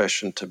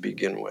profession to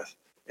begin with?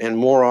 And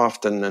more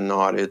often than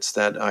not, it's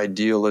that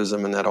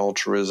idealism and that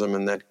altruism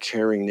and that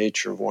caring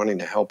nature of wanting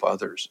to help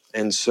others.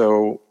 And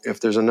so if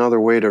there's another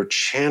way to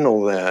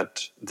channel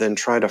that, then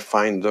try to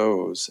find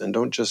those and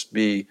don't just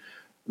be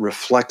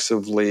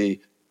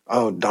reflexively,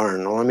 oh,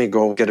 darn, well, let me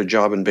go get a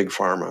job in Big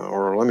Pharma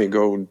or let me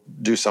go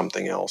do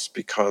something else,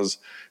 because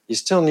you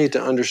still need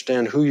to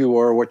understand who you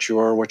are, what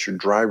your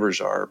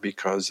drivers are,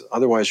 because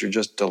otherwise you're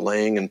just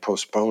delaying and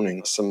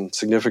postponing some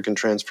significant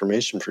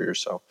transformation for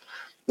yourself.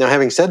 Now,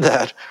 having said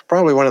that,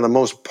 probably one of the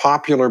most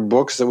popular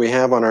books that we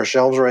have on our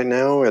shelves right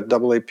now at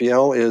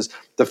AAPL is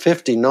the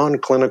 50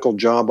 non-clinical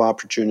job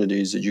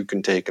opportunities that you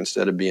can take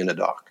instead of being a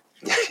doc.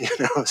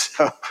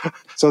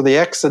 So the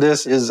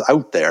exodus is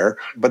out there,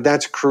 but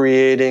that's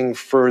creating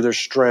further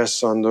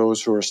stress on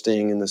those who are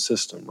staying in the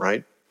system,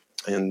 right?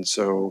 And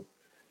so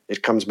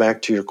it comes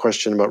back to your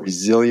question about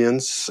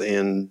resilience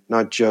and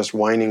not just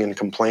whining and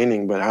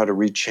complaining, but how to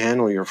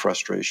rechannel your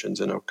frustrations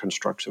in a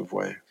constructive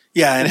way.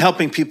 Yeah, and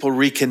helping people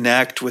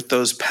reconnect with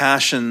those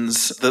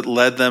passions that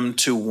led them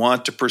to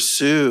want to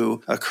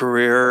pursue a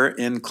career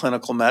in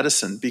clinical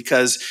medicine.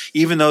 Because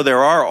even though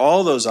there are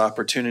all those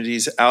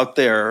opportunities out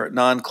there,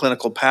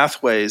 non-clinical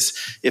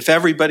pathways, if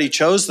everybody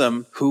chose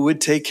them, who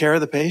would take care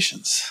of the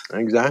patients?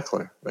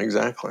 Exactly.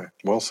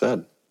 Well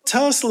said.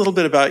 Tell us a little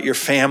bit about your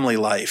family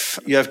life.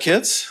 You have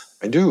kids?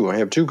 I do. I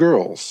have 2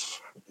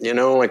 girls.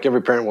 Like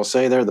every parent will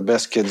say, they're the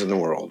best kids in the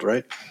world,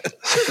 right?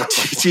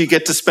 Do you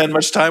get to spend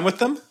much time with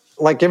them?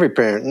 Like every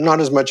parent, not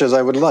as much as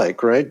I would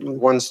like, right?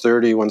 One's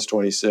 30, one's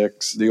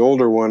 26. The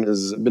older one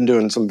has been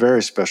doing some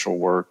very special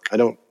work. I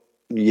don't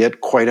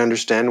yet quite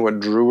understand what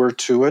drew her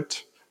to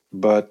it,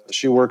 but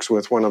she works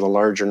with one of the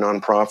larger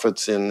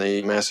nonprofits in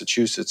the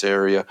Massachusetts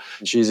area.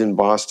 She's in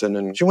Boston,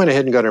 and she went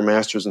ahead and got her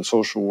master's in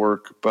social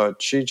work,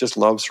 but she just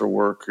loves her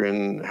work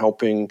in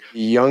helping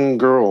young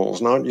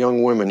girls, not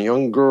young women,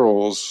 young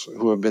girls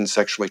who have been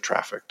sexually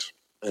trafficked.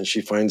 And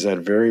she finds that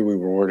very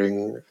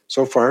rewarding.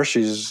 So far,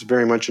 she's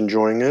very much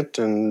enjoying it.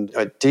 And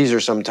I tease her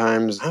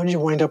sometimes, how did you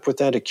wind up with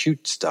that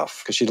acute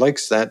stuff? Because she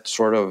likes that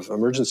sort of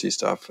emergency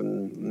stuff.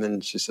 And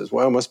then she says,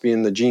 well, it must be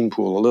in the gene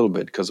pool a little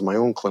bit because of my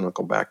own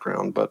clinical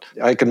background. But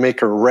I could make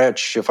her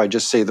retch if I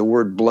just say the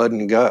word blood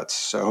and guts.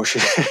 So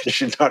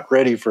she's not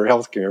ready for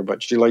healthcare,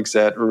 but she likes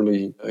that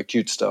early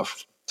acute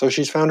stuff. So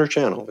she's found her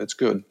channel. It's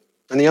good.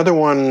 And the other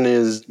one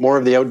is more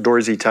of the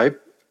outdoorsy type.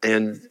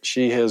 And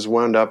she has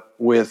wound up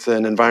with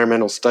an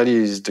environmental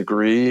studies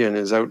degree and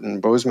is out in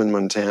Bozeman,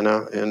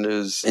 Montana, and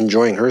is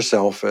enjoying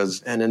herself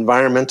as an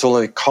environmental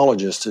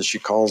ecologist, as she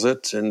calls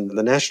it. And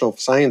the National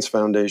Science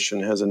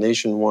Foundation has a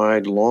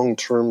nationwide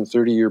long-term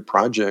 30-year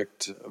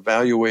project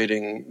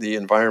evaluating the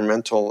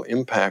environmental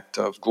impact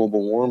of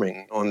global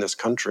warming on this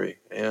country.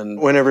 And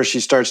whenever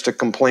she starts to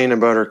complain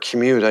about her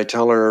commute, I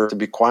tell her to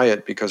be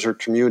quiet because her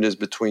commute is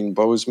between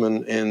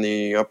Bozeman and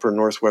the upper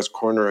northwest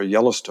corner of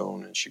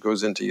Yellowstone. And she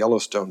goes into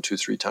Yellowstone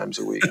 2-3 times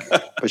a week.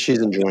 But she's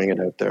enjoying it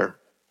out there.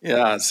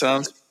 Yeah, it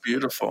sounds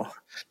beautiful.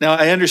 Now,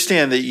 I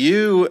understand that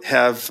you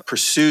have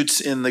pursuits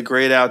in the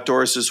great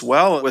outdoors as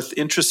well with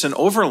interest in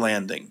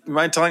overlanding. You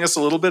mind telling us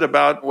a little bit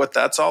about what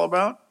that's all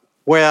about?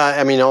 Well,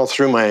 I mean, all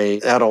through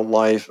my adult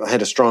life, I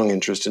had a strong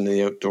interest in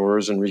the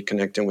outdoors and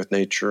reconnecting with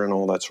nature and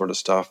all that sort of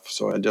stuff.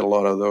 So I did a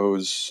lot of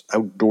those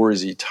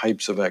outdoorsy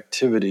types of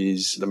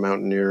activities, the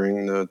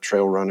mountaineering, the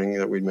trail running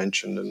that we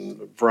mentioned, and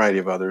a variety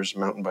of others,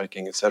 mountain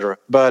biking, etc.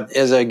 But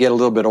as I get a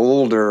little bit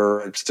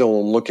older, I'm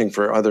still looking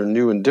for other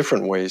new and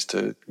different ways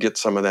to get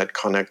some of that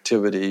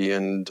connectivity.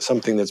 And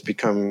something that's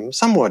become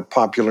somewhat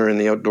popular in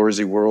the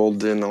outdoorsy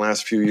world in the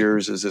last few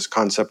years is this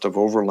concept of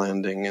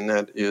overlanding. And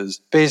that is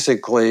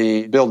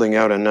basically building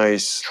out a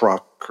nice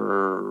truck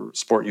or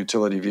sport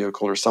utility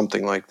vehicle or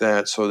something like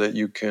that so that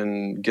you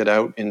can get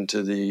out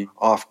into the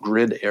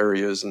off-grid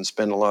areas and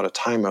spend a lot of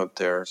time out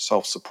there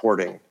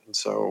self-supporting.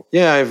 So,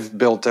 yeah, I've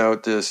built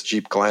out this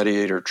Jeep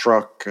Gladiator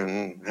truck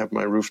and have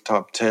my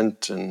rooftop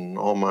tent and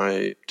all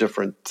my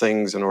different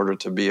things in order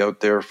to be out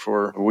there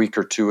for a week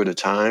or 2 at a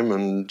time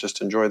and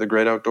just enjoy the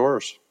great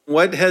outdoors.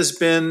 What has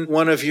been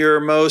one of your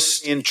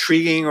most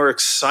intriguing or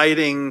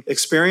exciting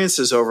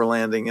experiences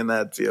overlanding in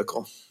that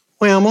vehicle?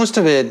 Well, most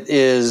of it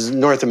is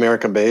North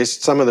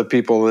America-based. Some of the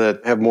people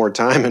that have more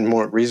time and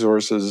more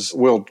resources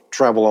will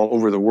travel all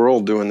over the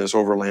world doing this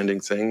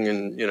overlanding thing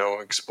and,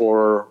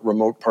 explore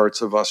remote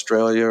parts of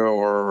Australia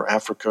or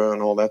Africa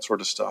and all that sort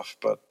of stuff.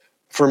 But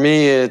for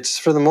me,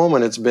 for the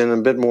moment, it's been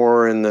a bit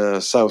more in the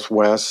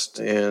Southwest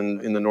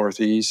and in the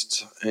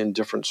Northeast in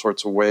different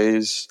sorts of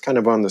ways. Kind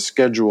of on the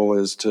schedule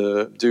is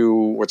to do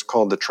what's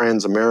called the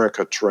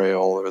Transamerica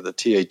Trail, or the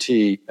TAT,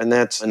 and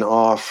that's an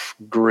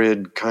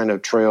off-grid kind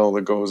of trail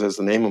that goes, as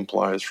the name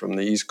implies, from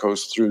the East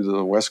Coast through to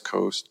the West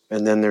Coast.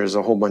 And then there's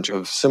a whole bunch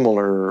of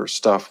similar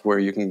stuff where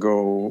you can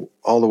go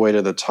all the way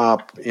to the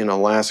top in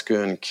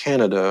Alaska and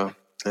Canada,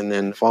 and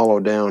then follow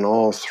down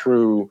all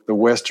through the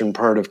western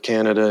part of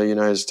Canada,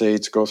 United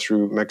States, go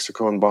through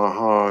Mexico and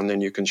Baja, and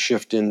then you can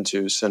shift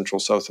into Central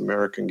South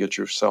America and get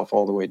yourself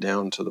all the way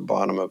down to the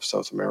bottom of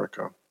South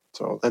America.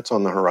 So that's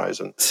on the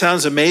horizon.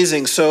 Sounds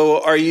amazing.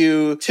 So are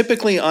you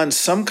typically on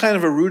some kind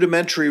of a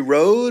rudimentary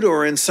road,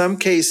 or in some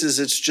cases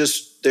it's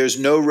just there's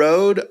no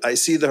road, I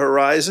see the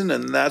horizon,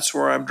 and that's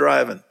where I'm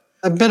driving?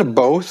 A bit of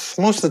both.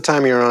 Most of the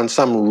time you're on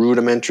some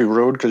rudimentary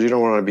road because you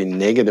don't want to be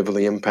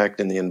negatively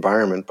impacting the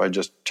environment by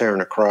just tearing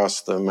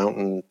across the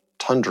mountain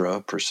tundra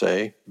per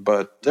se.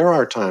 But there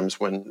are times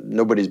when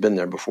nobody's been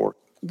there before.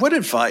 What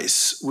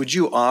advice would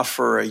you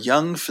offer a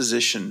young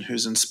physician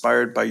who's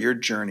inspired by your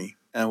journey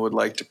and would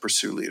like to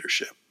pursue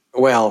leadership?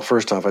 Well,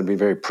 first off, I'd be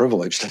very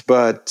privileged.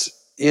 But,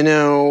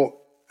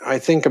 I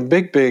think a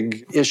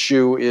big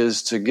issue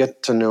is to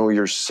get to know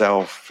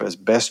yourself as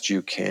best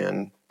you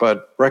can,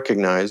 but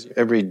recognize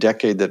every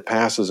decade that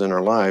passes in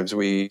our lives,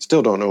 we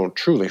still don't know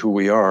truly who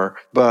we are,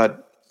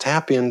 but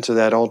tap into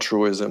that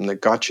altruism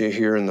that got you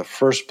here in the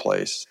first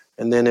place.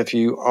 And then if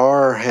you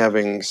are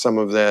having some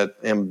of that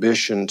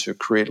ambition to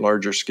create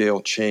larger scale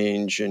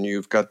change and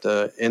you've got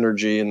the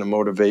energy and the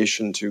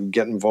motivation to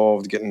get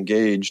involved, get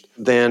engaged,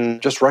 then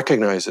just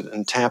recognize it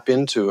and tap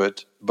into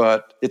it.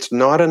 But it's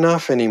not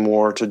enough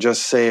anymore to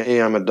just say,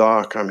 hey, I'm a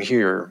doc, I'm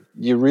here.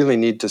 You really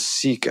need to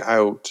seek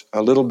out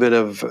a little bit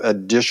of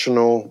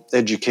additional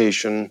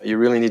education. You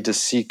really need to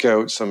seek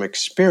out some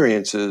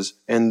experiences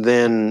and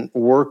then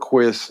work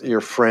with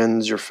your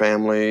friends, your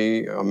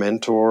family, a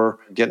mentor,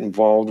 get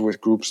involved with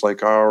groups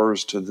like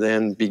ours to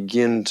then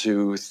begin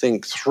to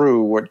think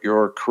through what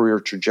your career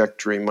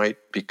trajectory might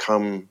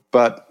become.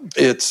 But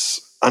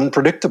it's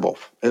unpredictable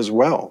as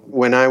well.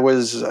 When I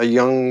was a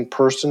young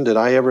person, did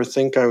I ever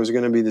think I was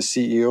going to be the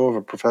CEO of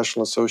a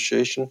professional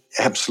association?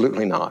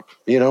 Absolutely not.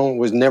 It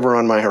was never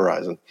on my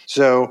horizon.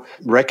 So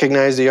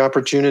recognize the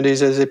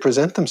opportunities as they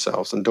present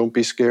themselves and don't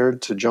be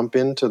scared to jump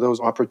into those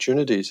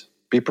opportunities.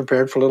 Be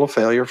prepared for a little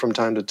failure from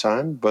time to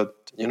time,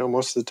 but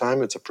most of the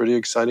time it's a pretty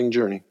exciting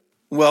journey.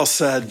 Well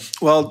said.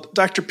 Well,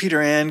 Dr. Peter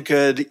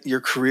Angood, your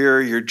career,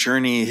 your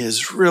journey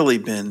has really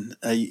been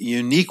a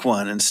unique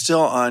one and still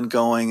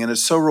ongoing. And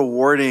it's so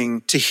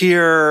rewarding to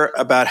hear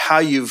about how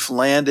you've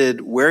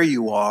landed where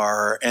you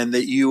are and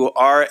that you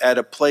are at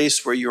a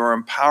place where you're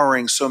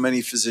empowering so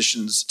many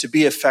physicians to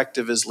be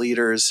effective as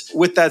leaders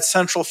with that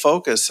central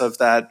focus of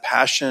that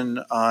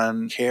passion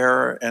on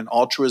care and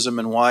altruism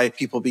and why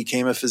people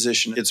became a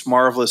physician. It's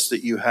marvelous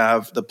that you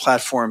have the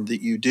platform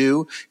that you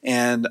do.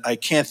 And I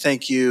can't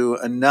thank you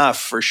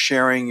enough for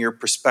sharing your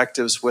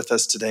perspectives with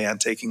us today on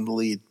Taking the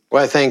Lead.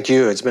 Well, thank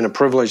you. It's been a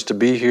privilege to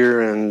be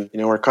here, and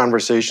our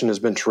conversation has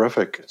been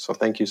terrific. So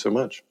thank you so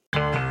much.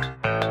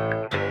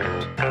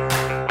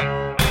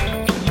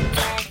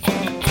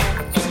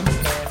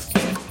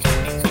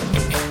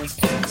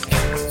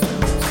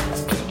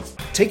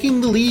 Taking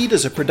the Lead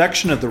is a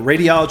production of the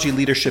Radiology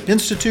Leadership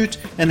Institute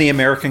and the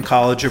American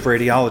College of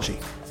Radiology.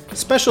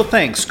 Special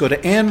thanks go to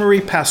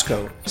Anne-Marie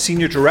Pascoe,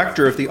 Senior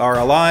Director of the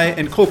RLI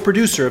and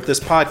co-producer of this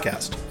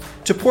podcast.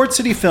 To Port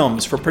City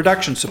Films for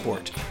production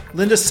support,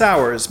 Linda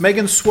Sowers,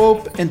 Megan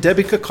Swope, and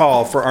Debbie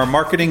Kakal for our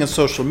marketing and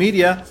social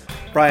media,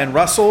 Brian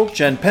Russell,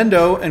 Jen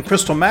Pendo, and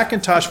Crystal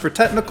McIntosh for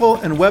technical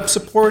and web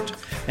support,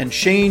 and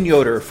Shane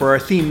Yoder for our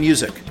theme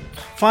music.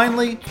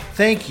 Finally,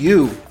 thank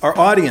you, our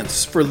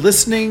audience, for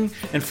listening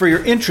and for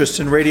your interest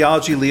in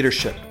radiology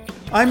leadership.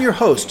 I'm your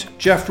host,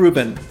 Jeff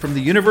Rubin, from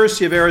the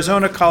University of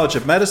Arizona College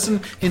of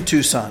Medicine in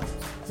Tucson.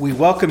 We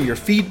welcome your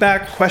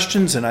feedback,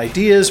 questions, and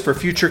ideas for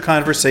future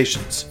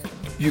conversations.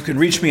 You can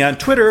reach me on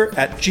Twitter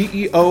at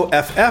GEOFFRUBIN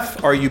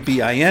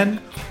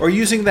or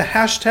using the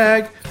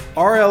hashtag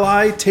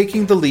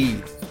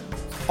RLITakingTheLead.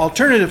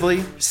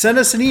 Alternatively, send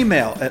us an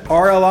email at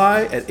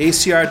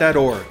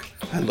rli@acr.org.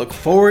 I look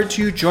forward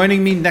to you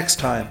joining me next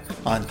time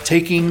on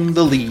Taking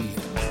the Lead.